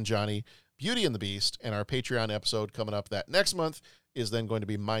 Frankie and Johnny, Beauty and the Beast, and our Patreon episode coming up that next month is then going to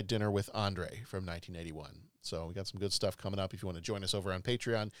be My Dinner with Andre from 1981. So we got some good stuff coming up. If you want to join us over on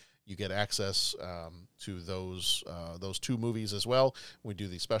Patreon, you get access to those two movies as well. We do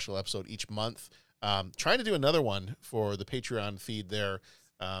the special episode each month. Trying to do another one for the Patreon feed there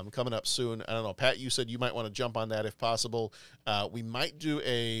coming up soon. I don't know, Pat, you said you might want to jump on that if possible. We might do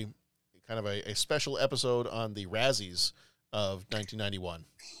a kind of a special episode on the Razzies of 1991.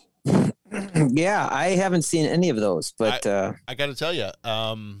 Yeah, I haven't seen any of those, but I got to tell you,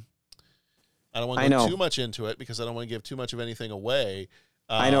 I don't want to go too much into it because I don't want to give too much of anything away.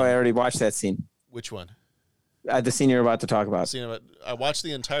 I know. I already watched that scene. Which one? The scene you're about to talk about. I watched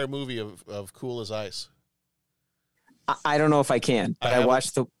the entire movie of Cool as Ice. I don't know if I can, but I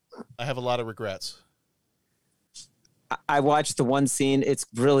have a lot of regrets. I watched the one scene. It's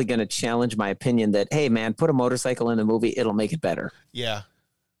really going to challenge my opinion that, hey, man, put a motorcycle in the movie. It'll make it better. Yeah.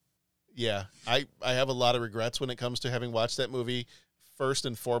 Yeah. I have a lot of regrets when it comes to having watched that movie. First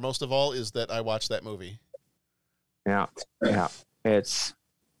and foremost of all is that I watched that movie. Yeah. Yeah.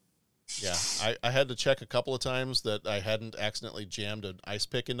 Yeah, I had to check a couple of times that I hadn't accidentally jammed an ice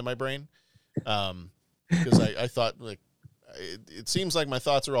pick into my brain, because I thought, like, it seems like my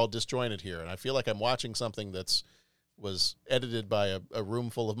thoughts are all disjointed here, and I feel like I'm watching something was edited by a room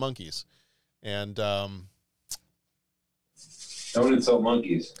full of monkeys, and don't insult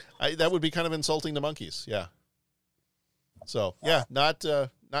monkeys. That would be kind of insulting to monkeys, yeah. So yeah, not good,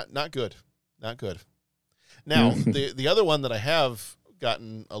 not good. Now the other one that I have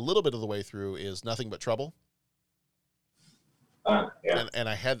gotten a little bit of the way through is Nothing But Trouble. Yeah. And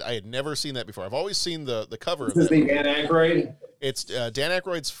I had never seen that before. I've always seen the cover of Is it. Dan Aykroyd? It's Dan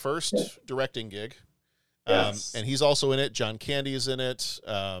Aykroyd's first directing gig. Yes. And he's also in it. John Candy is in it.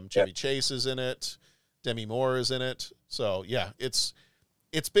 Chevy Chase is in it. Demi Moore is in it. So yeah, it's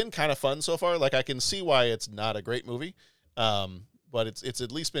been kind of fun so far. Like, I can see why it's not a great movie. But it's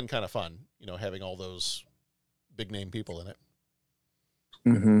at least been kind of fun, having all those big name people in it.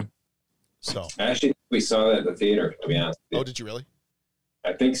 Mm-hmm. So actually, we saw that at the theater, to be honest. Oh, did you really?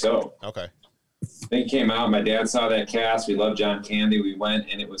 I think so. Okay. I think it came out. My dad saw that cast. We loved John Candy. We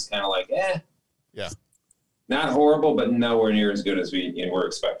went, and it was kind of like, yeah, not horrible, but nowhere near as good as we were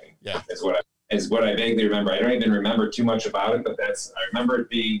expecting. Yeah, is what I vaguely remember. I don't even remember too much about it, but I remember it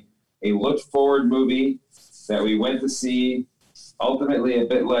being a look forward movie that we went to see ultimately a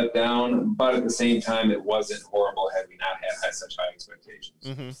bit let down, but at the same time, it wasn't horrible had we not had such high expectations.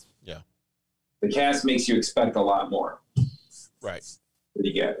 Mm-hmm. Yeah. The cast makes you expect a lot more. Right. That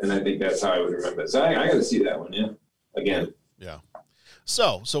you get, and I think that's how I would remember it. So I got to see that one, again. Yeah.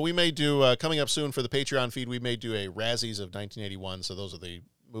 So we may do, coming up soon for the Patreon feed, we may do a Razzies of 1981. So those are the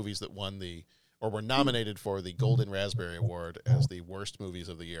movies that were nominated for the Golden Raspberry Award as the worst movies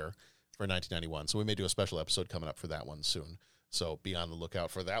of the year for 1991. So we may do a special episode coming up for that one soon. So be on the lookout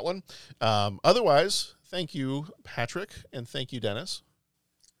for that one. Otherwise, thank you, Patrick, and thank you, Dennis.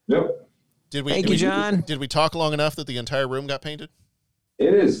 Yep. Thank you, John. Did we talk long enough that the entire room got painted?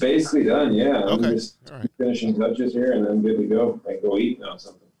 It is basically done, yeah. Okay. I'm just all right. Finishing touches here, and then good to go. I can go eat now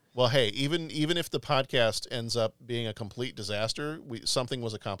something. Well, hey, even if the podcast ends up being a complete disaster, something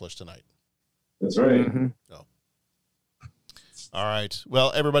was accomplished tonight. That's right. Mm-hmm. Oh. All right.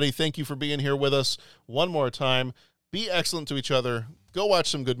 Well, everybody, thank you for being here with us one more time. Be excellent to each other. Go watch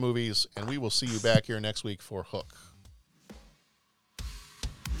some good movies, and we will see you back here next week for Hook.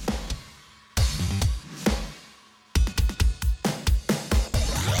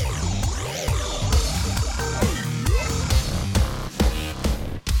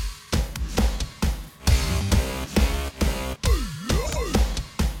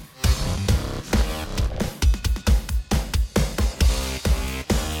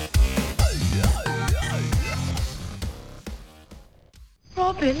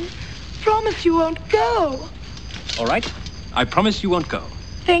 Robin, promise you won't go. All right. I promise you won't go.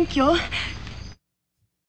 Thank you.